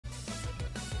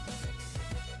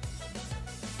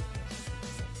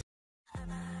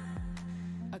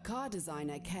car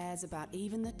designer cares about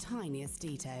even the tiniest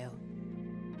detail,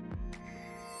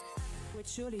 which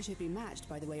surely should be matched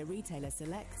by the way a retailer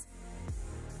selects,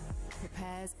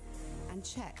 prepares and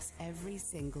checks every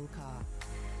single car.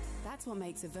 That's what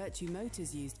makes a Vetru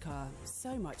Motors used car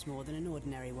so much more than an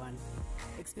ordinary one.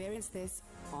 Experience this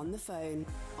on the phone,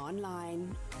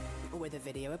 online, or with a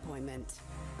video appointment.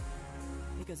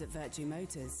 Because at Vetru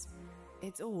Motors,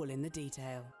 it's all in the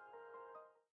detail.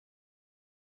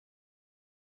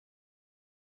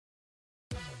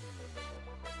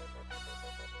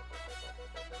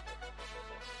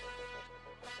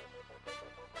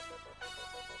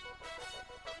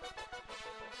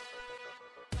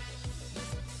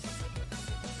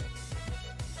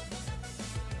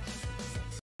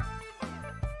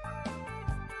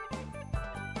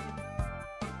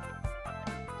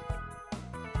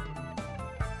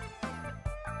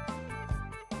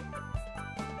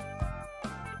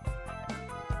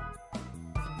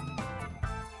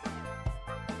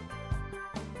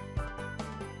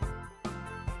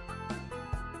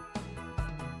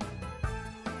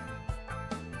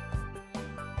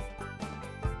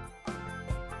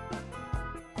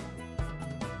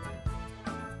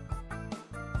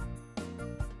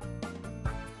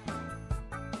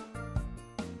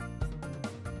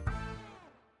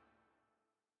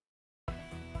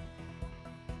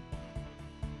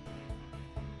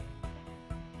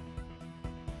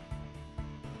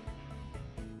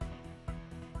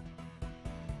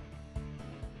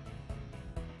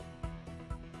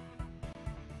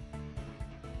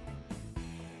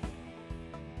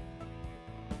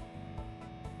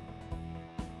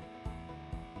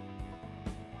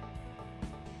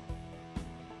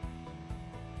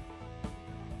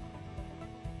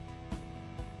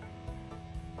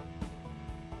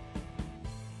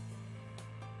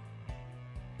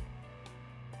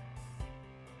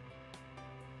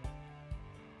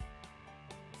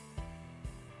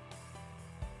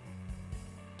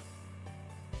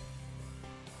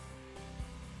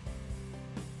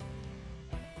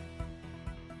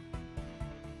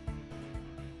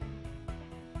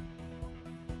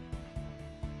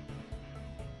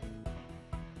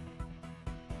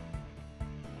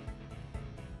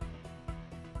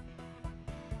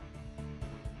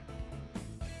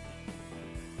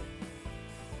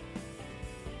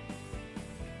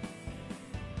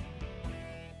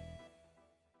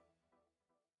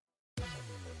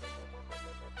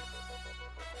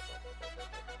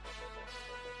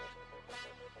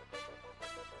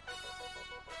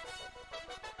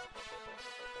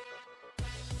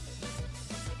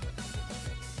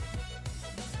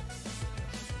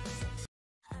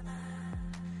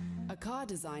 A car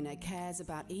designer cares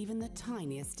about even the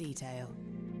tiniest detail,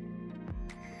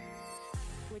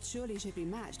 which surely should be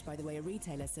matched by the way a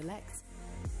retailer selects,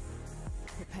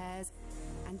 prepares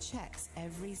and checks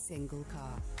every single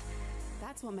car.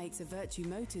 That's what makes a Vetru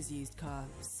Motors used car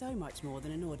so much more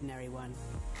than an ordinary one.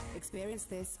 Experience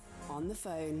this on the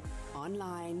phone,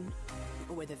 online,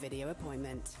 or with a video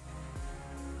appointment.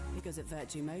 Because at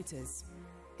Vetru Motors,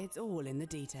 it's all in the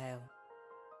detail.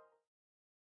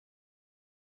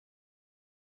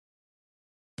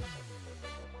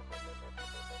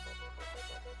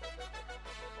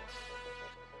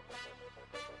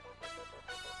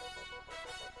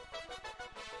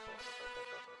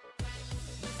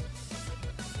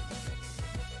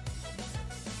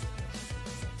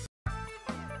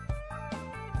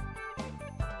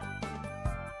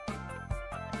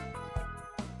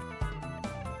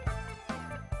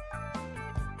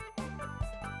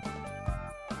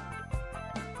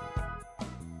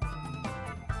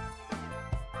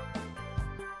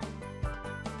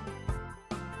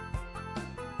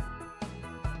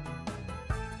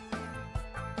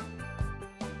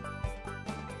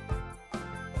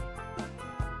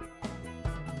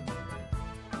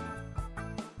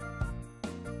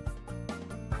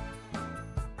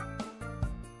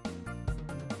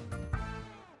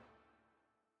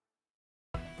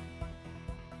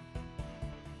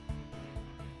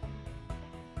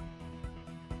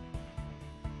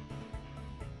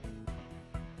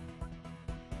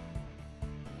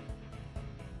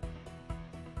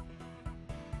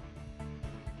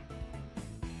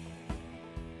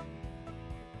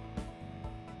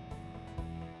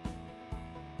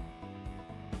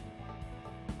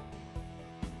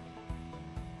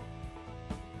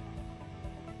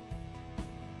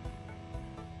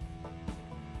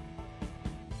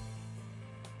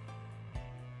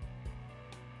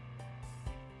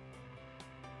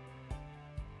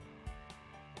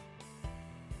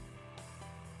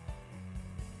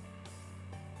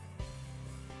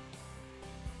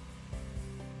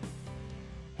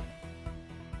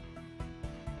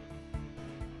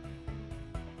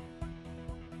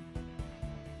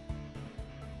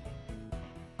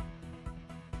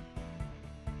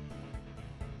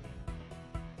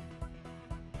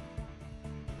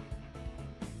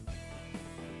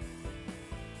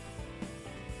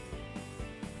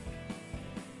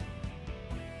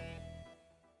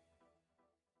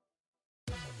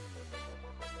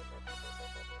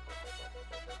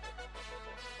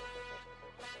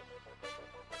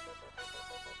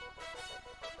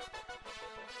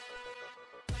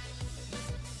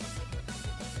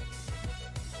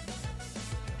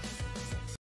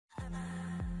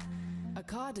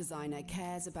 car designer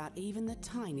cares about even the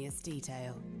tiniest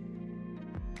detail,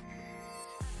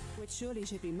 which surely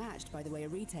should be matched by the way a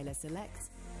retailer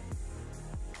selects,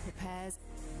 prepares,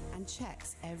 and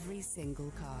checks every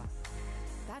single car.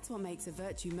 That's what makes a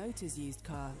Vetru Motors used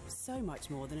car so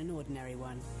much more than an ordinary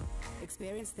one.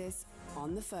 Experience this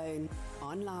on the phone,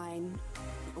 online,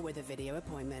 or with a video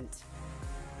appointment.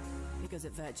 Because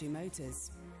at Vetru Motors,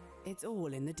 it's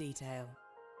all in the detail.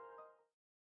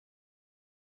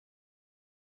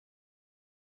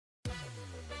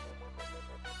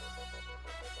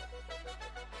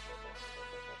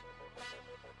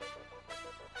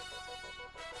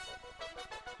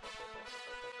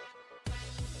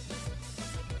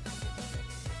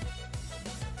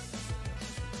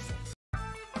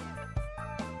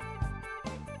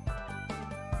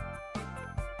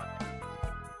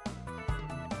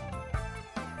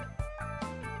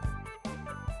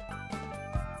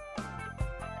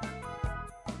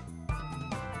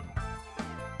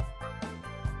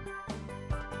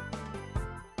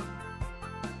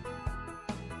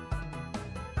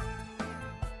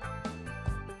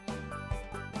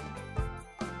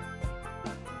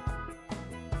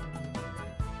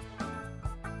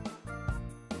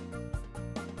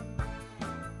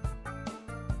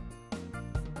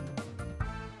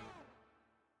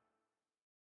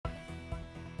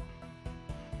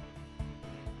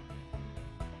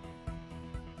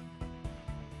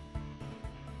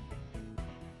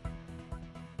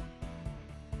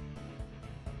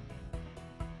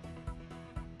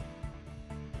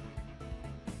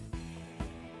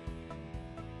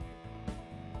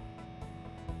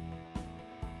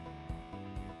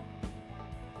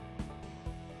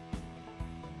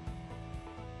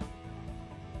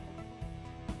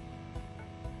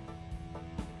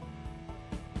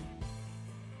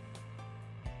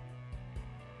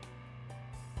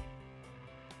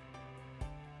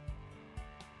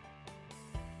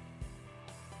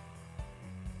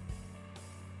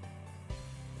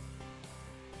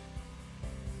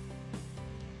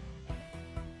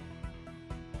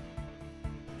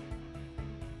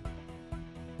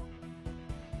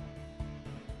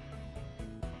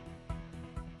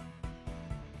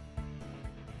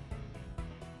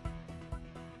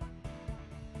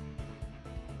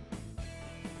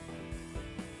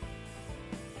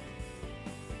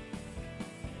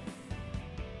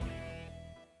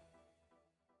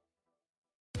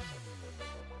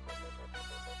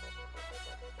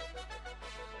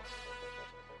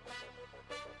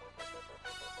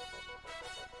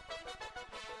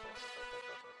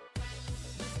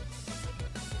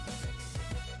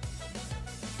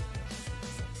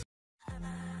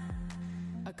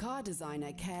 A car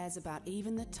designer cares about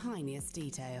even the tiniest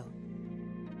detail,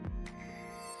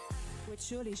 which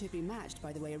surely should be matched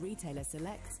by the way a retailer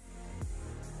selects,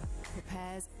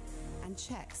 prepares, and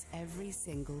checks every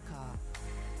single car.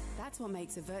 That's what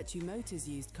makes a Vetru Motors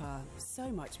used car so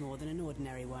much more than an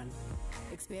ordinary one.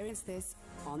 Experience this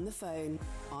on the phone,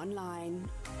 online,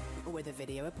 or with a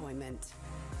video appointment.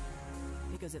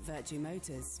 Because at Vetru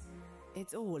Motors,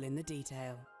 it's all in the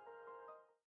detail.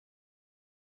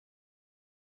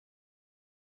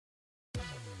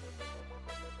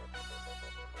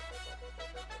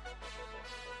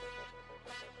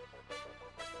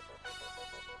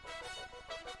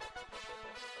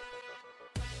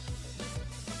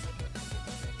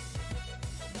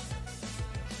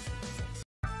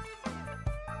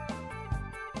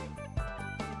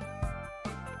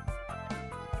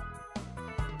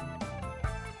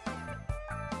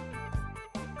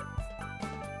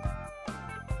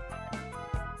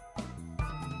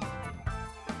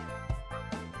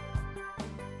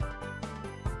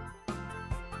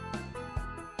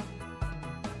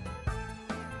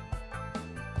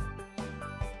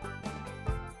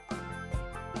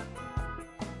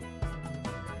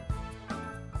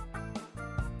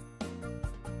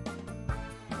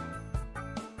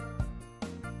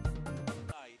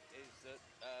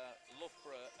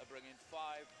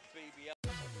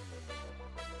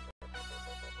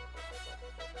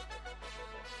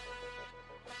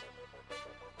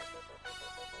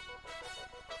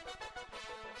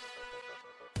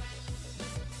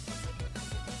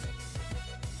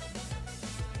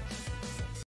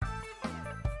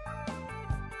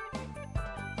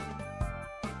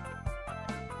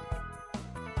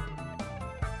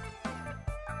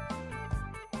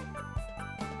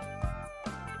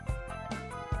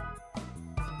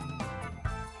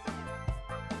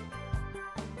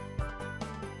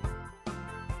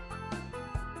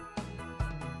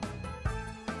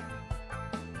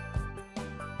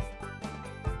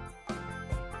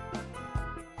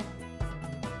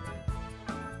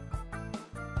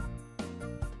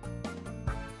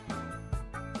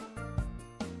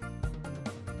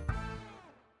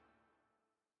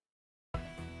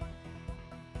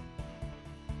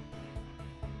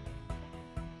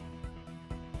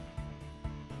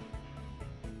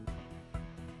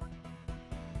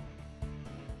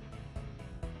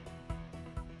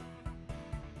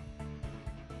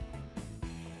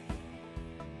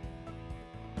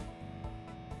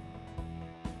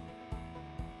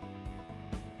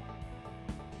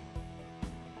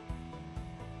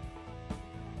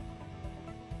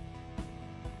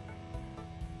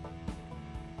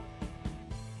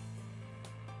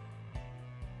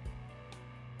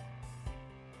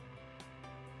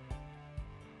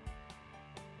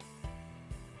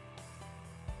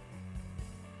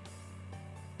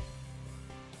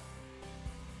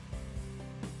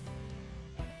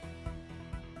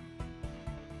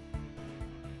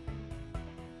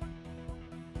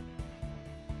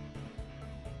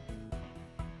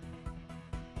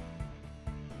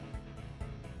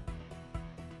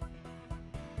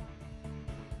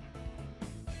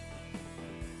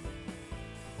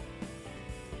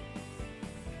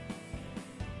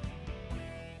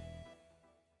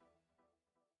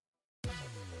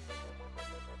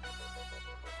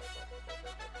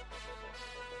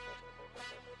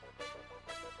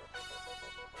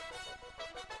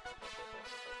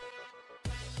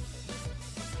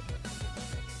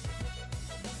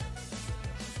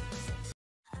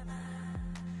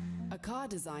 car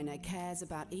designer cares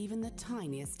about even the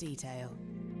tiniest detail,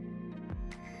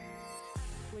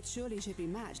 which surely should be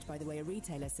matched by the way a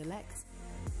retailer selects,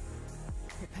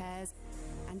 prepares,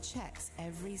 and checks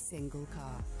every single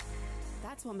car.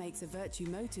 That's what makes a Vetru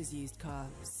Motors used car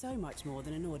so much more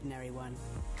than an ordinary one.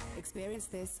 Experience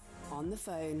this on the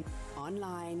phone,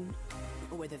 online,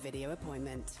 or with a video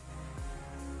appointment.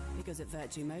 Because at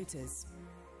Vetru Motors,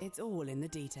 it's all in the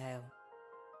detail.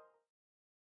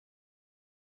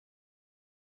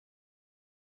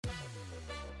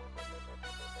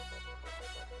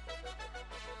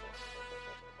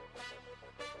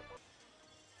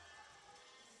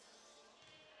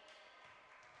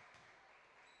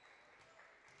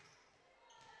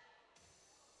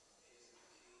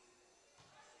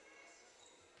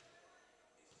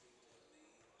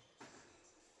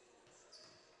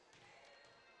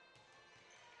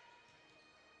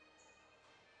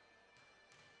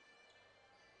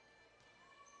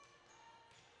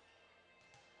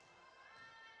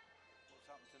 What's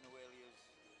happened to Noelia's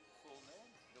full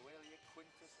name? Noelia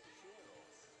Quintus Bashiro.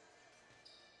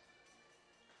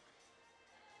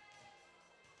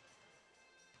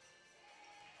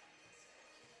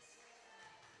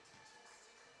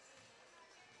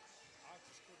 I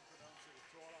just couldn't pronounce it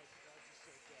at all. I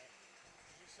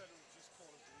just said it was just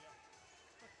called as Leah.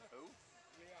 Who?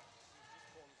 Leah. It was just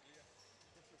called as Leah.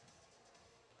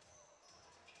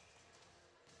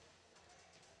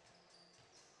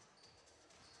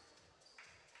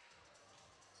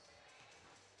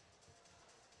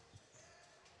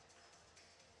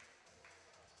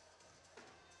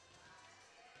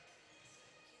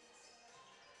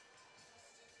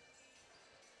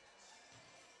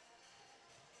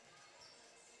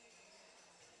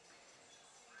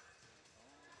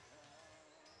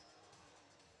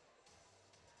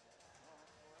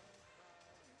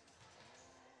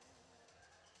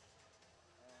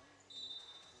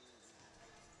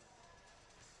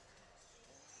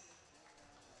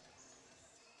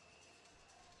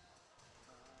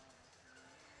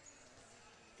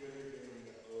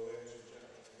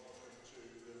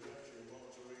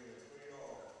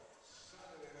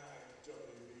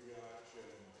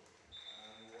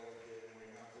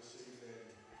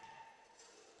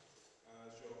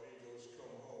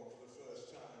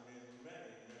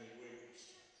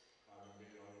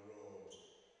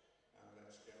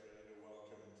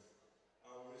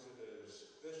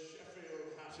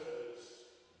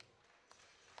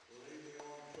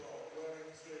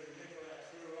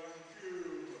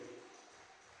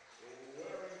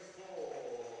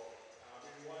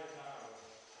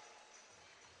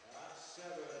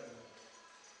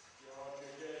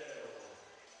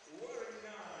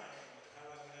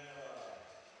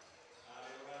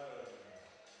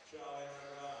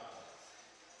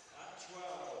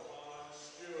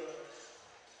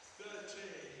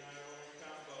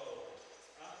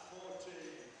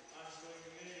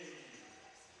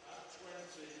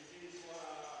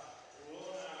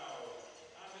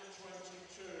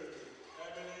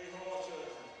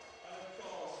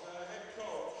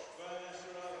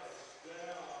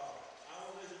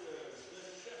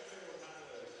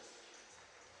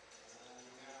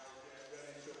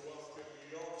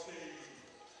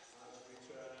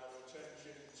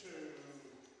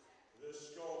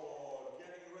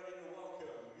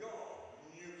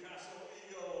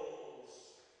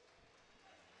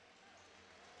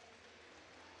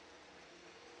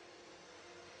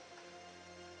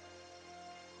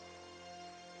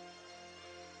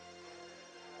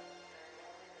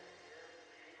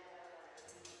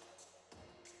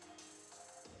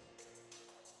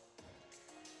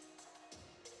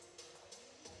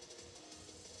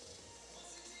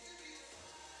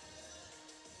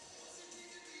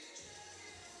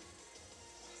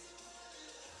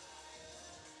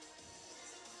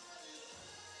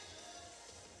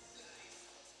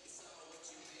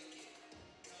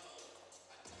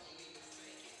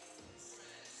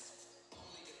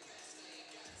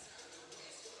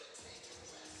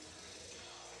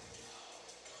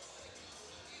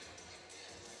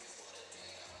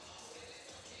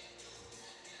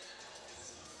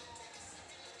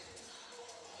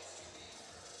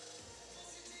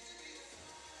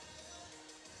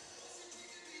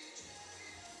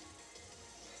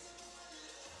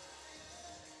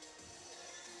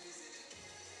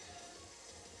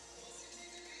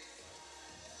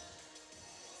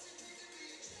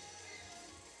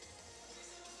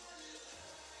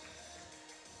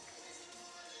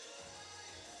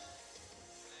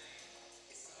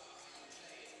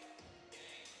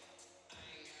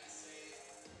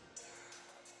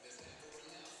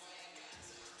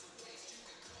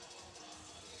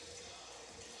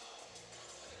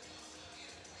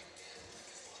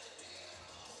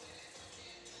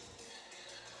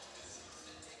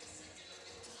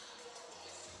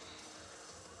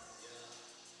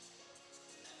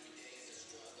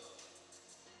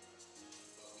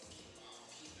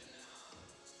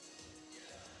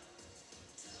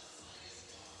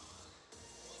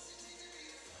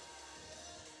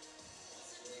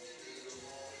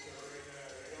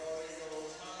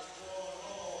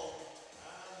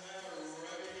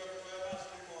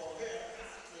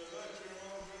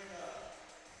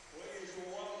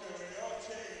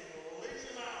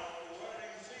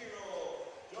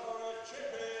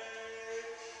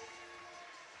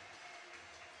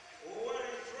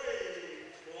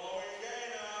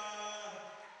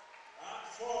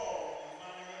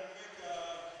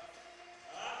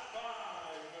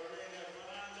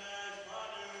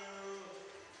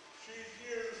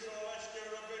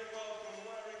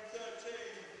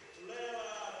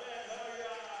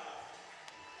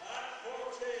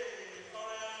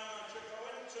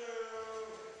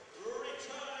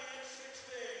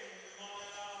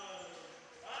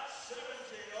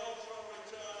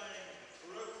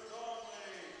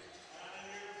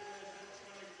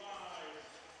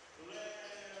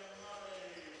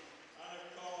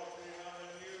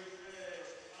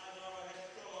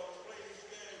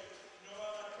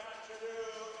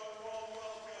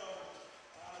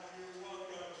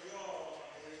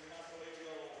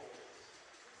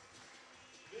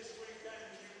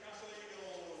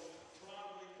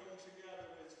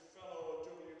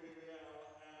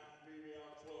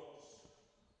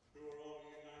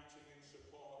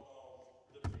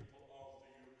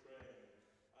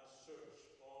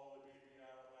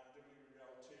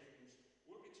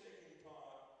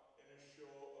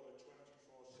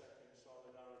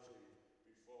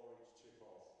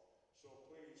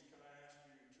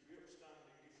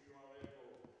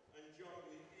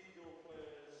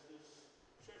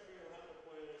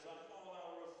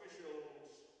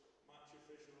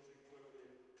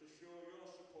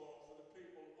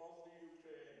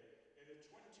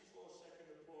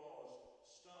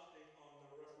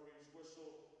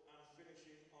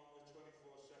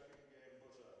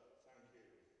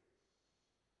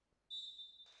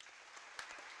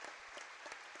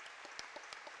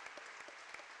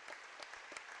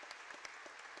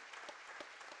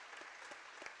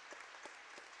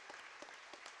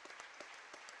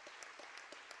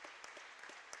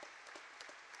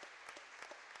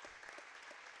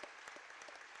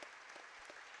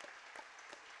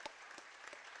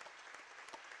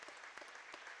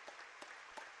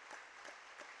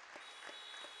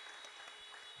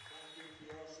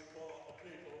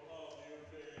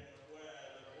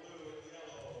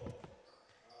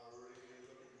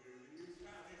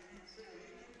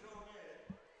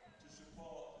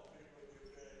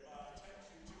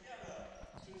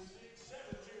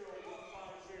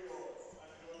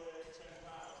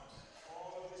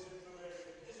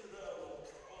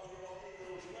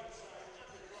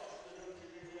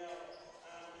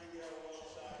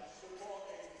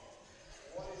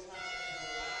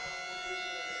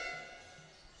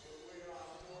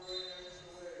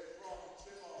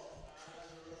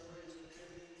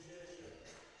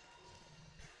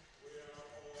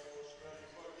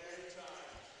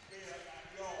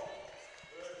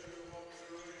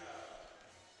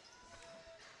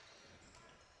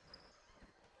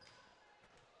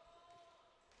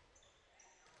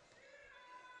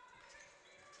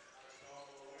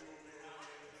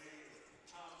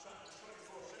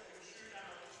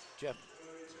 Jeff.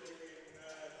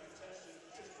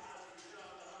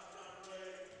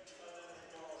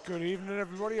 Good evening,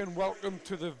 everybody, and welcome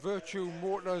to the Vetru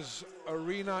Motors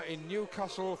Arena in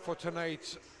Newcastle for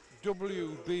tonight's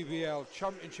WBBL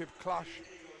Championship clash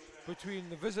between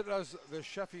the visitors, the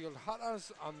Sheffield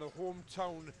Hatters, and the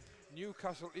hometown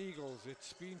Newcastle Eagles.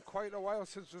 It's been quite a while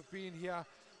since we've been here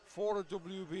for a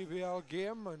WBBL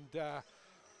game, and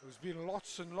there's been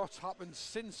lots and lots happened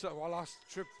since our last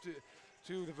trip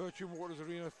to the Vetru Motors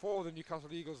Arena for the Newcastle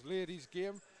Eagles ladies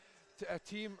game. A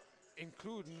team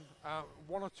including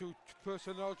one or two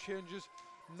personnel changes,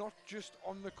 not just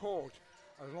on the court.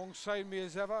 Alongside me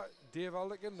as ever, Dave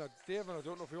Aldigan. Dave, I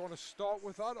don't know if you want to start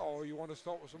with that or you want to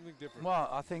start with something different. Well,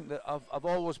 I think that I've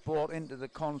always bought into the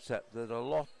concept that a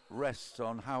lot rests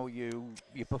on how your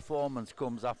performance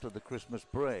comes after the Christmas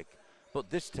break. But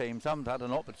this teams haven't had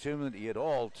an opportunity at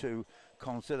all to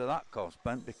consider that cost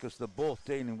bent because they're both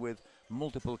dealing with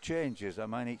multiple changes. I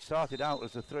mean, it started out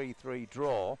as a 3-3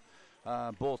 draw.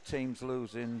 Both teams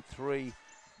losing 3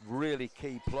 really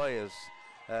key players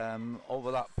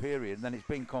over that period. And then it's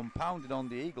been compounded on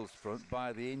the Eagles front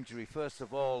by the injury, first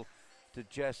of all, to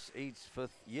Jess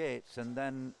Eadsforth-Yates and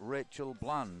then Rachel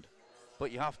Bland.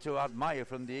 But you have to admire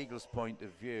from the Eagles' point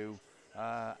of view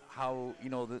how, you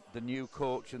know, the new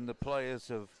coach and the players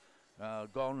have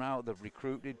gone out, they've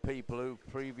recruited people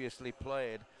who've previously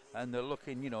played, and they're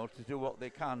looking, you know, to do what they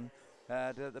can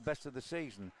at the best of the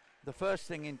season. The first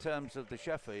thing in terms of the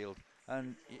Sheffield,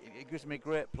 and it gives me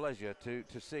great pleasure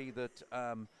to see that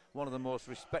one of the most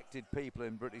respected people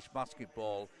in British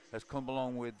basketball has come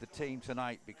along with the team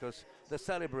tonight, because they're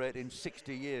celebrating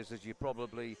 60 years, as you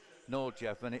probably know,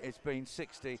 Jeff, and it's been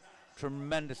 60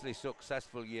 tremendously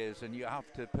successful years, and you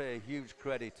have to pay huge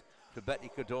credit to Betty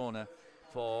Cardona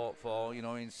for you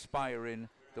know, inspiring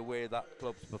the way that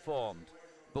club's performed.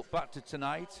 But back to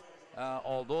tonight,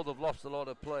 although they've lost a lot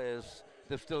of players,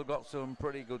 they've still got some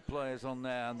pretty good players on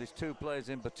there, and there's 2 players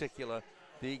in particular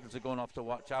the Eagles are going to have to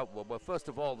watch out for. Well, first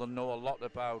of all, they know a lot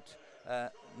about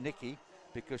Nikki,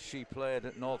 because she played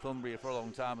at Northumbria for a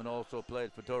long time and also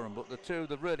played for Durham. But the 2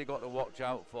 they've really got to watch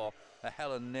out for are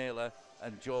Helen Naylor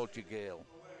and Georgia Gale.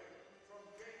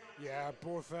 Yeah,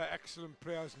 both excellent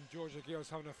players, and Georgia Gale's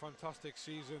having a fantastic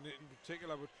season in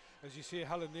particular. But as you say,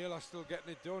 Helen Naylor still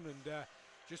getting it done, and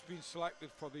just been selected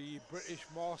for the British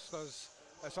Masters.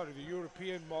 The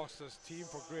European Masters team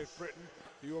for Great Britain,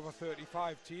 the over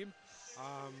 35 team,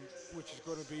 which is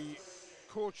going to be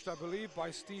coached, I believe,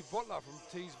 by Steve Butler from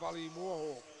Tees Valley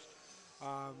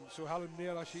Mohawks. So Helen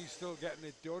Naylor, she's still getting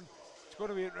it done. It's going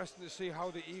to be interesting to see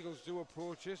how the Eagles do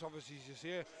approach this. Obviously, as you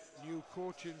say, new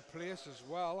coach in place as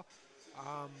well.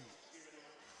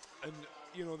 And,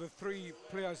 you know, the 3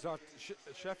 players that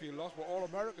Sheffield lost were all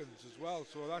Americans as well.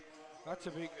 So that's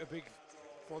a big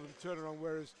for them turnaround,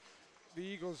 whereas the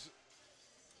Eagles,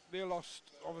 they lost,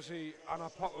 obviously, Anna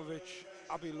Popovich,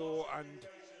 Abby Lowe and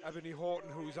Ebony Horton,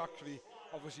 who's actually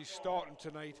obviously starting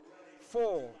tonight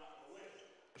for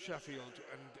Sheffield.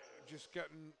 And just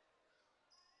getting,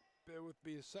 bear with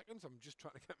me a second, I'm just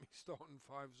trying to get me starting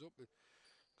 5s up. The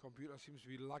computer seems to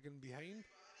be lagging behind.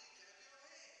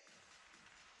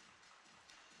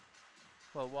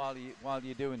 Well, while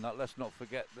you're doing that, let's not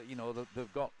forget that, you know,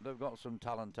 they've got some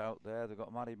talent out there. They've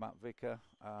got Maddie McVicker.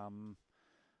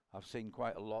 I've seen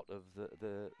quite a lot of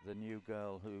the new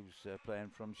girl who's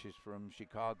playing she's from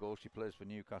Chicago. She plays for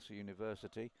Newcastle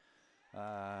University.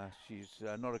 She's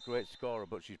not a great scorer,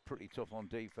 but she's pretty tough on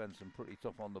defense and pretty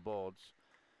tough on the boards.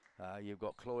 You've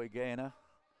got Chloe Gaynor,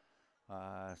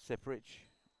 Siprich,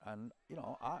 and, you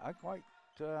know,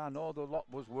 I know the lot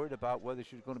was worried about whether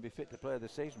she was going to be fit to play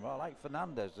this season. Well, I like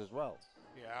Fernandez as well.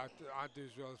 Yeah, I do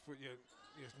as well. But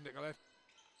yes, Nicolette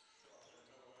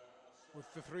with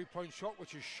the 3-point shot,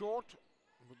 which is short,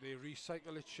 but they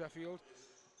recycle it, Sheffield.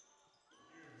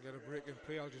 Get a break in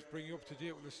play. I'll just bring you up to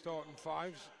date with the starting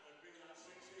 5s.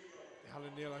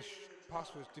 Helen Naylor's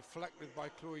pass was deflected by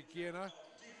Chloe Gaynor.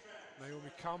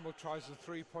 Naomi Campbell tries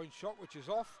the 3-point shot, which is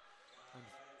off, and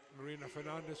Marina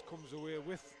Fernandez comes away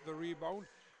with the rebound.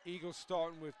 Eagles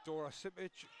starting with Dora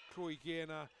Sipic, Chloe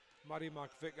Gaynor, Maddie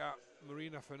McVicker,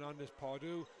 Marina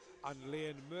Fernandez-Pardue and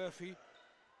Lane Murphy.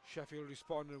 Sheffield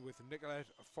responding with Nicolette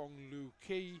Fong Lu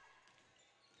Key,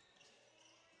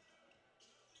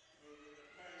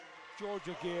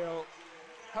 Georgia Gale,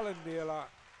 Helen Naylor,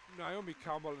 Naomi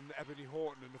Campbell and Ebony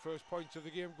Horton. And the first points of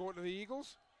the game going to the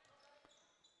Eagles.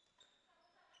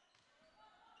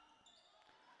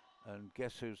 And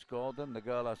guess who scored them? The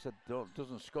girl I said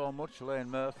doesn't score much, Lane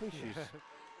Murphy. She's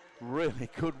really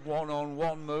good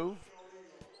one-on-one move.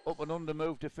 Up and under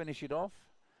move to finish it off.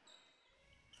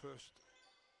 First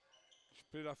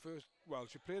played her first, well,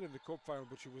 she played in the cup final,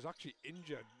 but she was actually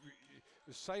injured.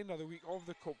 The sign of the week of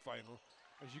the cup final,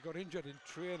 and she got injured in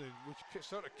training, which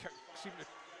sort of seemed to,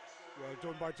 well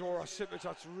done by Dora Sipic.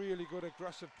 That's really good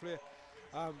aggressive play.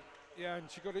 Yeah, and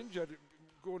she got injured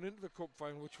going into the cup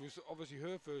final, which was obviously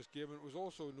her first game, and it was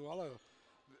also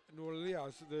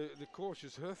Noelia's, the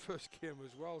coach's, her first game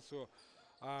as well. So,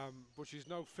 but she's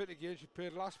now fit again. She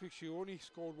played last week. She only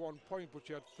scored 1 point, but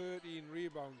she had 13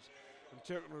 rebounds. And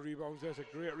taking the rebounds, there's a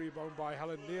great rebound by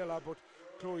Helen Naylor, but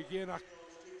Chloe Gaynor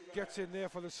gets in there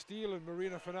for the steal, and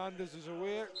Marina Fernandez is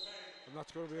away, and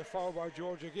that's going to be a foul by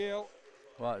Georgia Gale.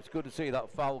 Well, it's good to see that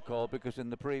foul call, because in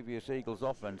the previous Eagles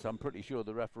offence, I'm pretty sure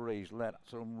the referees let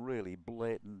some really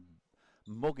blatant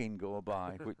mugging go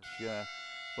by, which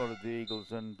worried the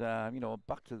Eagles. And you know,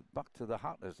 back to the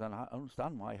Hatters, and I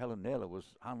understand why Helen Naylor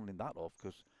was handling that off,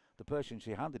 because the person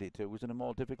she handed it to was in a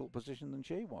more difficult position than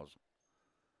she was.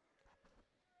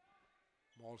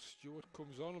 Mal Stewart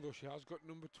comes on, although she has got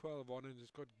number 12 on, and it's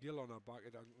got Gill on her back.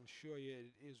 I can assure you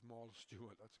it is Mal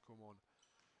Stewart that's come on.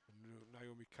 And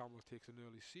Naomi Campbell takes an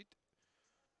early seat.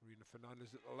 Marina Fernandez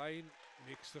at the line,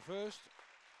 makes the first.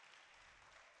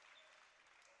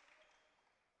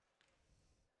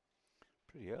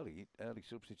 Pretty early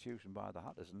substitution by the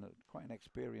Hatters, and quite an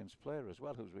experienced player as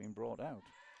well who's been brought out.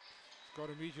 Scott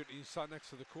immediately sat next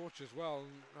to the coach as well,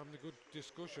 and having a good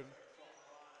discussion.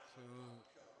 So,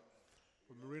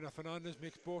 Marina Fernandez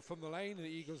makes both from the line, and the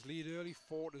Eagles lead early,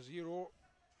 4-0.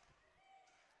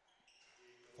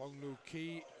 Fong Lu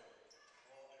Ki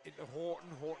into Horton.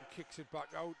 Horton kicks it back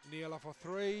out. Naylor for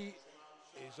three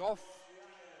is off.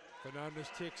 Fernandez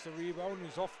takes the rebound,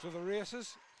 is off to the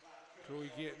races.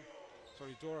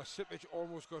 Dora Sipic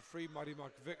almost got free. Maddie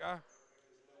McVicker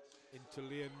into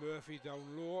Lane Murphy down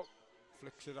low.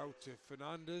 Flicks it out to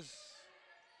Fernandez.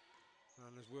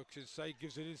 Fernandez works inside,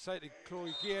 gives it inside to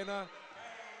Chloe Gaynor.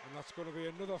 And that's going to be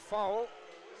another foul.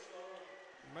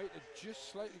 Might have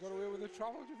just slightly got away with the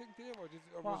travel, do you think, Dave?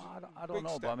 I don't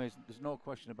know, but I mean, there's no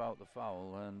question about the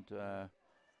foul, and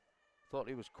thought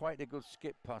it was quite a good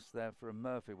skip pass there from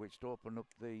Murphy, which opened up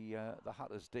the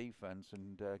Hatters' defence,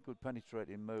 and good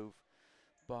penetrating move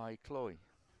by Chloe.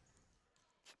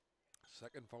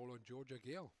 Second foul on Georgia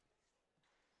Gale.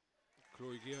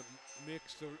 Chloe Gale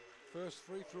makes the first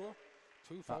free throw.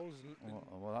 2 fouls.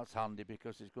 Well, that's handy,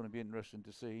 because it's going to be interesting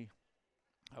to see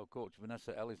how Coach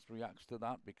Vanessa Ellis reacts to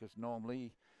that, because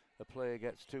normally a player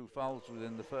gets 2 fouls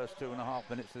within the first 2.5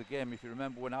 minutes of the game. If you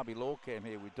remember when Abby Lowe came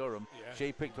here with Durham,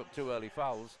 she picked up 2 early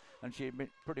fouls, and she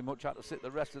pretty much had to sit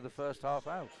the rest of the first half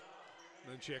out.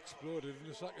 Then she exploded in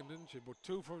the second, didn't she? But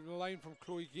 2 from the line from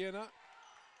Chloe Gaynor.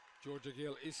 Georgia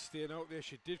Gale is staying out there.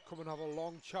 She did come and have a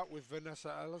long chat with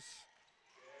Vanessa Ellis.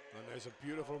 And there's a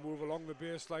beautiful move along the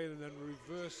baseline, and then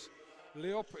reverse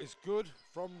layup is good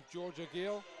from Georgia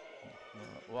Gale.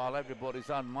 While everybody's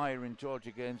admiring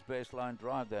Georgia Gale's baseline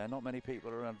drive there, not many people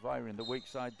are admiring the weak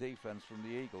side defence from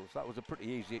the Eagles. That was a pretty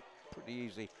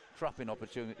easy trapping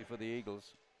opportunity for the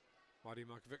Eagles. Maddie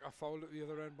McVicker fouled at the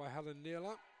other end by Helen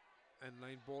Naylor. End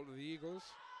 9 ball to the Eagles.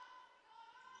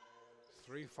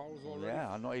 3 fouls already.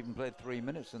 Yeah, I've not even played 3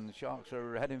 minutes, and the Sharks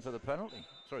are heading for the penalty.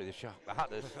 Sorry, the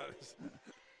Hatters.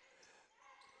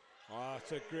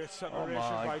 It's a great separation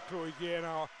by Chloe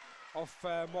Gaynor off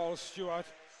Mal Stewart.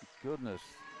 Goodness.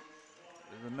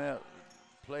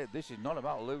 This is not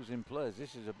about losing players.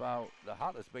 This is about the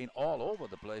Hatters being all over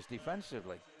the place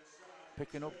defensively.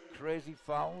 Picking up crazy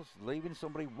fouls, leaving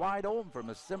somebody wide open from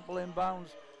a simple inbounds,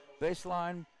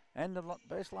 baseline, end of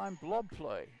baseline blob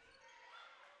play.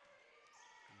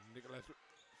 Nicolette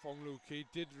Fong Lu Ki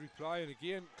did reply, and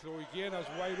again, Chloe Gaynor's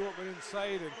wide open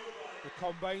inside, and it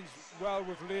combines well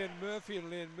with Lane Murphy,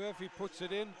 and Lane Murphy puts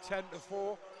it in,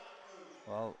 10-4.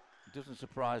 Well, it doesn't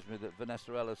surprise me that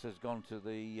Vanessa Ellis has gone to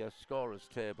the scorers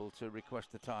table to request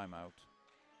a timeout.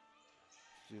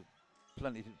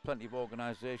 Plenty of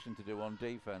organisation to do on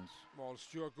defence. Mal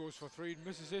Stewart goes for 3,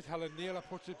 misses it. Helen Naylor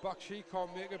puts it back. She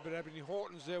can't make it, but Ebony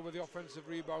Horton's there with the offensive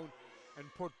rebound and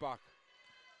put back.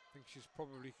 I think she's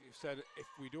probably said if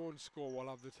we don't score, we'll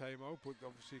have the timeout, but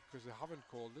obviously because they haven't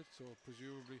called it, so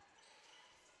presumably.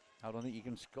 I don't think you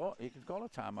can score. You can call a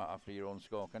timeout after your own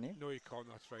score, can you? No, you can't.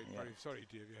 That's right. Yeah. Very sorry,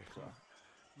 Dave. Yeah.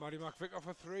 Maddie McVicker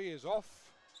for 3 is off.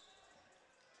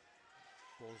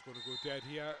 Ball's going to go dead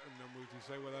here, and then we'll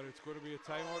decide whether it's going to be a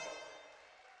timeout.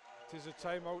 It is a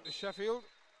timeout to Sheffield.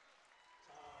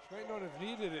 She might not have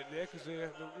needed it there because they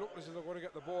look as if they're going to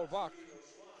get the ball back.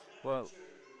 Well,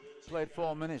 played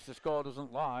 4 minutes. The score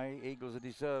doesn't lie. Eagles are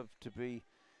deserved to be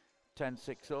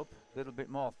 10-6 up. A little bit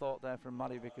more thought there from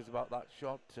Maddie Vickers about that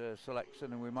shot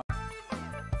selection, and we might.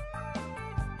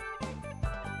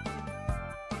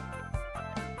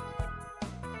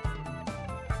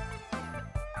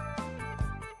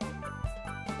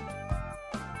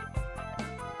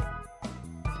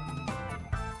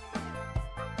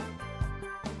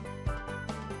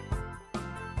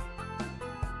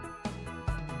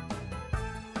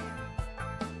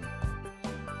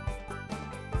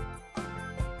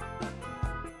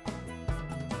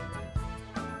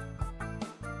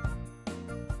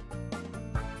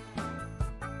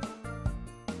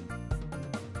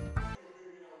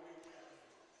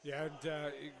 Yeah, and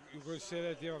you're going to say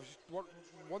that, Dave. One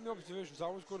of the observations I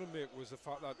was going to make was the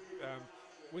fact that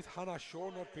with Hannah Shaw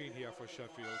not being here for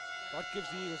Sheffield, that gives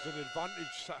the Eagles an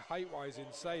advantage height-wise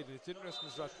inside. And it's interesting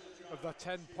that of that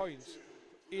 10 points,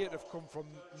 8 have come from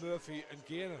Murphy and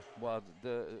Gaynor. Well,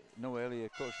 Coach Noelia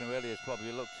has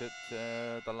probably looked at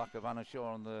the lack of Hannah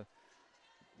Shaw and the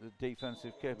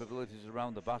defensive capabilities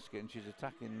around the basket, and she's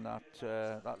attacking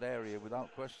that area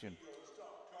without question.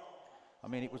 I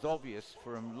mean, it was obvious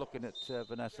from looking at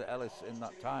Vanessa Ellis in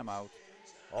that timeout,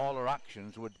 all her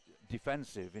actions were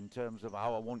defensive in terms of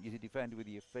how I want you to defend with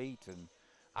your feet and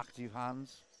active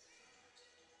hands.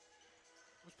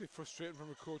 Must be frustrating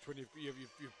from a coach when you've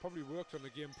probably worked on the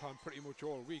game plan pretty much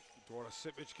all week. Dora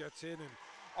Sipic gets in and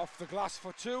off the glass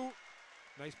for 2.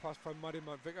 Nice pass from Maddie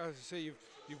McVicker. As I say,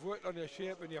 you've worked on your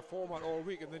shape and your format all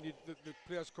week, and then the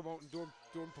players come out and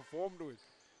don't perform to it.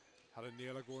 Helen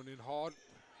Naylor going in hard.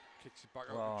 Kicks it back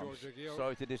out to Georgia Gale.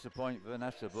 Sorry to disappoint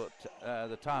Vanessa, but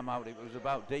the timeout, it was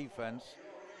about defence.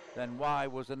 Then why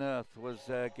was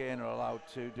Gaynor allowed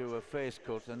to do a face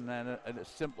cut and then a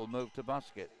simple move to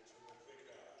basket?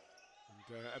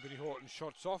 And Ebony Horton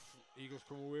shots off. Eagles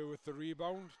come away with the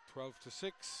rebound.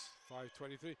 12-6,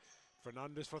 5:23.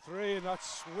 Fernandez for 3, and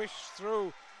that's swished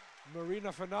through.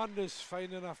 Marina Fernandez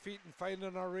finding her feet and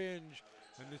finding her range.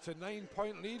 And it's a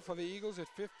 9-point lead for the Eagles at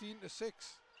 15-6.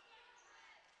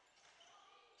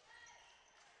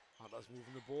 Hatters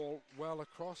moving the ball well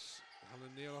across. Helen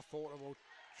Naylor thought about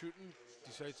shooting,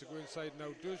 decides to go inside now,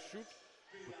 does shoot.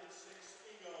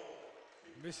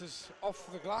 Misses off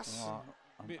the glass.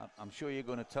 I'm sure you're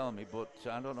going to tell me, but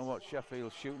I don't know what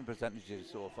Sheffield's shooting percentage is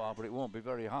so far, but it won't be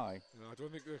very high. No, I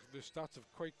don't think the stats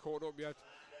have quite caught up yet.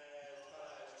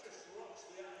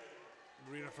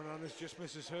 Marina Fernandez just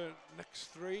misses her next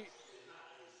 3.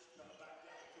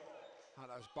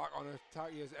 Hatters back on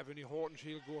attack. Here's Ebony Horton.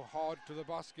 She'll go hard to the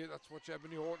basket. That's what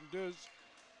Ebony Horton does.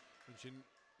 And she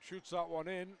shoots that one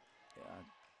in. Yeah,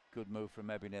 good move from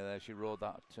Ebony there. She rode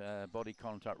that body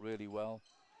contact really well.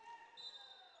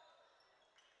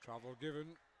 Travel given.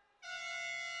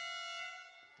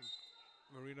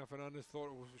 Marina Fernandez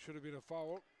thought it should have been a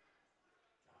foul.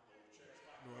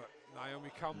 No,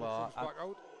 Naomi Campbell comes back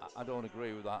out. I don't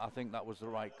agree with that. I think that was the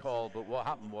right call, but what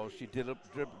happened was she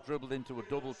dribbled into a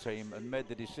double team and made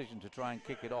the decision to try and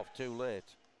kick it off too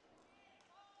late.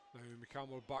 Naomi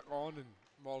Campbell back on, and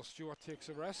Maul Stewart takes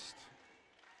a rest.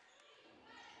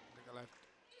 Nicolette.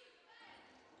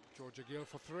 Georgia Gale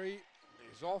for 3.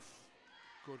 He's off.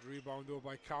 Good rebound though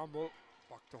by Campbell.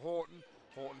 Back to Horton.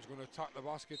 Horton's going to attack the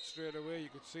basket straight away. You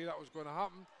could see that was going to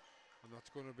happen, and that's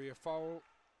going to be a foul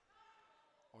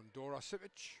on Dora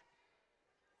Sipic.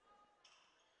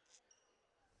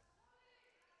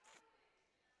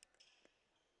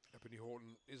 Ebony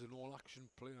Horton is an all-action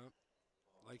player.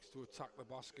 Likes to attack the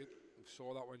basket. We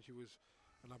saw that when she was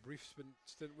in a brief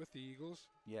stint with the Eagles.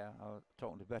 Yeah, I was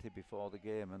talking to Betty before the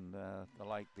game, and I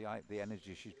like the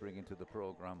energy she's bringing to the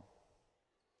programme.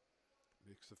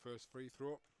 Makes the first free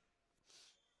throw.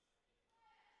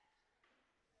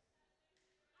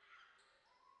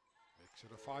 Makes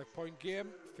it a 5-point game,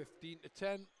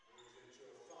 15-10.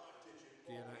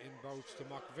 Gaynor inbounds to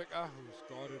McVicker, who's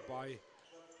guarded by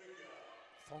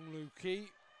Thong Lu Ki.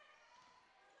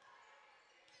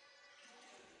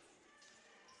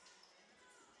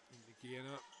 Into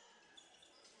Gaynor.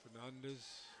 Fernandez.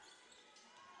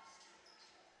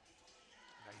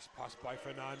 Nice pass by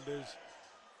Fernandez.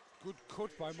 Good cut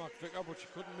by McVicker, but she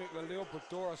couldn't make the layup, but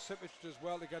Dora Sipic does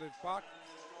well to get it back.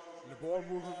 And the ball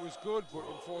movement was good, but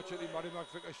unfortunately Maddie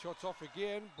McVicker shots off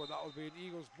again, but that'll be an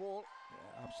Eagles ball.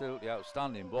 Yeah, absolutely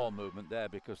outstanding ball movement there,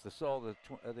 because they saw the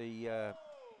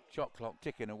shot clock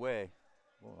ticking away.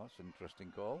 Well, that's an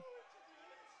interesting call.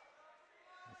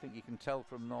 I think you can tell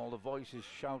from all the voices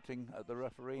shouting at the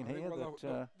referee in here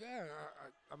that... yeah,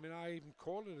 I mean, I even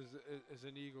called it as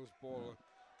an Eagles ball.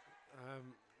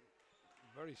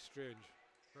 Very strange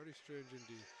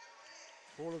indeed.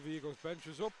 All of the Eagles bench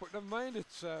is up, but never mind,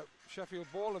 it's Sheffield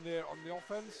ball in there on the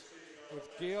offense with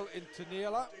Gale into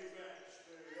Naylor.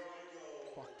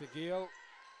 Back to Gale.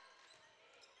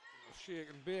 Shake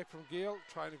and bake from Gale,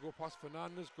 trying to go past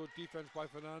Fernandez. Good defense by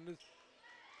Fernandez.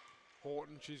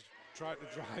 Horton, she's trying to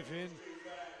drive in.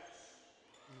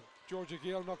 Georgia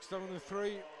Gale knocks down the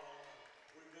 3.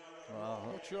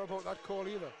 Not sure about that call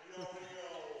either.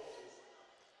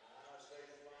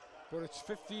 But it's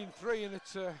 15-3 and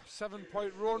it's a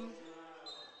 7-point run.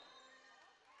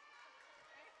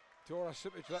 Dora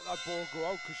Sipic let that ball go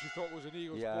out because she thought it was an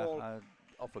Eagles ball. Yeah,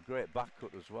 off a great back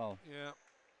cut as well. Yeah.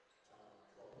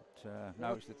 But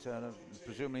now it's the turn of,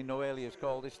 presumably Noelia's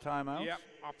called this time out. Yeah,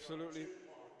 absolutely.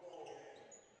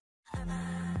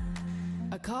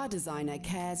 A car designer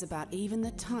cares about even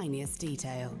the tiniest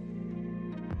detail,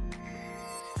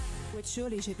 which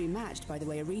surely should be matched by the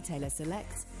way a retailer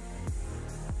selects,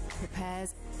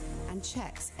 prepares, and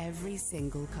checks every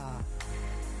single car.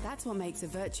 That's what makes a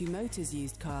Vetru Motors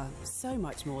used car so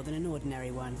much more than an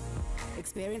ordinary one.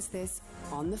 Experience this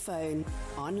on the phone,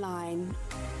 online,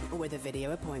 or with a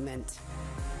video appointment.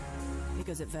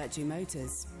 Because at Vetru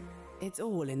Motors, it's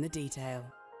all in the detail.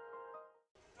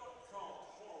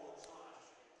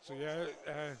 So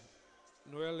yeah,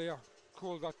 Noelia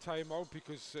called that time out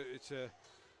because it's a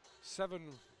 7-0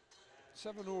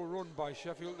 run by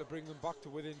Sheffield to bring them back to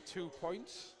within 2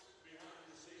 points.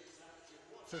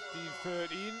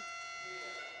 15-13.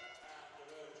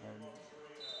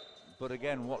 But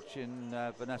again, watching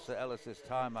Vanessa Ellis's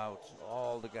timeout,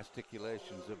 all the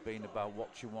gesticulations have been about what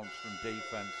she wants from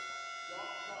defence.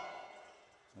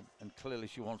 And clearly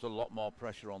she wants a lot more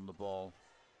pressure on the ball.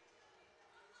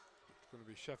 It's going to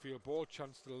be Sheffield ball,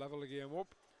 chance to level the game up.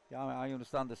 Yeah, I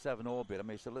understand the 7-0 bit. I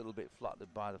mean, it's a little bit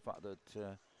flattered by the fact that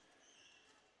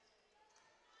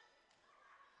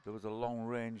there was a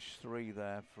long-range 3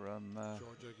 there from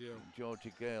Georgia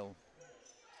Gale.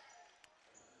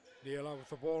 Neela with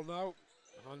the ball now,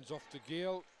 hands off to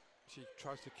Gale. She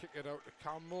tries to kick it out to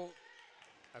Campbell.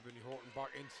 Ebony Horton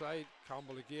back inside.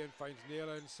 Campbell again finds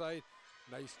Neela inside.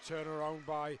 Nice turnaround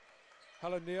by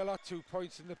Helen Naylor, 2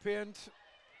 points in the paint.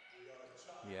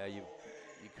 Yeah, you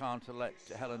can't let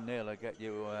Helen Naylor get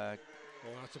you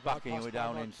that's a backing you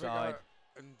down inside.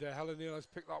 And Helen Naylor's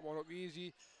picked that one up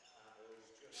easy.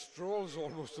 Strolls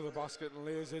almost to the basket and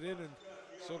lays it in, and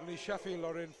suddenly Sheffield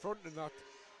are in front, and that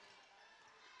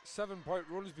 7-point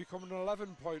run is becoming an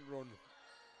 11-point run.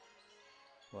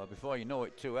 Well, before you know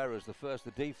it, 2 errors. The first,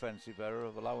 the defensive error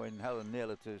of allowing Helen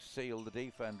Naylor to seal the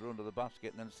defender under the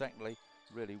basket, and then secondly,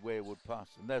 really wayward pass.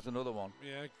 And there's another one.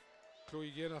 Yeah,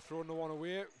 Chloe Gaynor throwing the one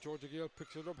away. Georgia Gale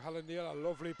picks it up. Helen Naylor,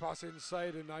 lovely pass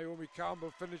inside, and Naomi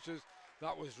Campbell finishes.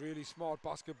 That was really smart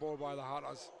basketball by the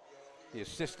Hatters. The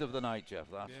assist of the night, Jeff,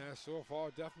 that. Yeah, so far,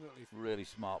 definitely. Really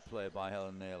smart play by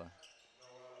Helen Naylor.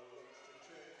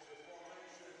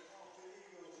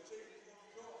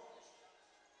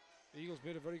 Eagles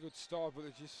made a very good start, but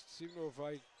they just seem to have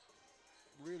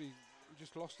really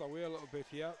just lost their way a little bit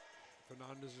here.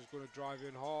 Fernandez is going to drive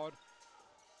in hard.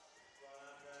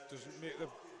 Doesn't make the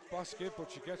basket, but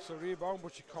she gets the rebound,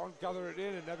 but she can't gather it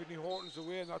in, and Ebony Horton's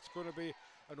away, and that's going to be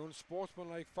an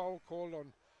unsportsmanlike foul called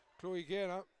on Chloe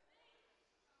Gaynor.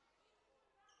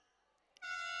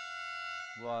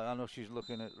 Well, I know she's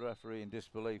looking at the referee in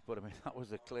disbelief, but I mean, that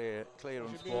was a clear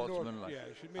unsportsmanlike. Yeah,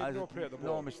 she made no play at the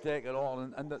ball. No mistake at all,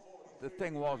 and the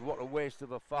thing was, what a waste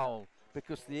of a foul,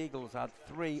 because the Eagles had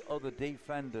 3 other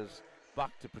defenders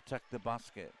back to protect the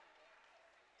basket.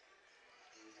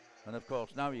 And of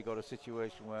course, now you've got a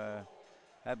situation where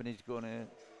Ebony's going to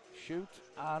shoot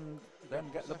and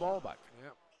then get the ball back.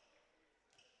 Yep.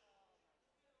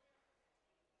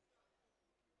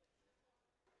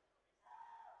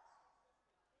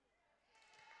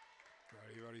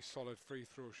 Very solid free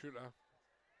throw shooter.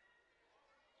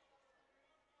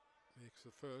 Makes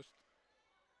the first.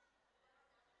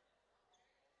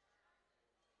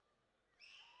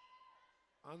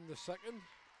 And the second.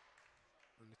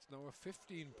 And it's now a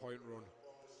 15-point run.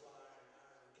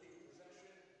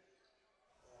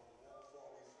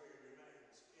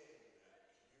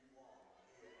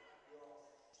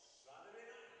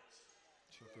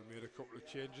 Sheffield made a couple of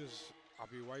changes.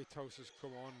 Abby Whitehouse has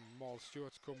come on, Mal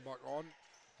Stewart's come back on.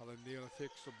 Helen Naylor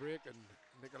takes a break, and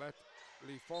Nicolette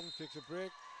Lee Fong takes a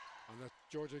break. And that's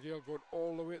Georgia Gale going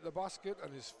all the way to the basket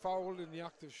and is fouled in the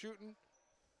act of shooting.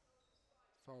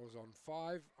 Fouls on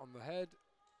 5 on the head.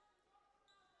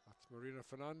 That's Marina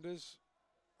Fernandez,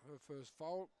 her first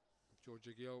foul.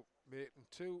 Georgia Gale making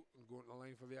 2 and going to the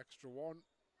line for the extra 1.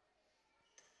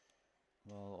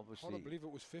 Well, obviously, I can't believe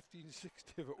it was 15-16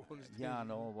 if it was. Yeah, I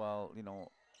know. Well, you know,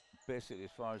 basically,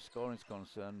 as far as scoring is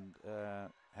concerned,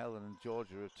 Helen and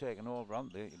Georgia have taken over,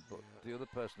 haven't they? But the other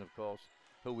person, of course,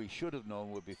 who we should have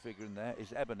known would be figuring there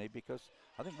is Ebony, because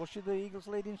I think, was she the Eagles'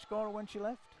 leading scorer when she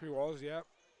left? She was, yeah.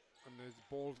 And the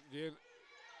ball again.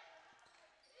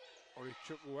 Ori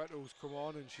Chukwueto's come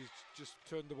on, and she's just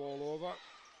turned the ball over.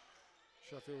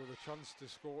 Sheffield with a chance to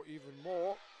score even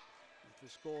more. If they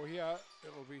score here,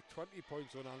 it'll be 20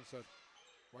 points unanswered.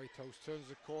 Whitehouse turns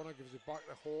the corner, gives it back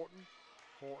to Horton.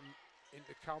 Horton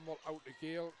into Campbell, out to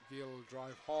Gale. Gale will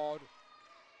drive hard.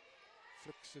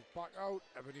 Flicks it back out.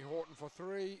 Ebony Horton for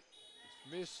 3.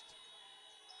 It's missed.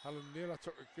 Helen Naylor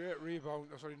took a great rebound.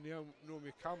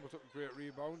 Naomi Campbell took a great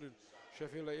rebound, and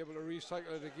Sheffield are able to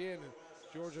recycle it again. And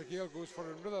Georgia Gale goes for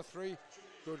another 3.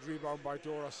 Good rebound by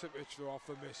Dora Sipic, though, off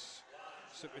the miss.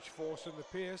 Sipic forcing the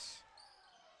pace.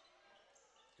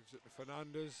 Gives it to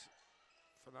Fernandez.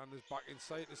 Fernandez back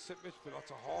inside to Sipic, but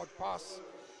that's a hard pass.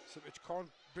 Sipic can't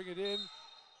bring it in.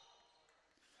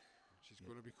 She's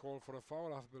going to be called for a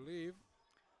foul, I believe.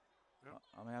 Yep.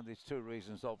 I mean, there's two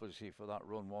reasons, obviously, for that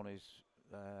run. One is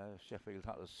Sheffield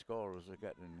Hatters scorers are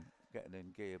getting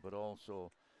in gear, but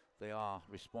also they are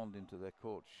responding to their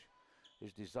coach.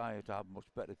 His desire to have much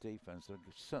better defence. They're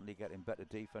certainly getting better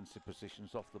defensive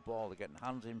positions off the ball. They're getting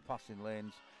hands in passing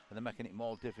lanes, and they're making it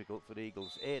more difficult for the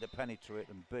Eagles, A, to penetrate,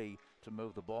 and B, to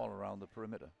move the ball around the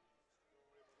perimeter.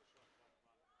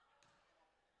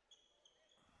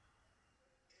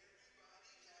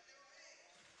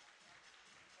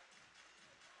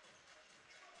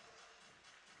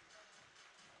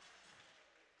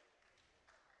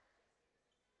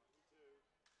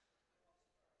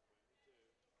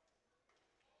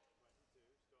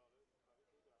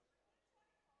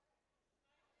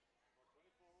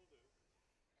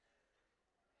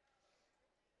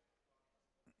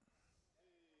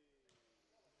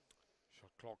 Shot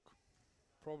clock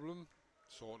problem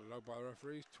sorted out by the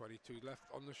referees. 22 left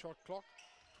on the shot clock,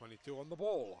 22 on the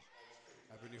ball.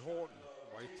 Ebony Horton,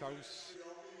 Whitehouse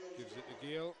gives it to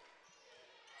Gale.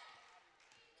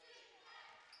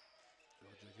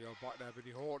 Georgia Gale back to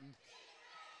Ebony Horton.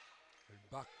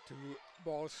 And back to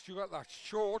ball Stewart, that's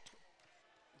short.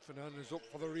 Fernandez up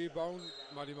for the rebound.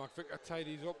 Maddie McVicker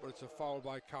tidies up, but it's a foul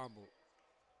by Campbell.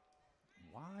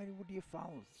 Why would you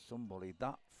foul somebody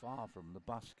that far from the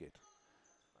basket?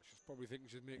 She's probably thinking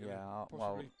she's making yeah, a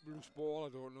possibly loose ball, I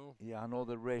don't know. Yeah, I know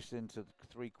they raced into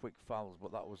 3 quick fouls,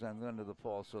 but that was the end of the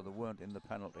ball, so they weren't in the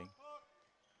penalty.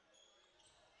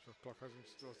 Shot clock hasn't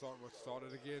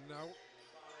started again now.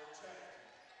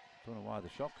 Don't know why the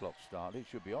shot clock started, it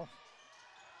should be off.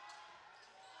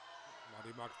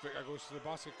 Maddie McVicker goes to the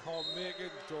basket, can't make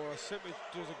it. Dora Sipic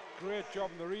does a great job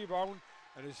in the rebound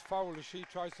and is fouled as she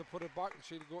tries to put it back, and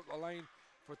she'll go to the line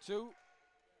for 2.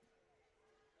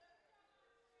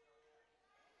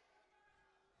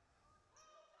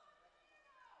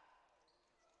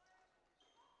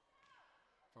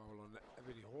 Foul on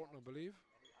Ebony Horton, I believe.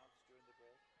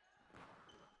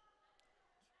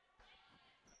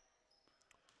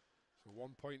 So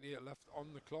 1.8 left on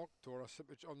the clock. Dora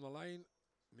Sipic on the line,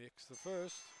 makes the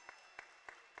first.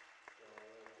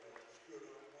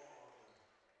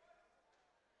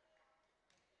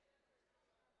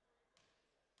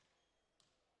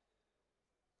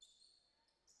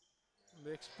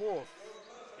 Makes both.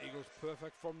 Eagles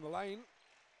perfect from the line.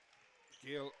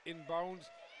 Gale inbounds.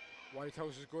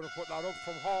 Whitehouse is going to put that up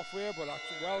from halfway, but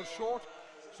that's well short.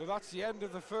 So that's the end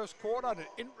of the first quarter. An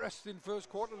interesting first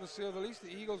quarter, to say the least.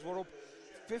 The Eagles were up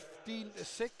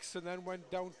 15-6 and then went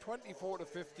down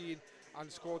 24-15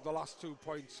 and scored the last 2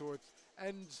 points. So it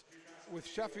ends with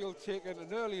Sheffield taking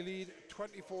an early lead,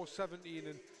 24-17,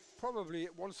 and probably,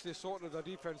 once they sorted their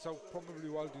defence out, probably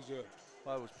well deserved.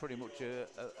 Well, it was pretty much a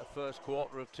first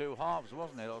quarter of 2 halves,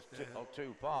 wasn't it? Or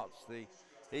 2 parts. The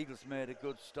Eagles made a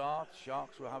good start.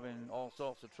 Sharks were having all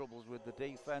sorts of troubles with the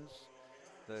defence.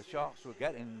 The Sharks were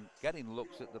getting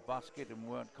looks at the basket and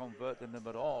weren't converting them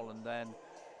at all. And then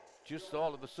just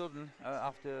all of a sudden,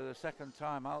 after the second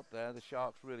time out there, the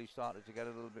Sharks really started to get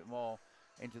a little bit more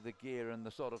into the gear and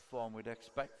the sort of form we'd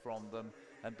expect from them,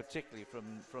 and particularly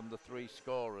from the 3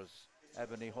 scorers,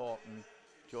 Ebony Horton,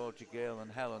 Georgia Gale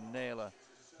and Helen Naylor.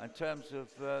 In terms of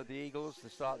the Eagles, they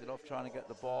started off trying to get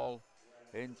the ball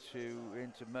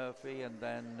into Murphy, and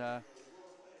then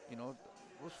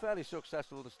was fairly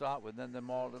successful to start with. Then they're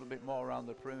a little bit more around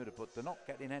the perimeter, but they're not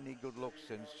getting any good looks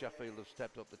since Sheffield have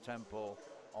stepped up the tempo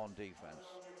on defence.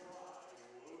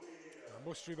 I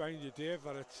must remind you, Dave,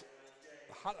 that it's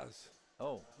the Hatters,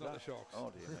 not the Sharks.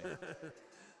 Oh dear me.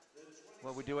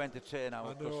 Well, we do entertain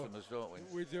our customers, don't we?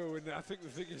 We do, and I think the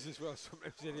thing is as well,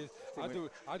 sometimes it is.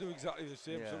 I do exactly the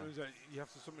same. Yeah. Sometimes you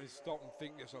have to sometimes stop and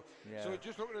think yourself. Yeah. So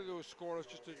just looking at those scorers,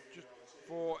 just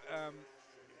for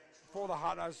the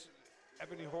Hatters,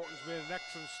 Ebony Horton's made an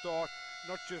excellent start.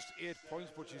 Not just 8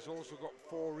 points, but she's also got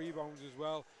 4 rebounds as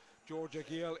well. Georgia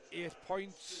Gale 8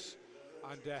 points,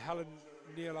 and Helen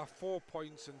Naylor 4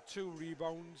 points and 2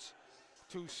 rebounds,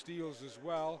 2 steals as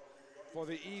well. For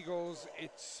the Eagles,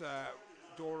 it's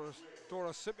Dora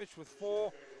Sipic with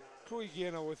 4, Chloe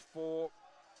Gaynor with 4,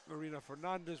 Marina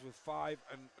Fernandez with 5,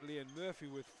 and Leanne Murphy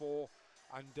with 4.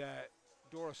 And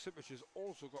Dora Sipic has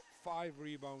also got 5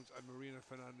 rebounds and Marina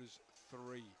Fernandez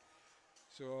 3.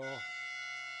 So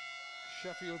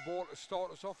Sheffield ball to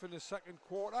start us off in the second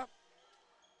quarter.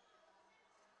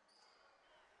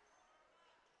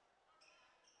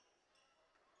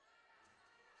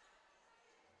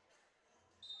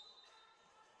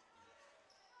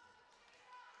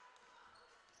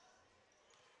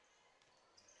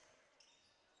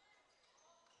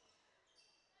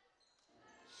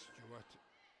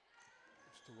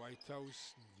 White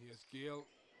House. Here's Gale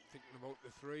thinking about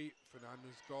the three.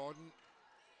 Fernandez, Gordon.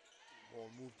 Ball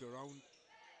moved around.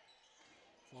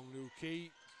 Fong Lu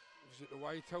Ki. Was it the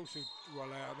White House? Well,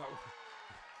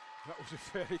 that was a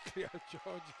fairly clear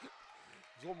charge. It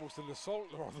was almost an assault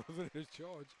rather than a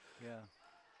charge. Yeah.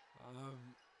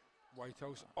 White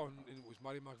House on, and it was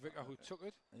Murray McVicker who took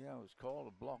it. Yeah, it was called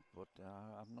a block, but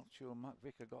I'm not sure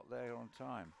McVicker got there on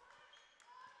time.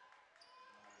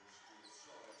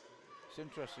 It's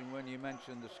interesting when you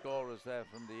mentioned the scorers there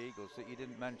from the Eagles that you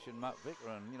didn't mention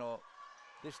McVicker, and you know,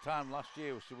 this time last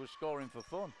year she was scoring for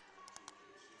fun.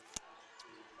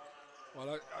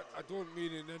 Well, I don't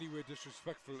mean in any way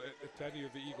disrespectful to any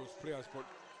of the Eagles players, but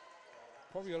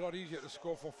probably a lot easier to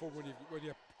score for fun when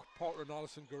you're Porter and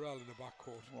Alison Gorell in the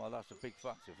backcourt. Well, that's a big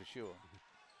factor for sure.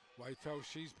 White House,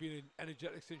 she's been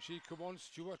energetic since she come on.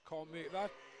 Stewart can't make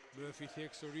that. Murphy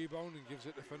takes the rebound and gives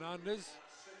it to Fernandez.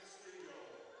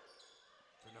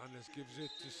 Fernandez gives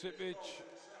it to Sipic.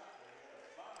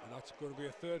 And that's going to be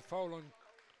a third foul on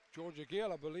Georgia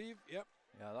Gale, I believe. Yep.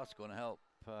 Yeah, that's going to help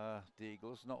the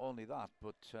Eagles. Not only that,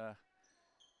 but the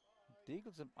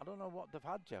Eagles, I don't know what they've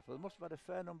had, Jeff. They must have had a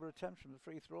fair number of attempts from the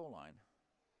free throw line.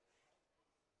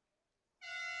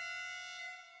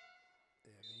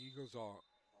 Yeah, the Eagles are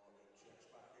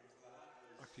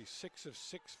actually 6 of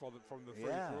 6 from the free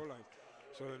throw line.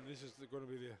 So then this is going to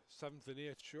be the 7th and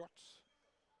 8th shots.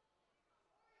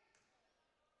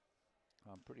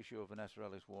 I'm pretty sure Vanessa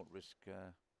Ellis won't risk.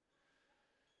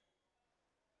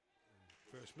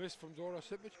 First miss from Dora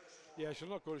Sipic. Yeah, she's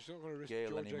not going to risk Gale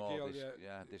Georgia anymore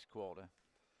Gale. This quarter.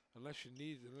 Unless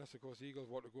of course the Eagles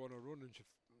want to go on a run, and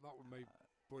that would make.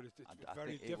 But it's I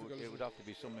very think difficult. It would have to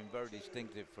be something very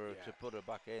distinctive for her to put her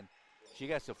back in. She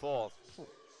gets a fourth.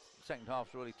 Second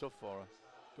half's really tough for her.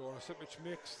 Dora Sipic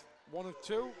makes 1 of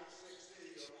 2.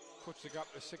 Cuts the gap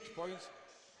to 6 points.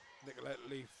 Nicolette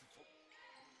Leaf.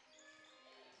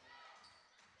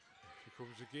 She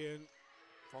comes again.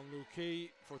 Fong Lu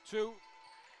Ki for 2.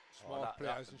 Smart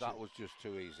players. That was just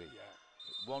too easy.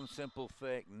 Yeah. One simple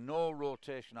fake, no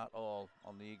rotation at all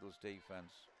on the Eagles'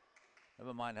 defence.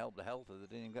 Never mind help the health, they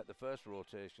didn't even get the first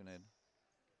rotation in.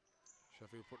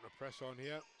 Sheffield putting a press on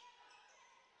here.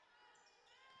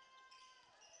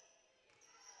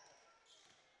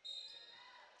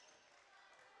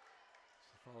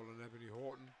 It's a foul on Ebony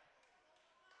Horton.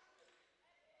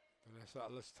 Vanessa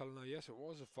Ellis telling her, yes, it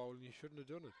was a foul and you shouldn't have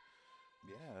done it.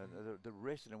 Yeah, they're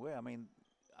racing away. I mean,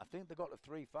 I think they got to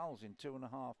 3 fouls in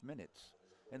 2.5 minutes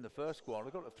in the first quarter.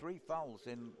 They got to 3 fouls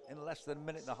in less than a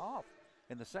minute and a half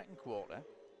in the second quarter.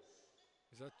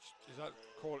 Is that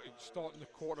starting the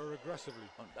quarter aggressively?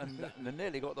 And they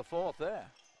nearly got the 4th there.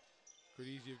 Could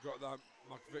easily have got that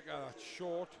McVicker. That's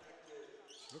short.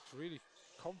 She looks really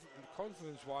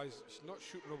confidence-wise. She's not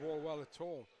shooting the ball well at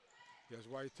all. Here's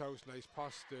White House, nice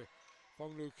pass to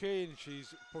Fong Lu Ki, and she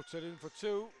puts it in for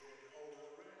 2.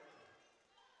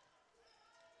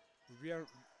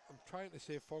 I'm trying to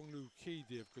say Fong Lu Ki,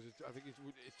 Dave, because I think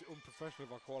it's unprofessional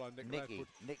if I call her Nicky.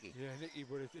 Nicky. Yeah, Nicky,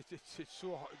 but it's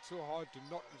so hard to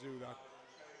not do that.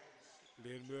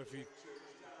 Lane Murphy,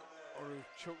 or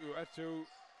Chuku Etu.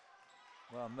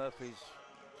 Well, Murphy's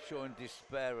showing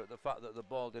despair at the fact that the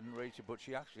ball didn't reach her, but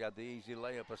she actually had the easy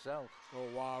layup herself. Oh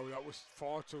wow, that was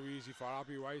far too easy for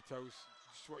Abby Whitehouse.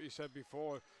 Just what you said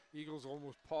before, Eagles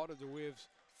almost parted the waves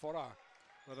for her.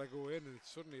 Let her go in, and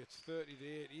suddenly it's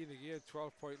 30-18 again,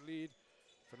 12-point lead.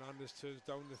 Fernandez turns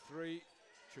down the 3.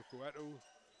 Chukwuetu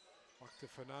back to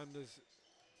Fernandez.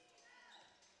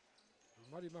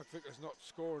 Maddie McVicker's not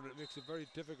scoring. It makes it very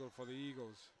difficult for the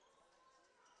Eagles.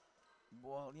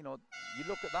 Well, you know, you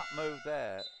look at that move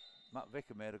there.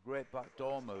 McVicker made a great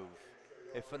backdoor move.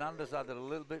 If Fernandez had a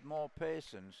little bit more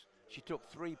patience, she took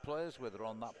 3 players with her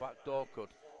on that backdoor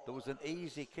cut. There was an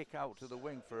easy kick out to the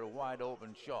wing for a wide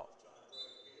open shot.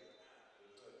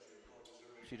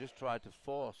 She just tried to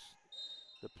force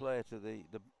the player to the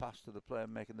pass to the player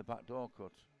making the backdoor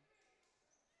cut.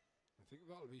 I think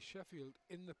that'll be Sheffield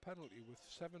in the penalty with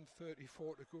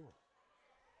 7:34 to go.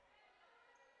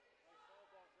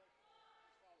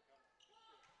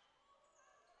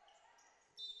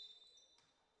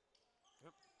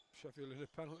 Yep, Sheffield in the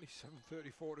penalty,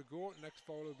 7:34 to go. Next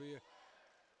foul will be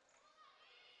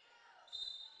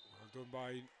well done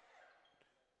by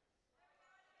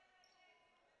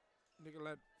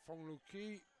Nicolette Fong Lu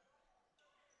Ki.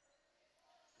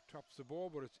 Traps the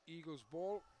ball, but it's Eagles'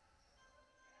 ball.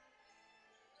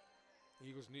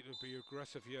 Eagles need to be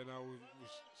aggressive here now with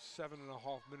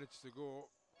 7.5 minutes to go.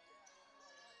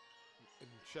 And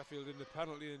Sheffield in the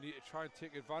penalty, they need to try and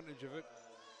take advantage of it.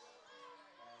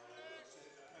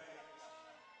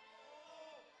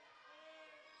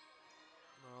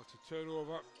 It's a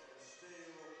turnover.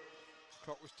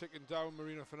 Clock was ticking down.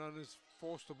 Marina Fernandez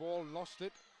forced the ball, lost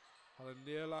it. Helen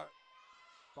Naylor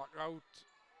back out.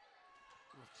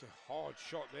 It's a hard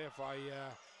shot there by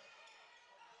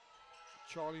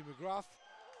Charlie McGrath.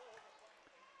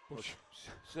 Well,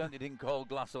 certainly didn't call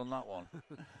glass on that one.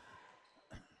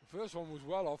 The first one was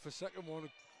well off. The second one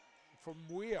from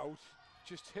way out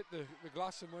just hit the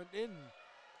glass and went in.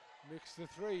 Makes the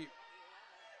three.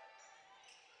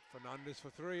 Fernandez for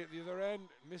three at the other end.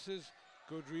 Misses.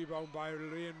 Good rebound by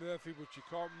Lorraine Murphy, but she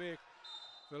can't make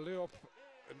the layup.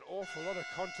 An awful lot of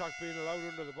contact being allowed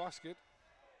under the basket.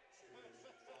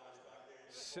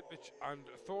 Sipic and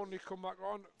Thornley come back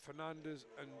on. Fernandez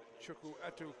and Chuku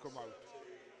Etu come out.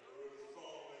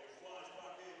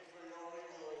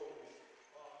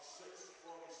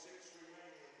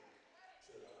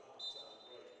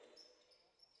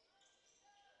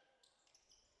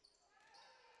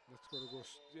 That's going to go,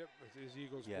 yep, it is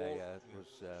Eagles ball. Yeah, it was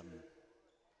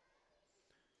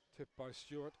tipped by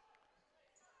Stewart.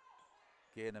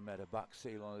 Gaynor made a back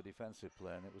seal on a defensive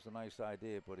play, and it was a nice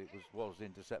idea, but it was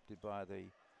intercepted by the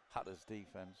Hatters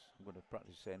defence. I'm going to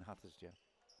practice saying Hatters, Jeff.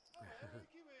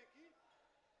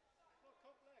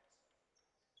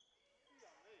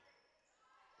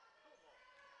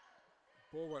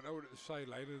 Ball went out at the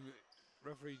sideline, and the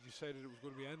referee decided it was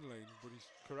going to be end line, but he's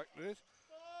corrected it.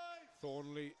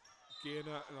 Thornley,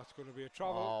 Gaynor, and that's going to be a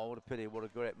travel. Oh, what a pity! What a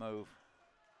great move.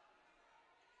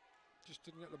 Just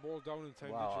didn't get the ball down in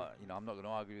time. Well, you know, I'm not going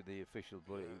to argue with the official,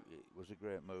 but it was a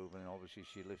great move, and obviously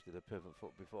she lifted a pivot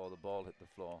foot before the ball hit the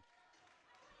floor.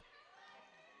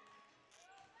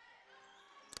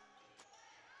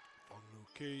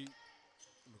 Key,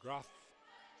 McGrath,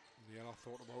 Niella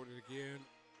thought about it again.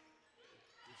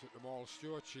 Gives it to Maul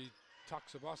Stewart. She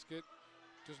tacks the basket,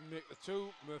 doesn't make the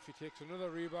two. Murphy takes another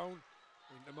rebound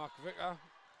into Mark Vicker.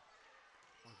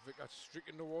 Mark Vicker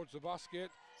streaking towards the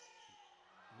basket.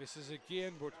 Misses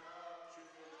again, but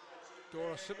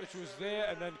Dora Sipic was there,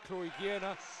 and then Chloe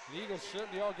Gaynor. The Eagles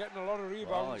certainly are getting a lot of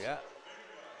rebounds. Oh, yeah.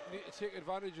 Need to take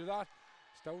advantage of that.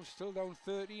 It's down, still down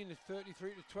 13, it's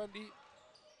 33 to 20.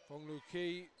 Fong Lu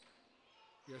Ki,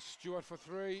 yes, Stewart for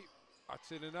three.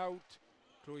 That's in and out.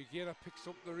 Chloe Gaynor picks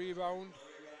up the rebound,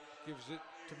 gives it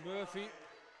to Murphy,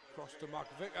 across to Mark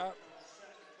Vicker.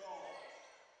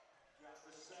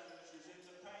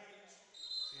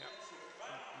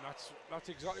 That's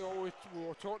exactly what we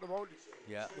were talking about.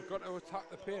 Yeah. They've got to attack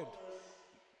the paint.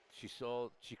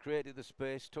 She created the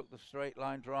space, took the straight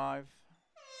line drive.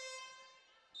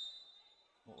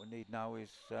 What we need now is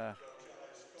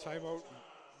timeout,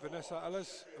 Vanessa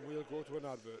Ellis, and we'll go to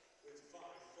an advert.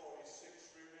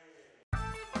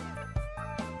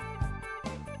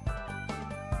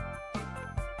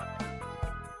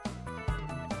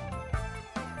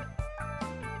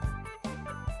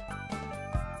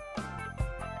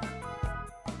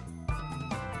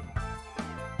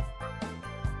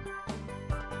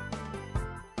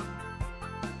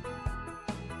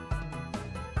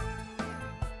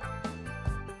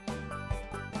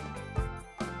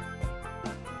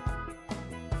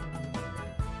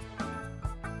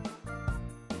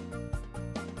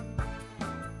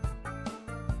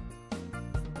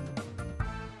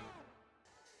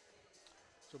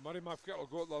 Mary McGill will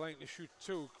go to the line to shoot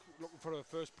two, looking for her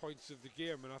first points of the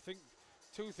game. And I think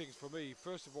two things for me.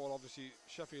 First of all, obviously,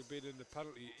 Sheffield being in the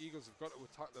penalty, Eagles have got to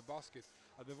attack the basket.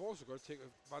 And they've also got to take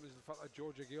advantage of the fact that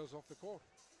Georgia Gale's off the court.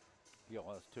 Yeah,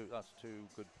 well, that's two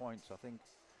good points. I think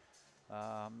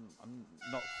I'm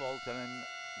not faulting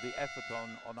the effort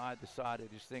on either side. I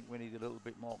just think we need a little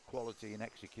bit more quality and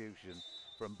execution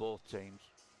from both teams.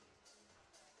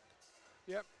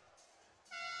 Yep.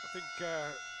 I think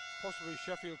possibly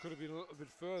Sheffield could have been a little bit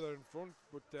further in front,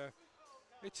 but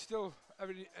it's still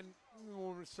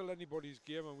it's still anybody's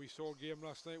game. And we saw a game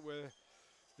last night where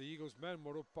the Eagles men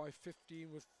were up by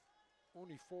 15 with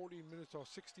only 14 minutes or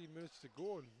 16 minutes to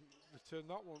go, and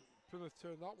Plymouth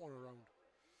turned that one around.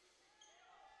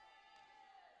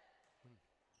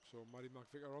 So Maddie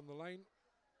McVicker on the line,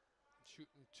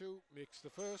 shooting two, makes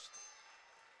the first.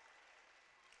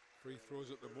 Free throws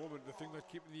at the moment, the thing that's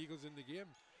keeping the Eagles in the game.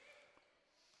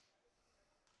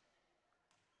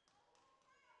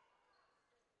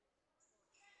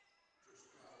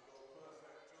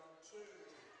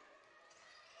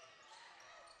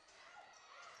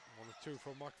 Two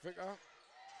from McVicker.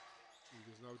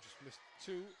 Eagles now just missed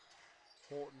two.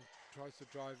 Horton tries to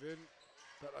drive in.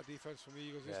 Better defense from the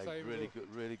Eagles this time.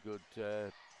 Really good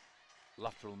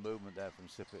lateral movement there from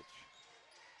Sipic.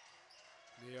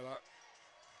 Naylor,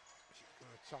 she's going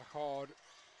to attack hard.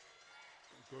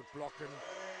 Good blocking.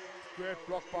 Great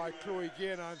block by Chloe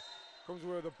Gaynor. comes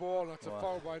away with the ball, and that's a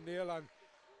foul by Neil, and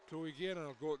Chloe Gaynor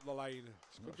will go to the line.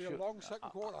 It's going to be a long second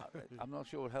quarter. I'm not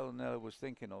sure what Helen Naylor was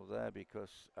thinking of there, because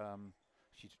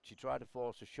she tried to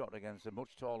force a shot against a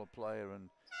much taller player, and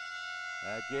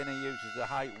Gaynor uses the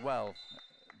height well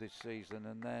this season,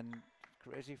 and then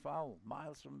crazy foul,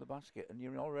 miles from the basket, and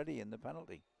you're already in the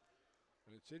penalty.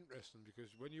 And it's interesting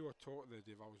because when you were talking there,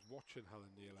 Dave, I was watching Helen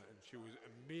Naylor, and she was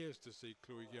amazed to see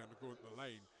Chloe Gaynor going to the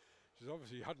line. She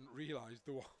obviously hadn't realised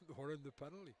they were in the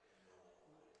penalty.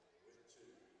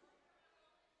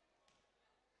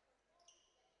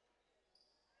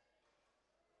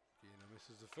 Gaynor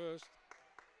misses the first.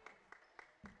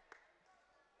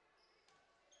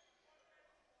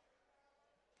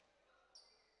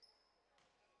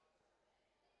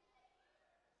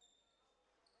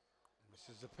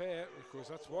 Misses the pair, because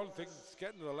that's one thing, it's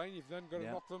getting to the line, you've then got to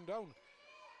knock them down.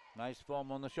 Nice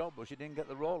form on the shot, but she didn't get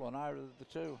the roll on either of the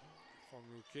two. Fong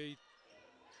Roo-Kee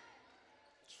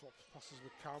swaps passes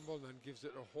with Campbell, then gives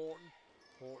it to Horton.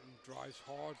 Horton drives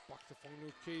hard, back to Fong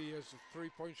Roo-Kee. Here's a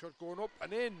three-point shot going up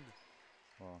and in.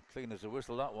 Oh, clean as a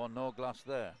whistle, that one, no glass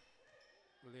there.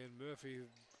 Elaine Murphy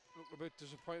looked a bit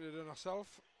disappointed in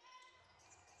herself.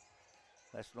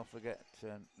 Let's not forget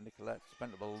Nicolette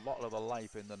spent a lot of her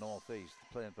life in the northeast,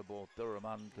 playing for both Durham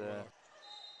and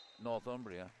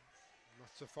Northumbria.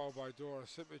 That's a foul by Dora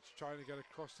Sipich, trying to get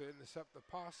across to intercept the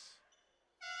pass.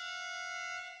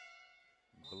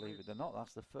 Believe it or not,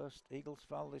 that's the first Eagles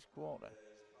foul this quarter.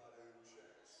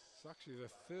 It's actually the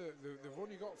third. They've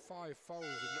only got 5 fouls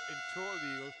in total,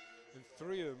 the Eagles, and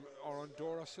 3 of them are on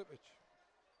Dora Sipich.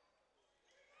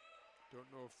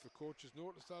 Don't know if the coach has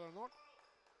noticed that or not.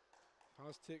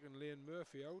 Has taken Lane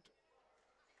Murphy out.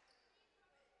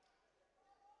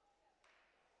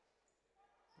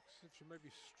 Looks as if she might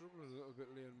be struggling a little bit,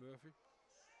 Lane Murphy.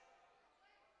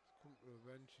 She's come to the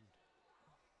bench, and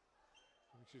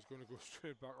I think she's going to go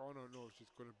straight back on. I don't know if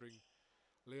she's going to bring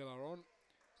Layla on.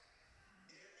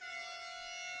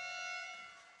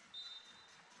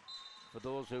 For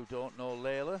those who don't know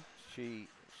Layla, she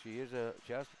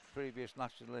has previous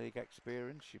National League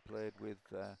experience. She played with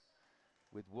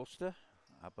Worcester,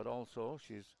 but also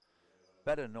she's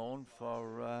better known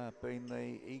for being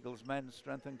the Eagles men's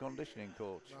strength and conditioning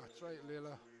coach. That's right,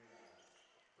 Layla.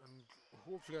 And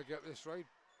hopefully I get this right,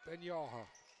 Ben Yaha.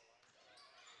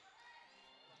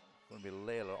 Going to be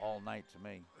Layla all night to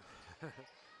me.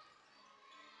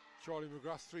 Charlie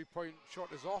McGrath's three-point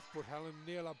shot is off, but Helen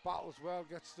Naylor battles well,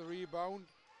 gets the rebound.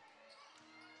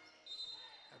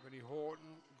 Ebony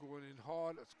Horton going in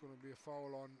hard. It's going to be a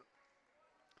foul on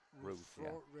Ruth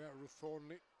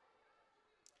Thornley.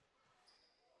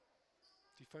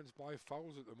 Defense by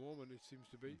fouls at the moment, it seems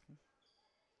to be.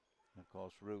 Of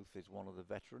course, Ruth is one of the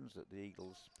veterans that the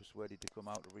Eagles persuaded to come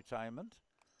out of retirement.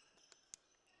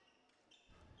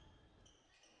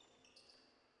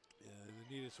 Yeah,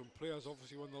 they needed some players,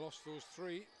 obviously, when they lost those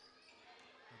 3.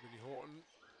 Ebony Horton.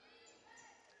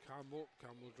 Campbell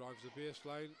drives the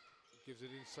baseline, gives it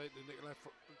inside to Nicolette,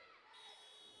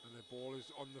 and the ball is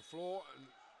on the floor. And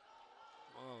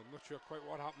I'm not sure quite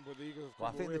what happened, but the Eagles have come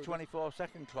I think away the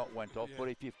 24-second clock went off, but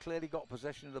if you've clearly got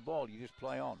possession of the ball, you just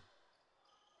play on.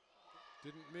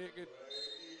 Didn't make it.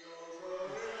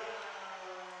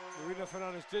 Marina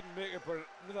Fernandez didn't make it, but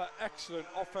another excellent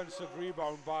offensive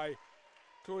rebound by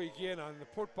Chloe Gaynor, and the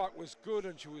putback was good,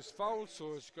 and she was fouled,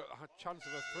 so she's got a chance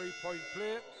of a 3-point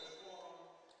play.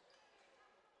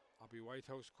 Abby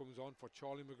Whitehouse comes on for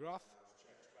Charlie McGrath.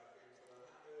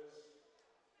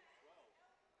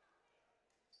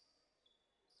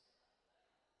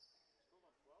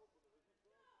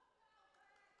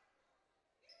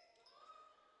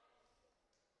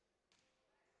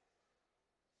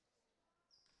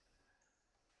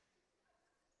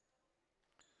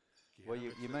 Well,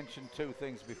 you mentioned 2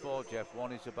 things before, Jeff.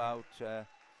 One is about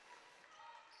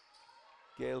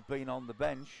Gail being on the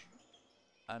bench,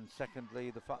 and secondly,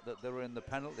 the fact that they were in the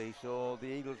penalty. So the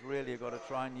Eagles really have got to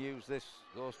try and use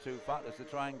those 2 factors to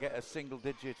try and get a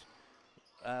single-digit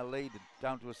lead,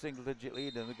 down to a single-digit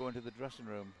lead, and they go into the dressing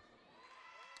room.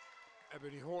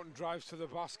 Ebony Horton drives to the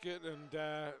basket and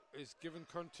is given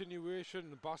continuation.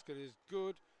 The basket is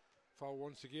good. Foul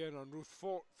once again on Ruth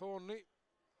Thornley.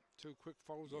 2 quick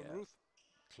fouls on Ruth.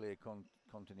 Clear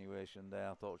continuation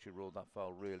there. I thought she rolled that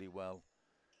foul really well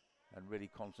and really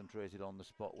concentrated on the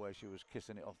spot where she was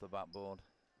kissing it off the backboard.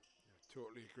 Yeah,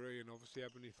 totally agree. And obviously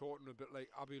Ebony Thornton, a bit like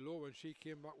Abby Lowe when she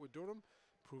came back with Durham,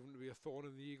 proven to be a thorn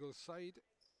in the Eagles' side.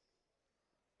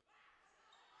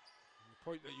 And the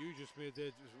point that you just made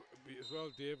there as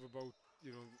well, Dave, about,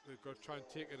 you know, they've got to try and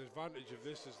take an advantage of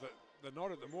this, is that they're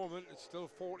not at the moment. It's still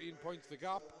 14 points the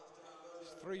gap.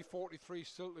 It's 3:43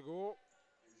 still to go.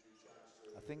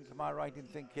 I think, am I right in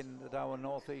thinking that our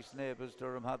northeast neighbours,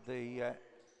 Durham, had the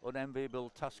unenviable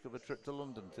task of a trip to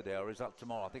London today, or is that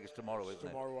tomorrow? I think it's tomorrow, isn't it?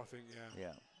 Tomorrow, I think,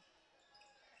 yeah.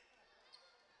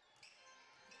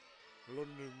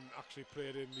 London actually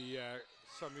played in the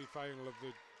semi-final of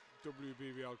the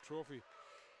WBBL trophy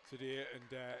today,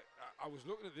 and I was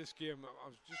looking at this game. I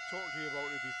was just talking to you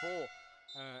about it before.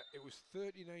 It was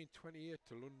 39-28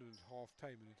 to London at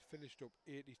half-time, and it finished up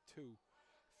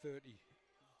 82-39.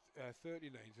 So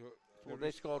well,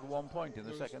 they scored 1 point in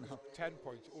the second half. 10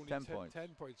 points, only 10 points.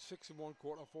 10 points, 6 in one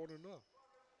quarter, 4 in another.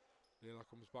 Naylor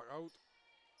comes back out.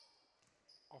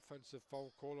 Offensive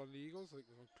foul call on the Eagles. I think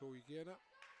it was on Chloe Gaynor.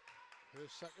 Her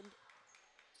second.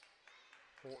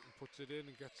 Horton puts it in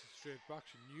and gets it straight back.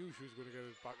 She knew she was going to get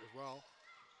it back as well.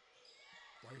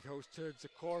 Whitehouse turns the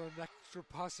corner, and extra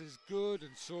pass is good,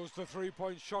 and so is the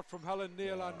three-point shot from Helen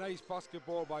Naylor. Nice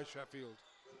basketball by Sheffield.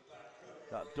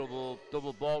 That double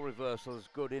ball reversal is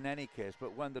good in any case,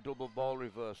 but when the double ball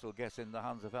reversal gets in the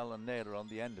hands of Helen Naylor on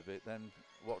the end of it, then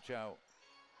watch out.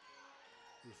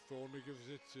 Ruth Thornley gives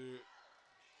it to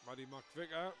Maddie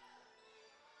McVicker.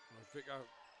 McVicker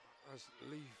has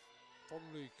Lee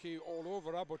Thornley key all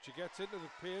over her, but she gets into the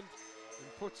paint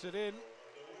and puts it in.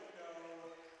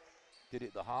 Did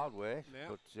it the hard way,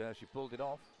 but she pulled it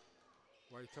off.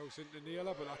 Whitehouse into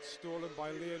Naylor, but that's stolen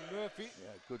by Lane Murphy.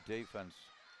 Yeah, good defence.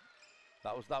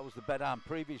 That was the bed arm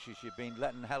previously. She'd been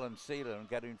letting Helen seal her and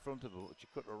get her in front of her, but she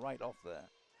cut her right off there.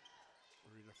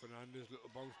 Marina Fernandez,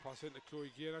 little bounce pass into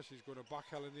Chloe Gaynor. She's going to back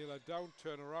Helen Naylor down,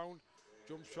 turn around.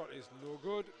 Jump shot is no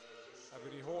good.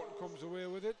 Ebony Horton comes away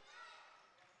with it.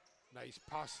 Nice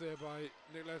pass there by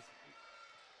Nicholas.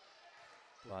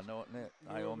 I know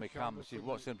Naomi Campbell, she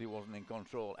simply wasn't in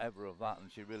control ever of that,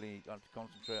 and she really had to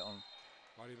concentrate on.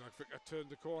 Maddie McVicker turned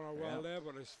the corner well there,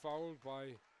 but is fouled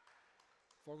by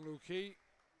Fong Lu Ki.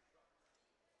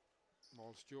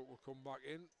 Maul Stewart will come back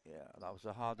in. Yeah, that was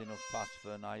a hard enough pass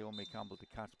for Naomi Campbell to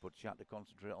catch, but she had to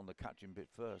concentrate on the catching bit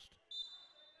first.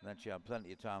 And then she had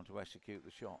plenty of time to execute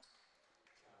the shot.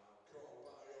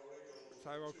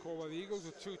 Timeout call by the Eagles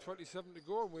with 2:27 to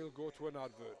go, and we'll go to an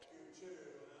advert.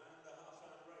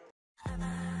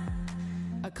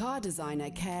 A car designer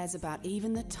cares about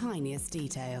even the tiniest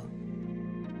detail,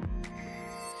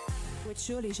 which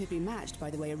surely should be matched by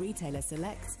the way a retailer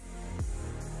selects,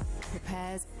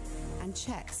 prepares, and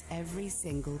checks every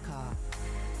single car.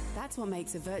 That's what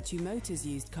makes a Vetru Motors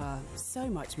used car so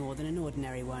much more than an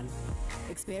ordinary one.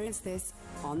 Experience this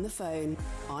on the phone,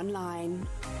 online,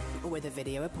 or with a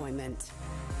video appointment.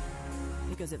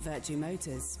 Because at Vetru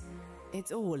Motors,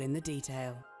 it's all in the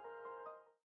detail.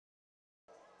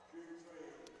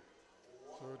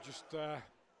 So just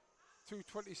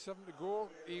 2:27 to go.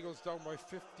 Eagles down by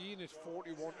 15. It's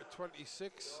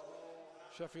 41-26.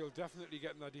 Sheffield definitely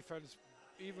getting their defence,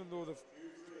 even though they've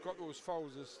got those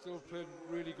fouls. They're still playing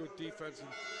really good defence and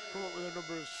come up with a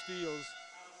number of steals,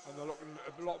 and they're looking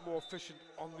a lot more efficient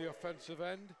on the offensive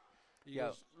end.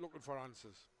 Eagles looking for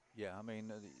answers. Yeah, I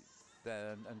mean,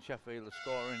 and Sheffield are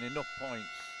scoring enough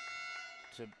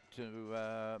points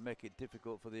to make it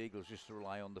difficult for the Eagles just to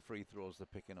rely on the free throws they're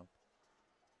picking up.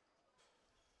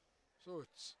 So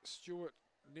it's Stewart,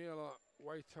 Naylor,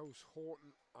 Whitehouse,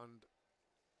 Horton, and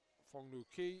Fong Lu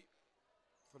Ki,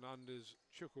 Fernandez,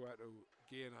 Chukwuetu,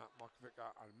 Gaynor,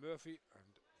 McVicker, and Murphy, and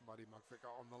Maddie McVicker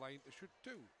on the line to shoot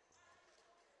two.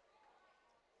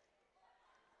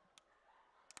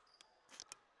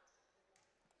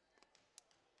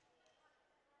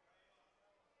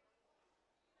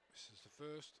 This is the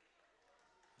first.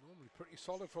 Normally pretty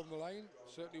solid from the line,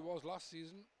 certainly was last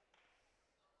season.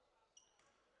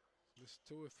 Missed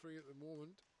 2 or 3 at the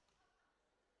moment.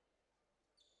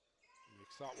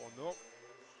 Makes that one up.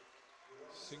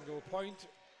 Single point.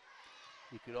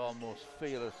 You could almost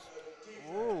feel it.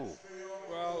 Oh,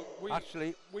 well,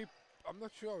 actually, I'm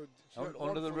not sure.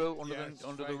 Under the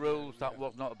rules, that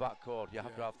was not a backcourt. You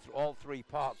have to have all 3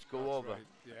 parts go over.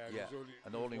 Right. Yeah,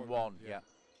 and only one. Yeah.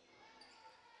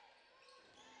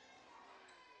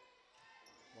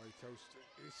 Whitehouse,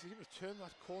 they seem to turn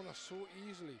that corner so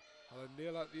easily. Helen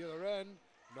Naylor at the other end,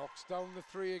 knocks down the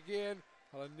 3 again.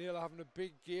 Helen Naylor having a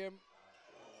big game.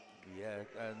 Yeah,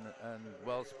 and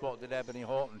well spotted Ebony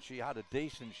Horton. She had a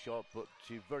decent shot, but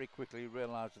she very quickly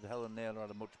realised that Helen Naylor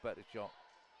had a much better shot.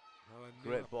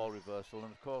 Great ball reversal,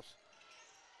 and of course,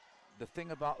 the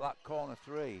thing about that corner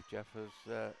 3, Jeff, as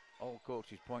all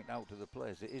coaches point out to the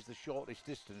players, it is the shortest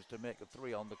distance to make a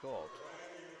 3 on the court.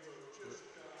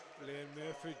 Lane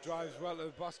Murphy drives well to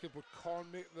the basket, but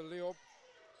can't make the layup.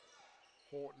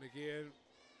 Horton again.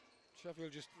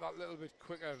 Sheffield just that little bit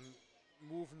quicker and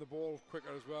moving the ball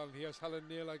quicker as well. And here's Helen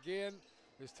Naylor again.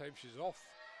 This time she's off.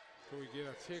 Chloe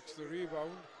Gaynor takes the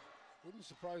rebound. Wouldn't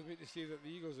surprise me to see that the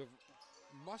Eagles have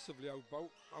massively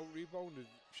out-rebounded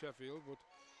Sheffield, but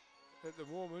at the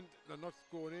moment they're not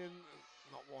going in.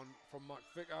 Not one from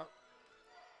McVicker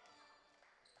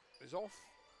is off.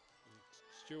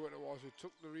 Stewart it was who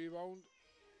took the rebound.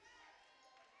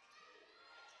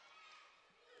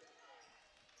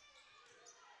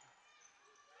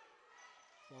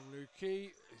 Wong Lu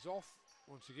Ki is off.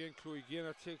 Once again, Chloe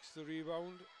Gaynor takes the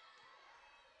rebound.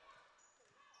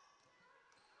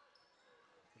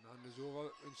 Fernandez over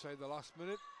inside the last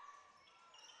minute.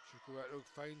 Chukwueto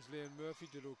finds Lane Murphy.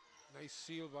 Did a nice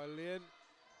seal by Lane.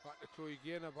 Back to Chloe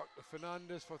Gaynor, back to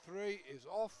Fernandez for three. Is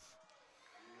off.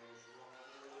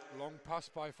 Long pass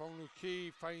by Fong Lu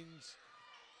Ki. Finds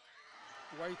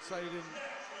Whiteside in.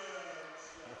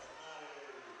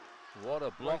 What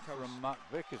a block from Matt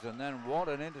Vickers, and then what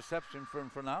an interception from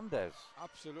Fernandez.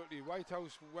 Absolutely.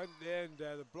 Whitehouse went there, and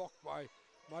the block by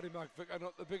Maddie McVicker,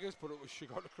 not the biggest, but she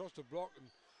got across the block and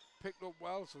picked up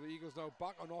well, so the Eagles now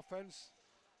back on offense.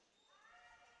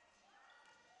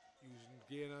 Using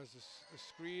Gaynor as the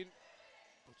screen.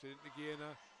 Puts it into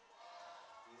Gaynor.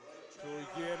 Chloe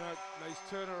Gaynor, nice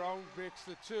turnaround, breaks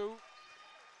the two.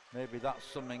 Maybe that's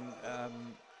something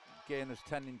Gaynor's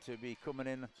tending to be coming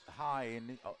in high in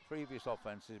the previous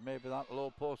offences. Maybe that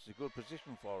low post is a good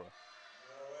position for her.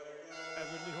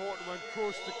 Emily Horton went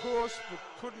coast to coast but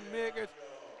couldn't make it,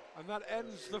 and that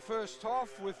ends the first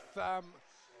half with the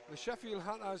Sheffield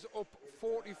Hatters up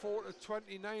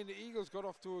 44-29. The Eagles got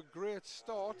off to a great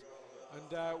start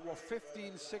and were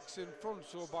 15-6 in front,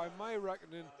 so by my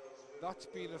reckoning that's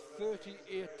been a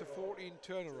 38-14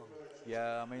 turnaround.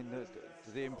 Yeah, I mean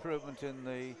the improvement in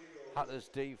the Hatters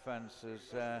defence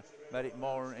has made it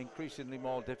increasingly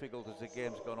more difficult as the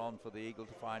game's gone on for the Eagles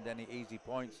to find any easy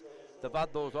points. They've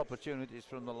had those opportunities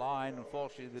from the line.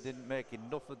 Unfortunately, they didn't make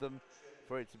enough of them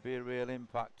for it to be a real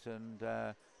impact, and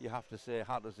you have to say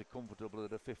Hatters are comfortable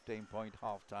at a 15-point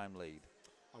half-time lead.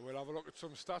 And we'll have a look at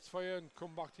some stats for you and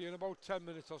come back to you in about 10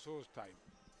 minutes or so's time.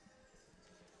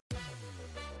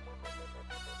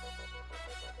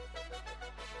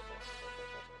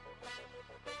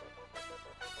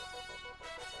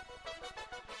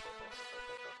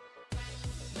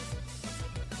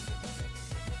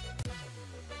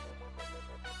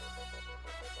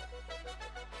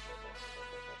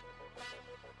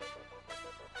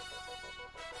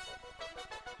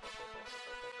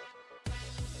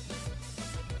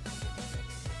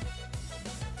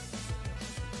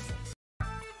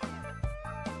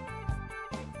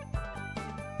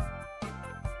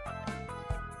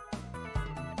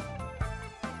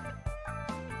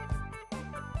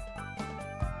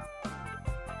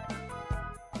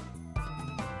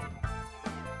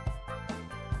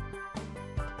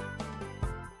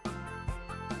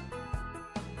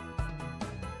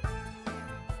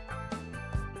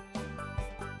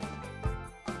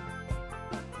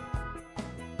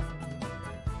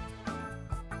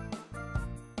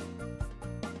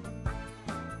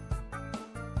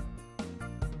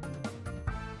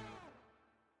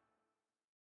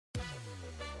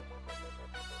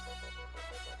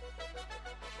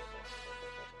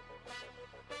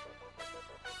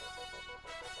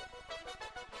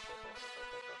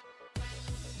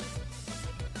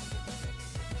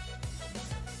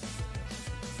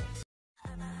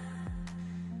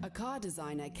 A car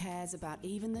designer cares about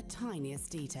even the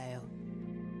tiniest detail,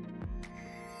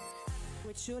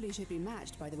 which surely should be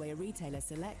matched by the way a retailer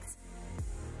selects,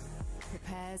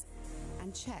 prepares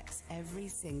and checks every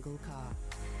single car.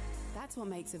 That's what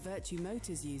makes a Vetru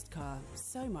Motors used car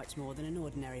so much more than an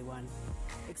ordinary one.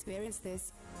 Experience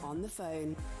this on the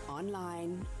phone,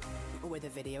 online, or with a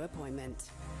video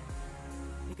appointment.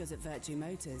 Because at Vetru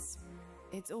Motors,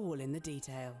 it's all in the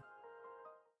detail.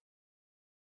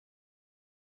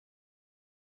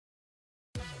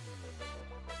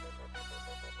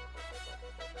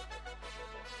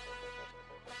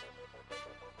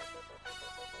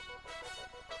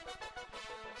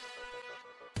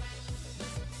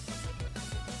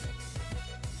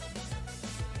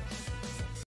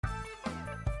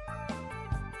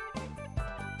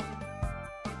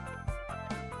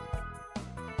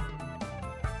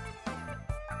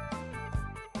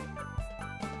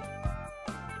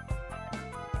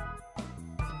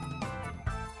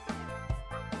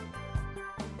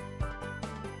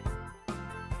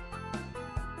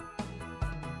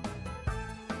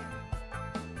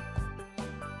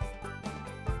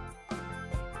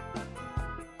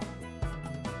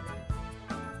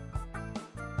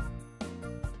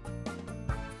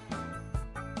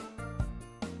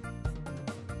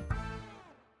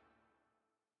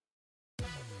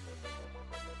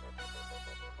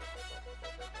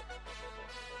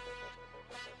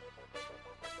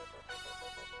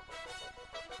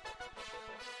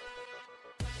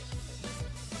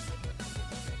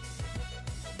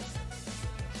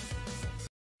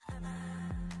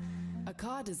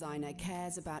 car designer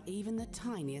cares about even the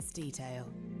tiniest detail,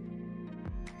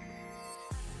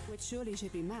 which surely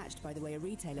should be matched by the way a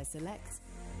retailer selects,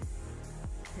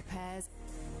 prepares,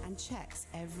 and checks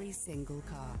every single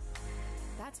car.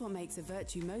 That's what makes a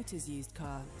Vetru Motors used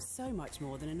car so much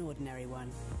more than an ordinary one.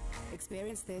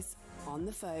 Experience this on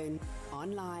the phone,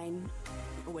 online,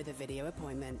 or with a video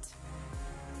appointment.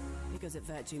 Because at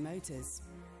Vetru Motors,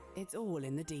 it's all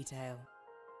in the detail.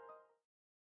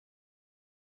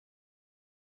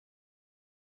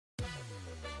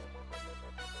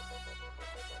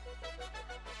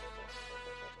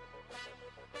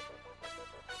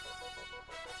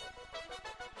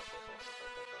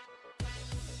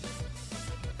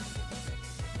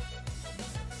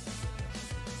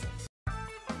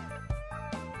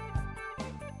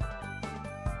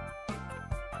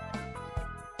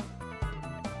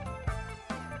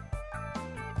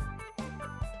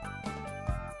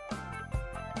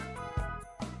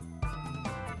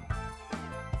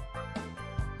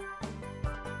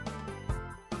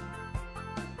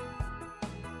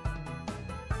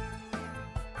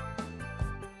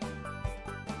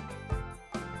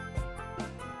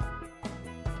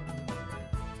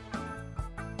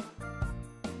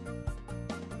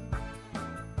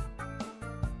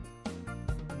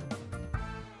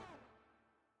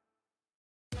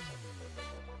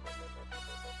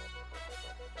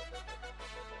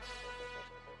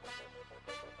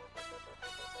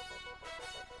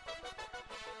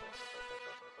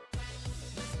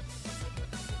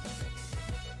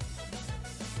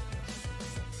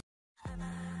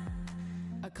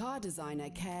 A car designer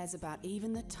cares about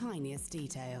even the tiniest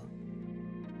detail,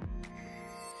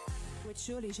 which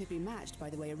surely should be matched by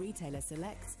the way a retailer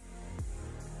selects,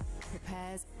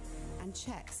 prepares, and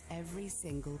checks every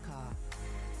single car.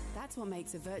 That's what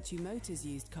makes a Vetru Motors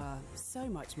used car so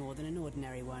much more than an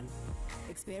ordinary one.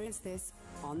 Experience this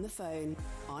on the phone,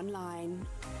 online,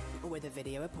 or with a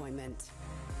video appointment.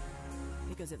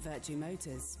 Because at Vetru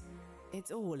Motors,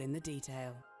 it's all in the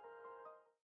detail.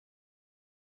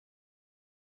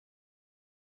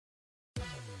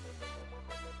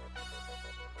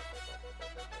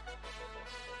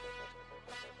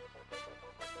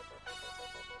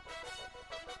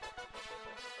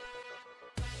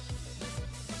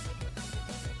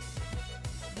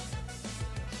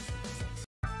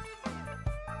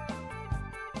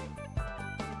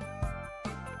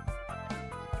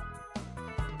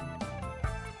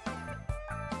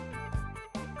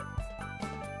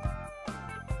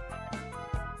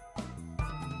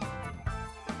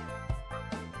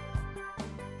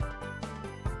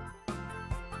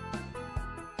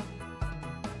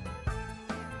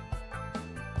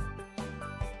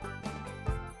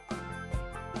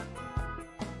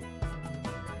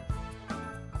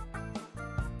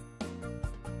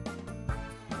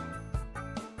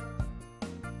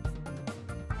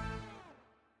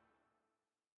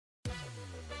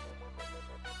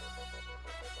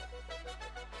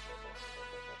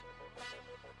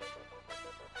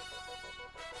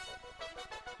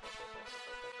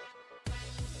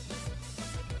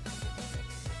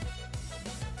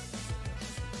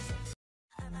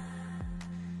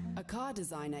 A car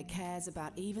designer cares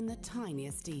about even the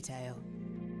tiniest detail,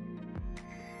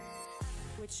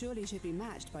 which surely should be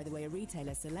matched by the way a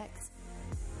retailer selects,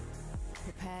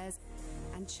 prepares,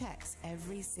 and checks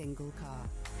every single car.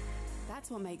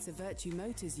 That's what makes a Vetru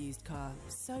Motors used car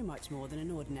so much more than an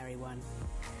ordinary one.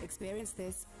 Experience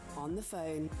this on the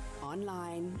phone,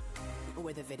 online, or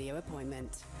with a video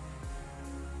appointment.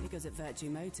 Because at Vetru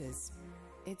Motors,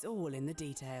 it's all in the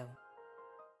detail.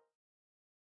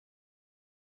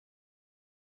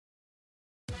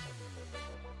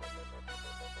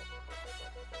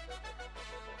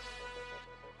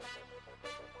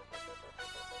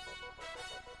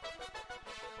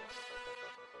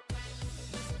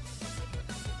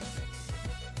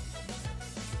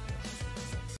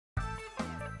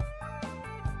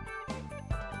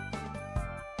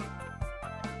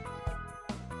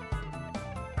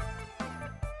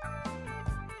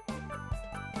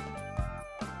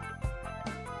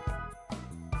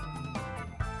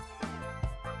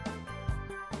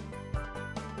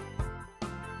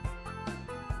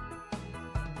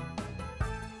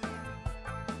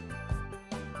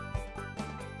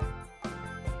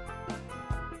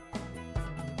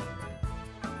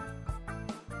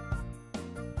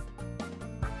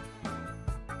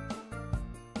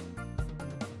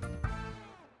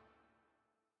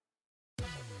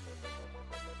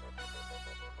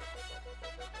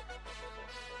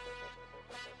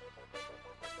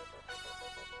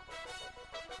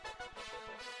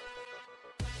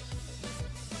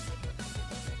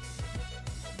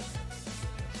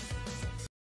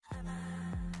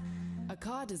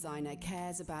 car designer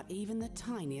cares about even the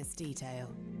tiniest detail,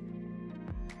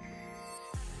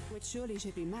 which surely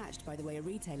should be matched by the way a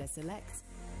retailer selects,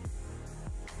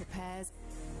 prepares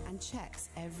and checks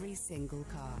every single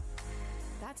car.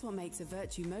 That's what makes a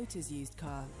Vetru Motors used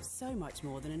car so much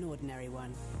more than an ordinary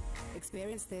one.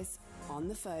 Experience this on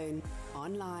the phone,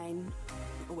 online,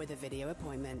 or with a video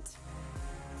appointment.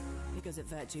 Because at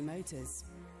Vetru Motors,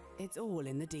 it's all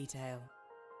in the detail.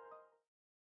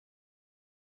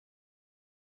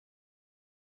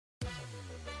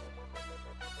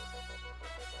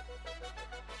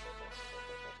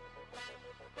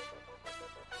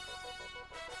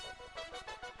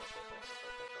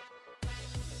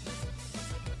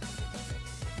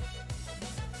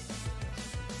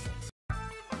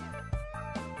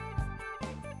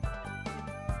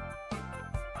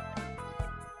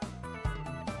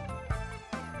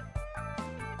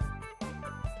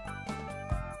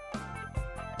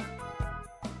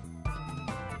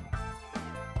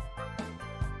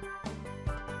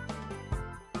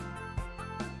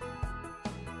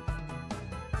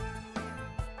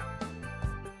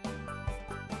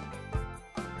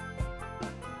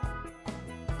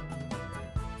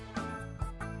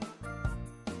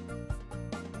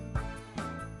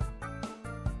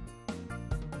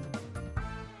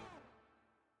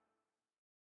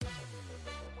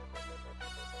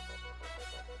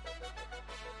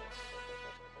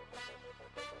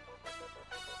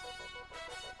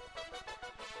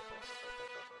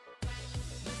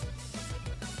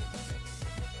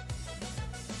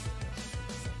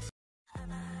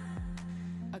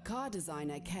 A car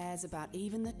designer cares about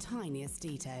even the tiniest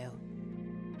detail,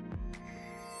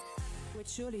 which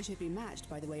surely should be matched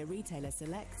by the way a retailer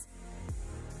selects,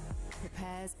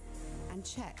 prepares and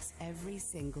checks every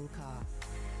single car.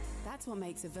 That's what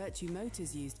makes a Vetru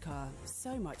Motors used car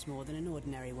so much more than an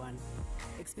ordinary one.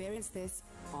 Experience this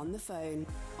on the phone,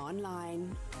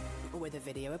 online, or with a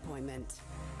video appointment.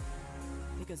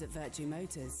 Because at Vetru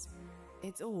Motors,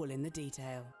 it's all in the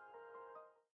detail.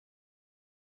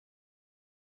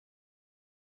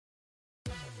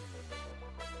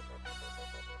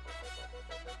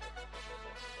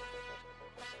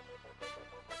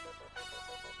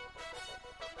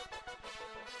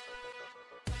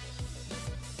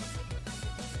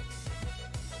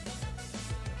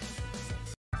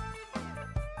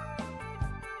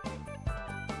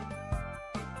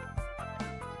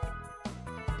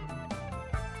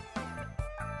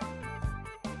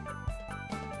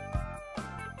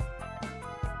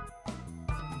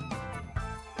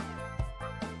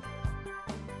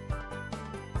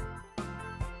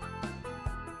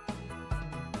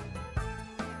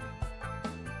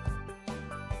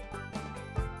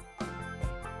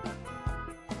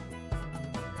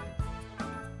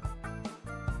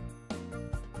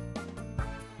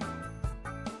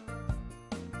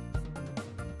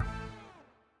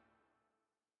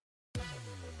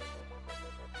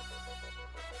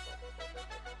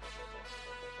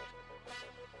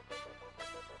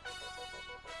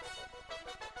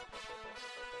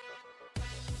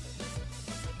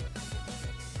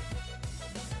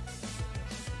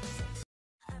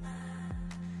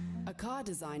 A car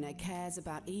designer cares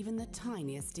about even the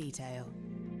tiniest detail,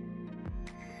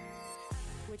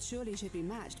 which surely should be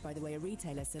matched by the way a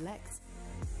retailer selects,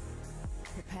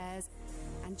 prepares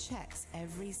and checks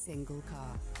every single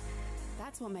car.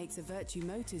 That's what makes a Vetru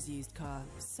Motors used car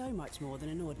so much more than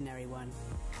an ordinary one.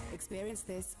 Experience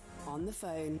this on the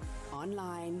phone,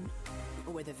 online,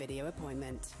 or with a video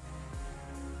appointment.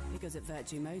 Because at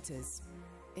Vetru Motors,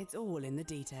 it's all in the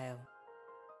detail.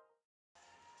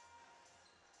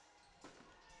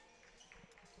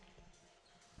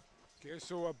 Okay,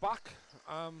 so we're back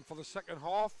for the second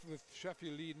half with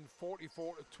Sheffield leading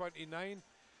 44-29.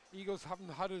 Eagles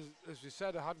haven't had, as we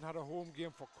said, hadn't had a home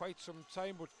game for quite some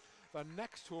time, but the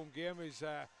next home game is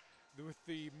with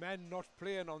the men not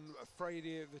playing on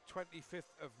Friday the 25th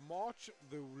of March.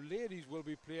 The ladies will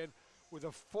be playing with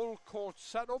a full court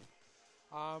setup.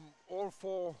 All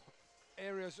four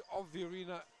areas of the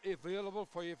arena available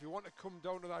for you if you want to come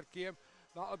down to that game.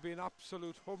 That'll be an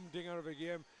absolute humdinger of a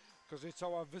game, because it's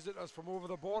our visitors from over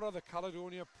the border, the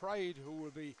Caledonia Pride, who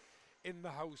will be in the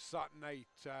house that night.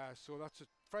 So that's a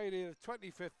Friday the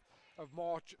 25th of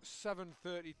March,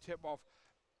 7:30 tip-off,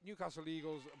 Newcastle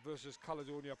Eagles versus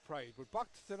Caledonia Pride. But back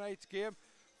to tonight's game,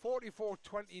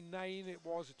 44-29 it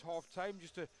was at half-time.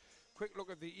 Just a quick look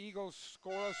at the Eagles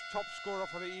scorers. Top scorer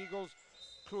for the Eagles,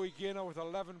 Chloe Gaynor with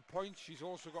 11 points. She's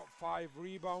also got 5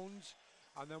 rebounds.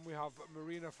 And then we have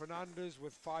Marina Fernandez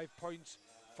with 5 points,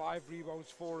 5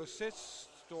 rebounds, 4 assists.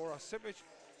 Dora Sipic,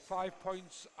 5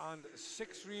 points and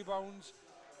 6 rebounds.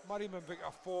 Maddie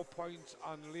Vicar 4 points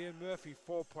and Liam Murphy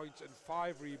 4 points and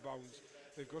 5 rebounds.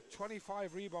 They've got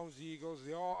 25 rebounds, the Eagles.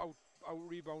 They are out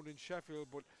rebounding Sheffield,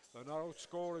 but they're not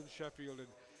outscoring Sheffield. And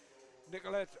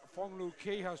Nicolette Fonglu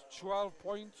Key has 12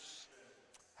 points.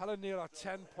 Helen Neal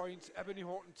 10 points. Ebony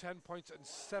Horton 10 points and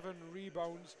 7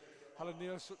 rebounds. Helen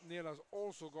Neal has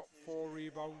also got 4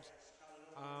 rebounds.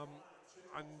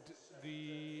 And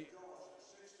the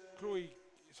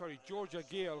Georgia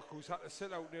Gale, who's had to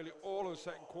sit out nearly all of the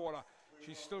second quarter,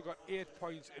 she's still got 8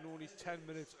 points in only 10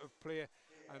 minutes of play,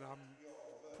 and I'm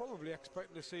probably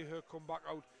expecting to see her come back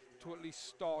out to at least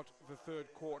start the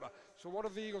third quarter. So what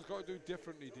have the Eagles got to do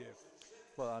differently, Dave?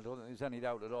 Well, I don't think there's any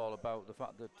doubt at all about the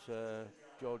fact that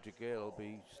Georgia Gale will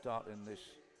be starting this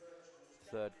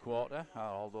third quarter,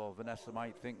 although Vanessa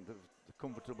might think that the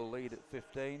comfortable lead at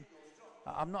 15.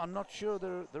 I'm not sure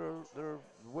the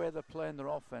way they're playing their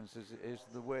offense is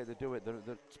the way they do it.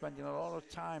 They're spending a lot of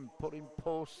time putting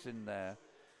posts in there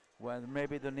where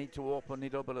maybe they need to open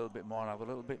it up a little bit more and have a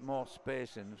little bit more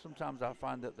spacing. Sometimes I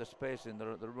find that the spacing,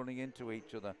 they're running into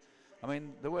each other. I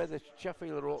mean, the way that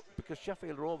because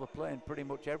Sheffield are overplaying pretty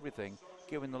much everything,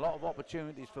 giving a lot of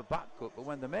opportunities for backcut, but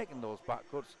when they're making those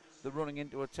backcuts, they're running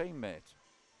into a teammate.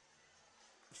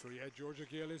 So yeah, Georgia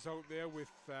Gale is out there with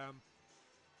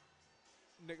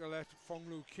Nicolette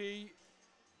Fonglu Key,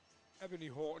 Ebony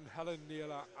Horton, Helen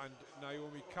Naylor and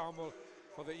Naomi Campbell.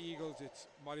 For the Eagles, it's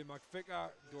Maddie McVicker,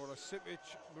 Dora Sipic,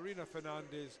 Marina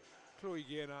Fernandez, Chloe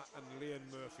Gaynor and Leanne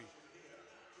Murphy.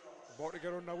 About to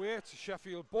get underway, it's a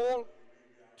Sheffield ball,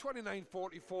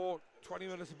 29:44, 20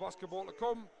 minutes of basketball to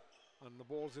come, and the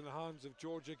ball's in the hands of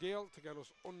Georgia Gale to get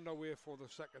us underway for the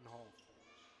second half.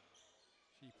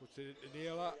 She puts it into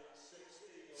Naylor,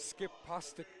 skip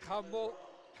past to Campbell.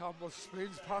 Campbell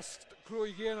spins past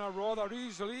Chloe Gaynor rather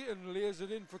easily and lays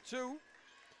it in for 2.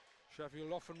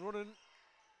 Sheffield off and running.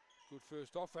 Good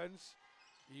first offense.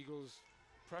 Eagles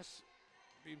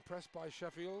being pressed by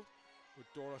Sheffield, but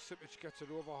Dora Sipic gets it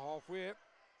over halfway.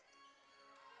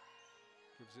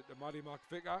 Gives it to Maddie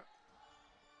McVicker.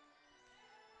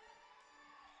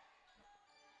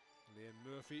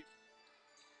 Leanne Murphy.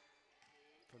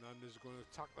 Fernandez is going to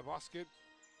attack the basket.